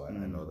often, so I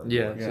know them.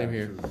 Yeah, more. same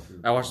here.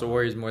 True. I watch the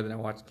Warriors more than I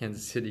watch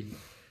Kansas City.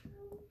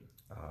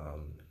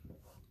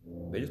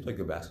 They just play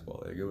good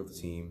basketball. They're good with the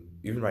team.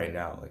 Even right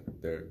now, like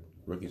their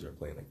rookies are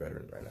playing like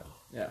veterans right now.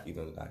 Yeah.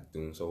 Even though they're not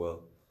doing so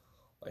well,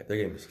 like they're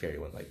getting scary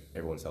when like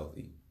everyone's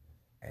healthy,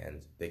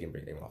 and they can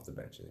bring anyone off the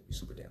bench and be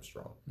super damn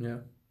strong. Yeah.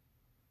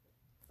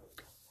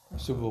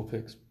 Super Bowl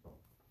picks.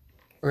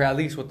 Or at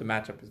least what the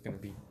matchup is going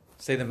to be.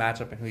 Say the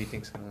matchup and who you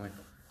think's going to win.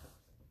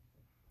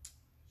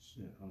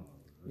 Shit, I don't know.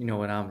 You know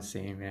what I'm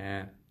saying,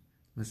 man.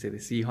 I'm going to say the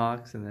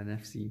Seahawks and then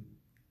NFC.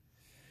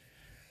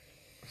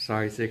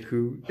 Sorry,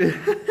 Sekou.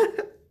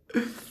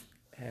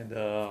 And,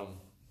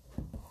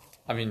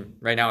 I mean,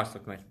 right now it's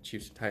looking like the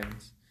Chiefs and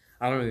Titans.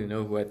 I don't really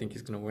know who I think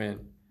is going to win.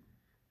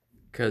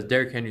 Because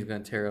Derrick Henry's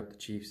going to tear up the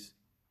Chiefs.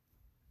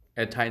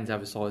 And Titans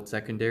have a solid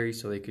secondary,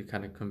 so they could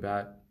kind of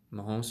combat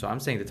Mahomes. So I'm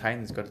saying the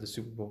Titans go to the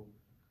Super Bowl.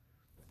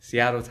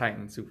 Seattle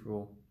Titans Super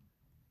Bowl.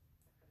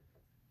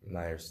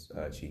 Niners,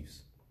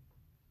 Chiefs.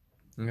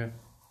 Okay.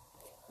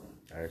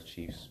 Niners,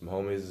 Chiefs.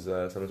 Mahomes is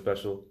something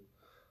special.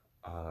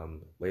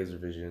 Laser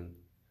vision.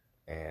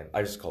 And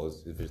I just call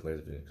his vision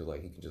laser vision because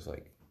like he can just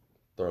like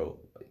throw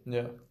like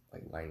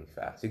lightning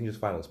fast. He can just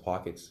find those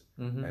pockets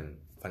and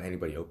find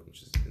anybody open,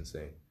 which is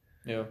insane.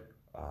 Yeah.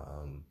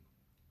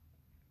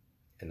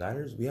 And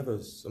Niners, we have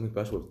something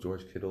special with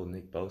George Kittle,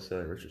 Nick Bosa,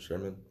 and Richard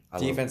Sherman.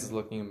 Defense is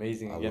looking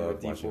amazing again with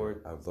D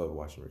Ford. I love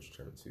watching Richard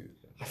Sherman too.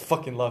 I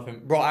fucking love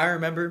him. Bro, I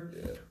remember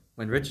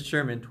when Richard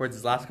Sherman, towards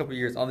his last couple of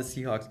years on the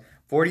Seahawks,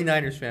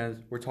 49ers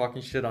fans were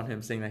talking shit on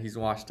him, saying that he's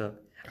washed up.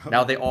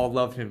 Now they all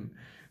love him.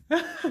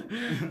 I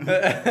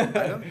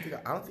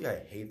don't think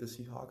I hate the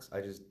Seahawks.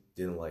 I just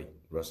didn't like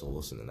Russell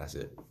Wilson, and that's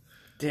it.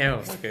 Damn.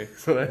 Okay.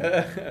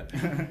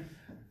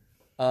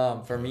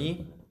 For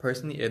me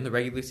personally, in the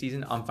regular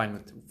season, I'm fine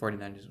with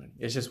 49ers winning.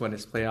 It's just when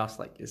it's playoffs,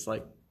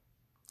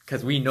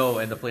 because we know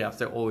in the playoffs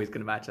they're always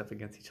going to match up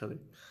against each other.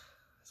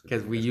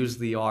 Because we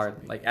usually are,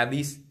 like, at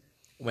least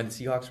when the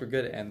Seahawks were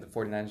good and the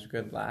 49ers were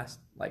good last,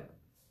 like,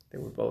 they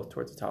were both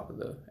towards the top of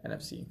the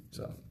NFC.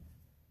 So,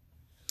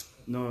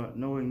 no,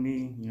 knowing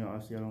me,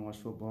 obviously I don't watch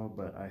football,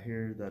 but I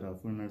hear that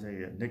 49ers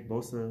had Nick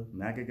Bosa,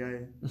 MAGA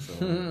guy. So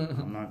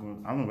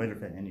I'm a Raider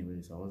fan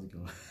anyway, so I wasn't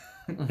going.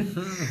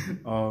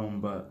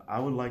 But I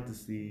would like to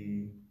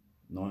see,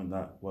 knowing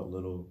that what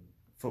little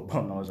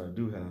football knowledge I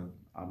do have,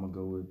 I'm gonna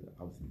go with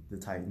obviously the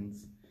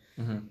Titans,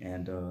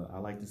 and I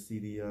like to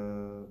see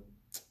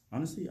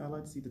honestly I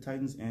like to see the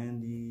Titans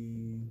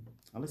and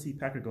I like to see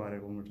Packer go at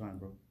it one more time,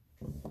 bro.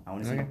 I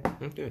want to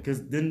see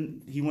because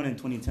then he won in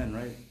 2010,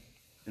 right?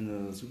 In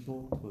the Super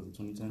Bowl, was it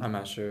 2010? I'm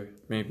not sure.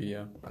 Maybe,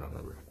 yeah. I don't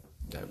remember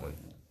that one.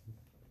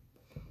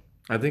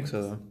 I think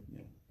so, though.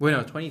 Yeah. Wait,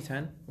 no,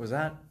 2010? Was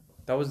that?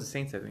 That was the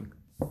Saints, I think.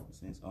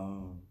 Saints,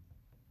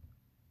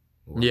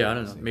 yeah, I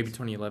don't know. Maybe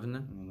 2011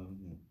 then? 2011,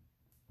 yeah.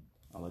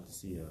 I like to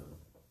see,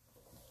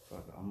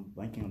 I'm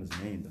blanking on his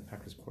name, the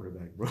Packers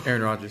quarterback, bro.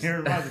 Aaron Rodgers.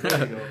 Aaron Rodgers, there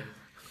you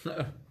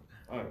go.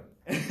 All right.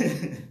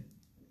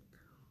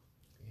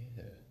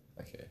 Yeah,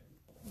 okay.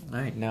 All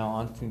right, now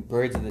on to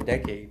Birds of the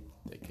Decade.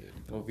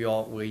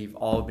 What we've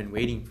all been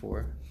waiting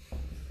for.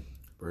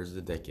 Birds of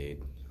the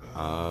Decade.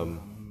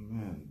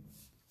 Man.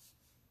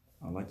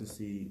 I'd like to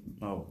see.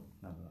 Bow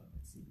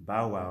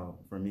Wow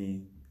for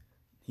me.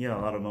 He had a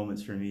lot of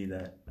moments for me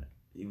that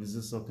he was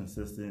just so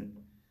consistent.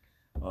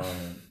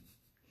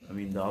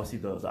 Obviously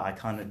the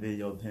iconic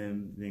video of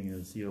him being in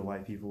a sea of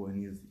white people and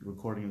he's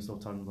recording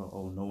himself talking about,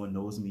 oh, no one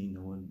knows me,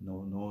 no one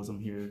knows I'm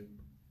here.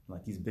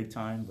 Like he's big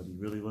time, but he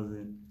really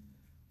wasn't.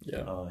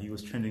 Yeah. He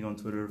was trending on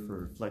Twitter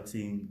for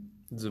flexing.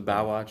 The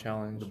Bow Wow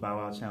challenge. The Bow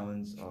Wow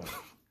challenge.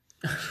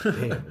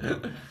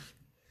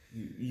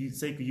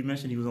 You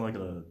mentioned he was on like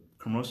a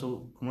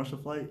commercial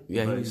flight.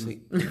 Yeah, he was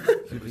saying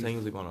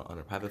he was on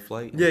a private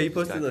flight. Yeah, he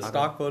posted a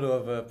stock photo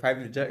of a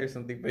private jet or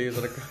something, but he was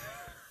on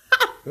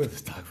a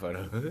stock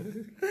photo.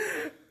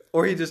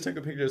 Or he just took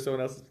a picture of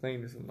someone else's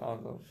plane or something. I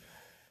don't know.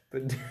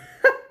 But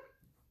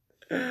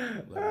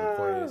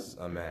point is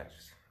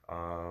unmatched.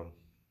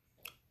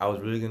 I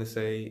was really gonna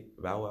say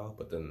Bow Wow,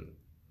 but then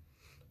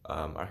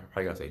I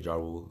probably gotta say Ja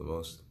Rule the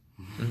most.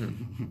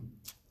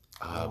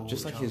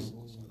 Just like his,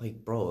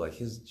 like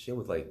his shit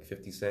with like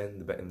 50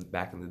 Cent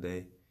back in the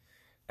day,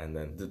 and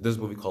then this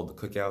movie called The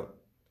Cookout.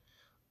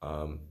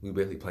 He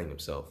basically playing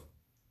himself.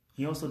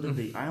 He also did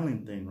the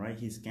island thing, right?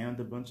 He scammed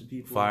a bunch of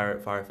people.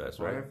 Firefest,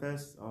 right?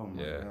 Firefest. Oh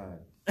my god.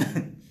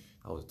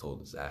 I was a total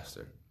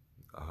disaster.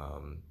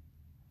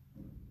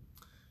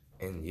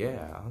 And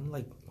yeah, I'm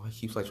like, why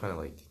he keeps like trying to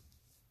like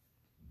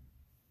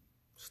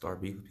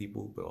start beef with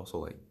people, but also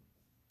like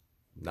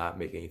not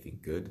make anything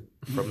good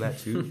from that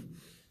too.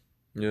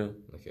 Yeah.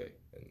 Okay.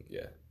 And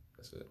yeah,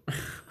 that's it.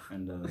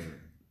 And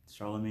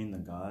Charlemagne the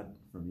God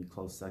for me,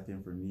 close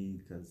second for me,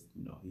 because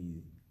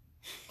he.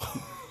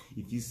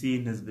 If you see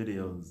in his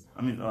videos,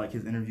 like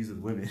his interviews with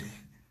women.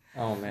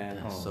 Oh man,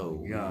 that's so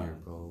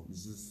weird, bro.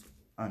 It's just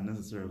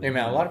unnecessarily. Hey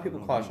man, a lot of people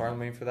call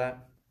Charlemagne for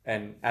that,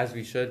 and as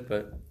we should,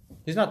 but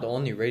he's not the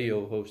only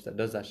radio host that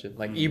does that shit.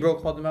 Like Ebro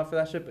called him out for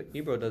that shit, but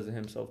Ebro does it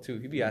himself too.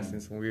 He be asking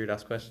some weird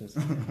ass questions.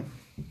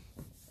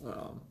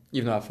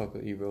 Even though I fuck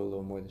with Ebro a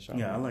little more than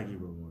Charlemagne. Yeah, I like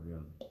Ebro more.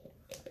 Yeah.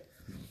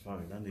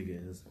 Fuck, that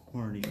nigga is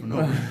horny for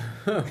no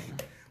reason.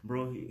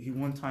 Bro, he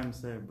one time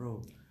said,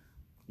 bro,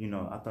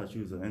 I thought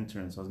you was an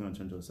intern, so I was gonna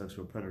turn into a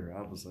sexual predator.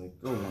 I was like,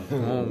 oh my god.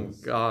 Oh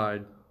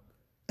god.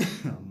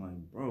 I'm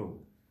like,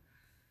 bro.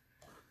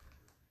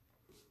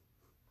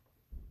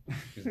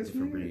 He's a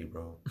different breed,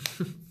 bro.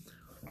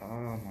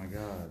 Oh my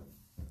god.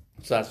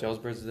 So that's y'all's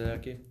Birds of the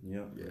Decade?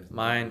 Yeah.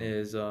 Mine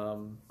is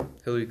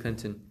Hillary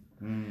Clinton.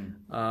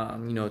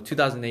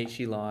 2008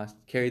 she lost,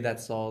 carried that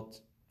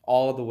salt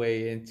all the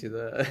way into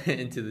the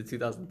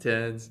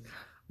 2010s,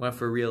 went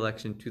for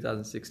re-election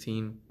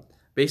 2016.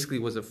 Basically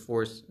was a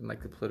force in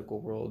like the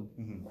political world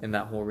in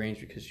that whole range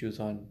because she was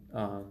on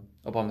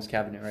Obama's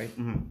cabinet, right?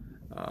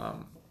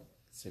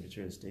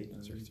 Secretary of State.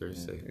 Secretary of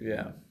State.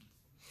 Yeah.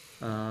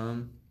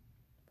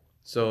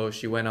 So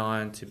she went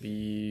on to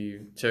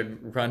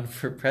run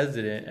for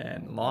president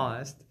and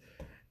lost,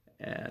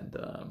 and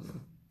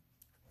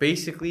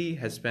basically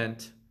has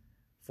spent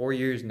 4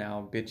 years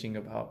now bitching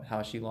about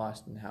how she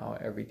lost and how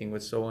everything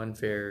was so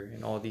unfair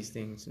and all these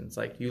things. And it's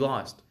like, you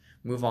lost.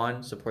 Move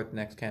on, support the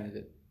next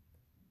candidate.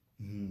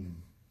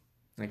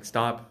 Like,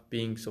 stop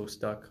being so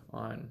stuck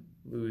on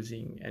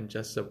losing and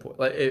just support.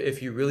 Like,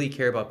 if you really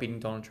care about beating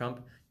Donald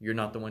Trump, you're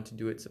not the one to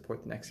do it.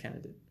 Support the next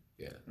candidate.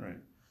 Yeah. Right.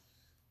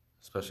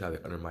 Especially how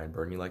they undermine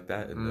Bernie like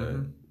that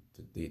in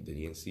the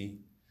DNC.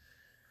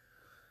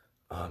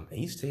 And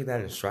he's taking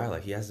that in stride.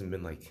 Like, he hasn't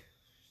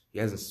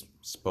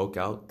spoke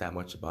out that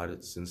much about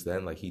it since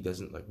then. Like, he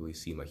doesn't like really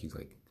seem like he's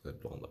like good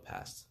on the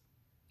past.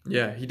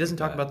 Yeah, he doesn't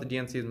talk about the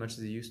DNC as much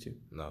as he used to.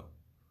 No.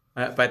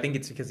 But I think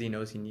it's because he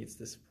knows he needs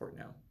the support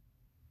now.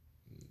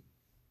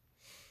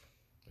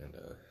 And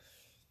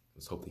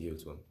let's hope they give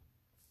it to him.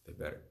 They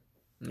better.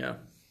 Yeah.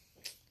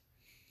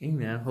 Hey,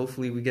 man,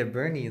 hopefully we get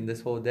Bernie, and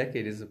this whole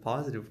decade is a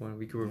positive one.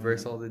 We could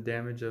reverse all the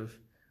damage of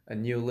a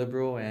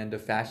neoliberal and a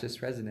fascist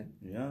president.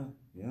 Yeah.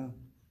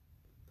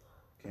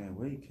 Can't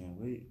wait.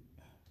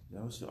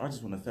 I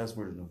just want to fast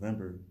forward to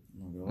November.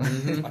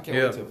 I can't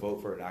wait to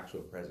vote for an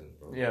actual president,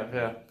 bro.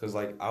 Yeah. Because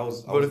like I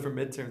voted for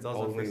midterms. That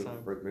was my first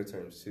time. For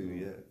midterms too.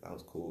 Yeah, that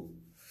was cool.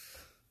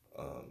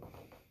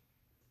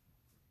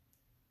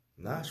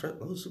 It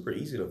was super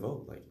easy to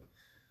vote. Like,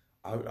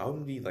 I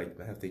wouldn't be like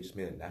mad if they just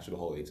made a national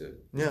holiday to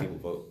people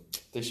vote.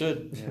 They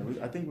should. Yeah,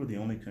 I think we're the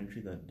only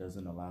country that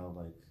doesn't allow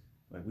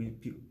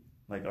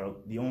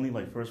the only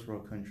like first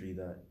world country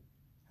that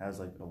has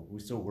like we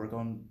still work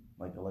on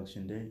like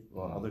election day.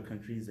 While other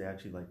countries they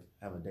actually like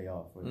have a day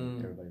off where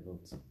everybody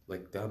votes.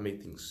 Like that would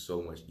make things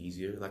so much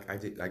easier. Like I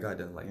got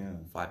done in like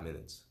 5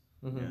 minutes.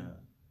 Mm-hmm. Yeah.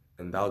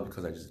 And that was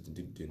because I just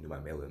didn't do my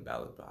mail-in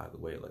ballot. But either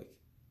way,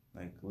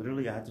 like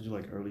literally, I had to do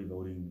like early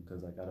voting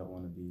because like I don't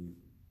want to be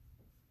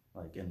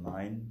like in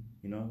line,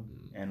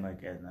 and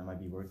I might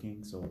be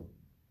working, so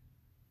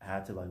I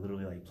had to like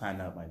literally like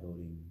plan out my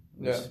voting,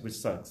 which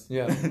sucks.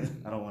 Yeah,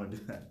 I don't want to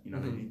do that. You know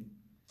what I mean?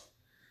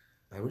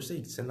 I wish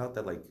they'd send out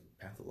that like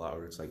pamphlet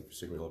where it's like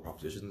singular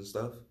propositions and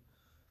stuff,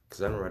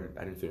 because I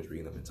didn't finish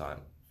reading them in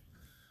time.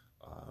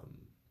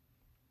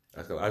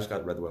 I just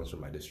read the ones from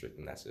my district,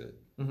 and that's it.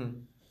 Mm-hmm.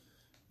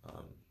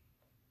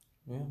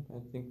 Yeah, I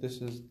think this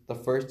is the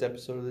first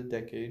episode of the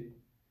decade,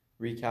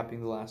 recapping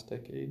the last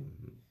decade.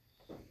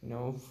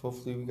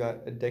 Hopefully we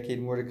got a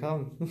decade more to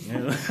come. Cool,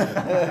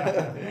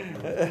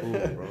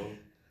 bro.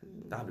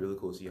 That'd be really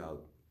cool to see how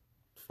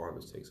far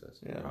this takes us.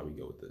 Yeah. How we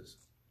go with this.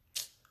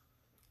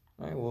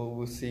 All right, well,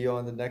 we'll see you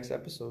on the next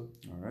episode.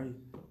 All right.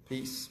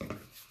 Peace.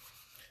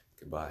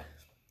 Goodbye.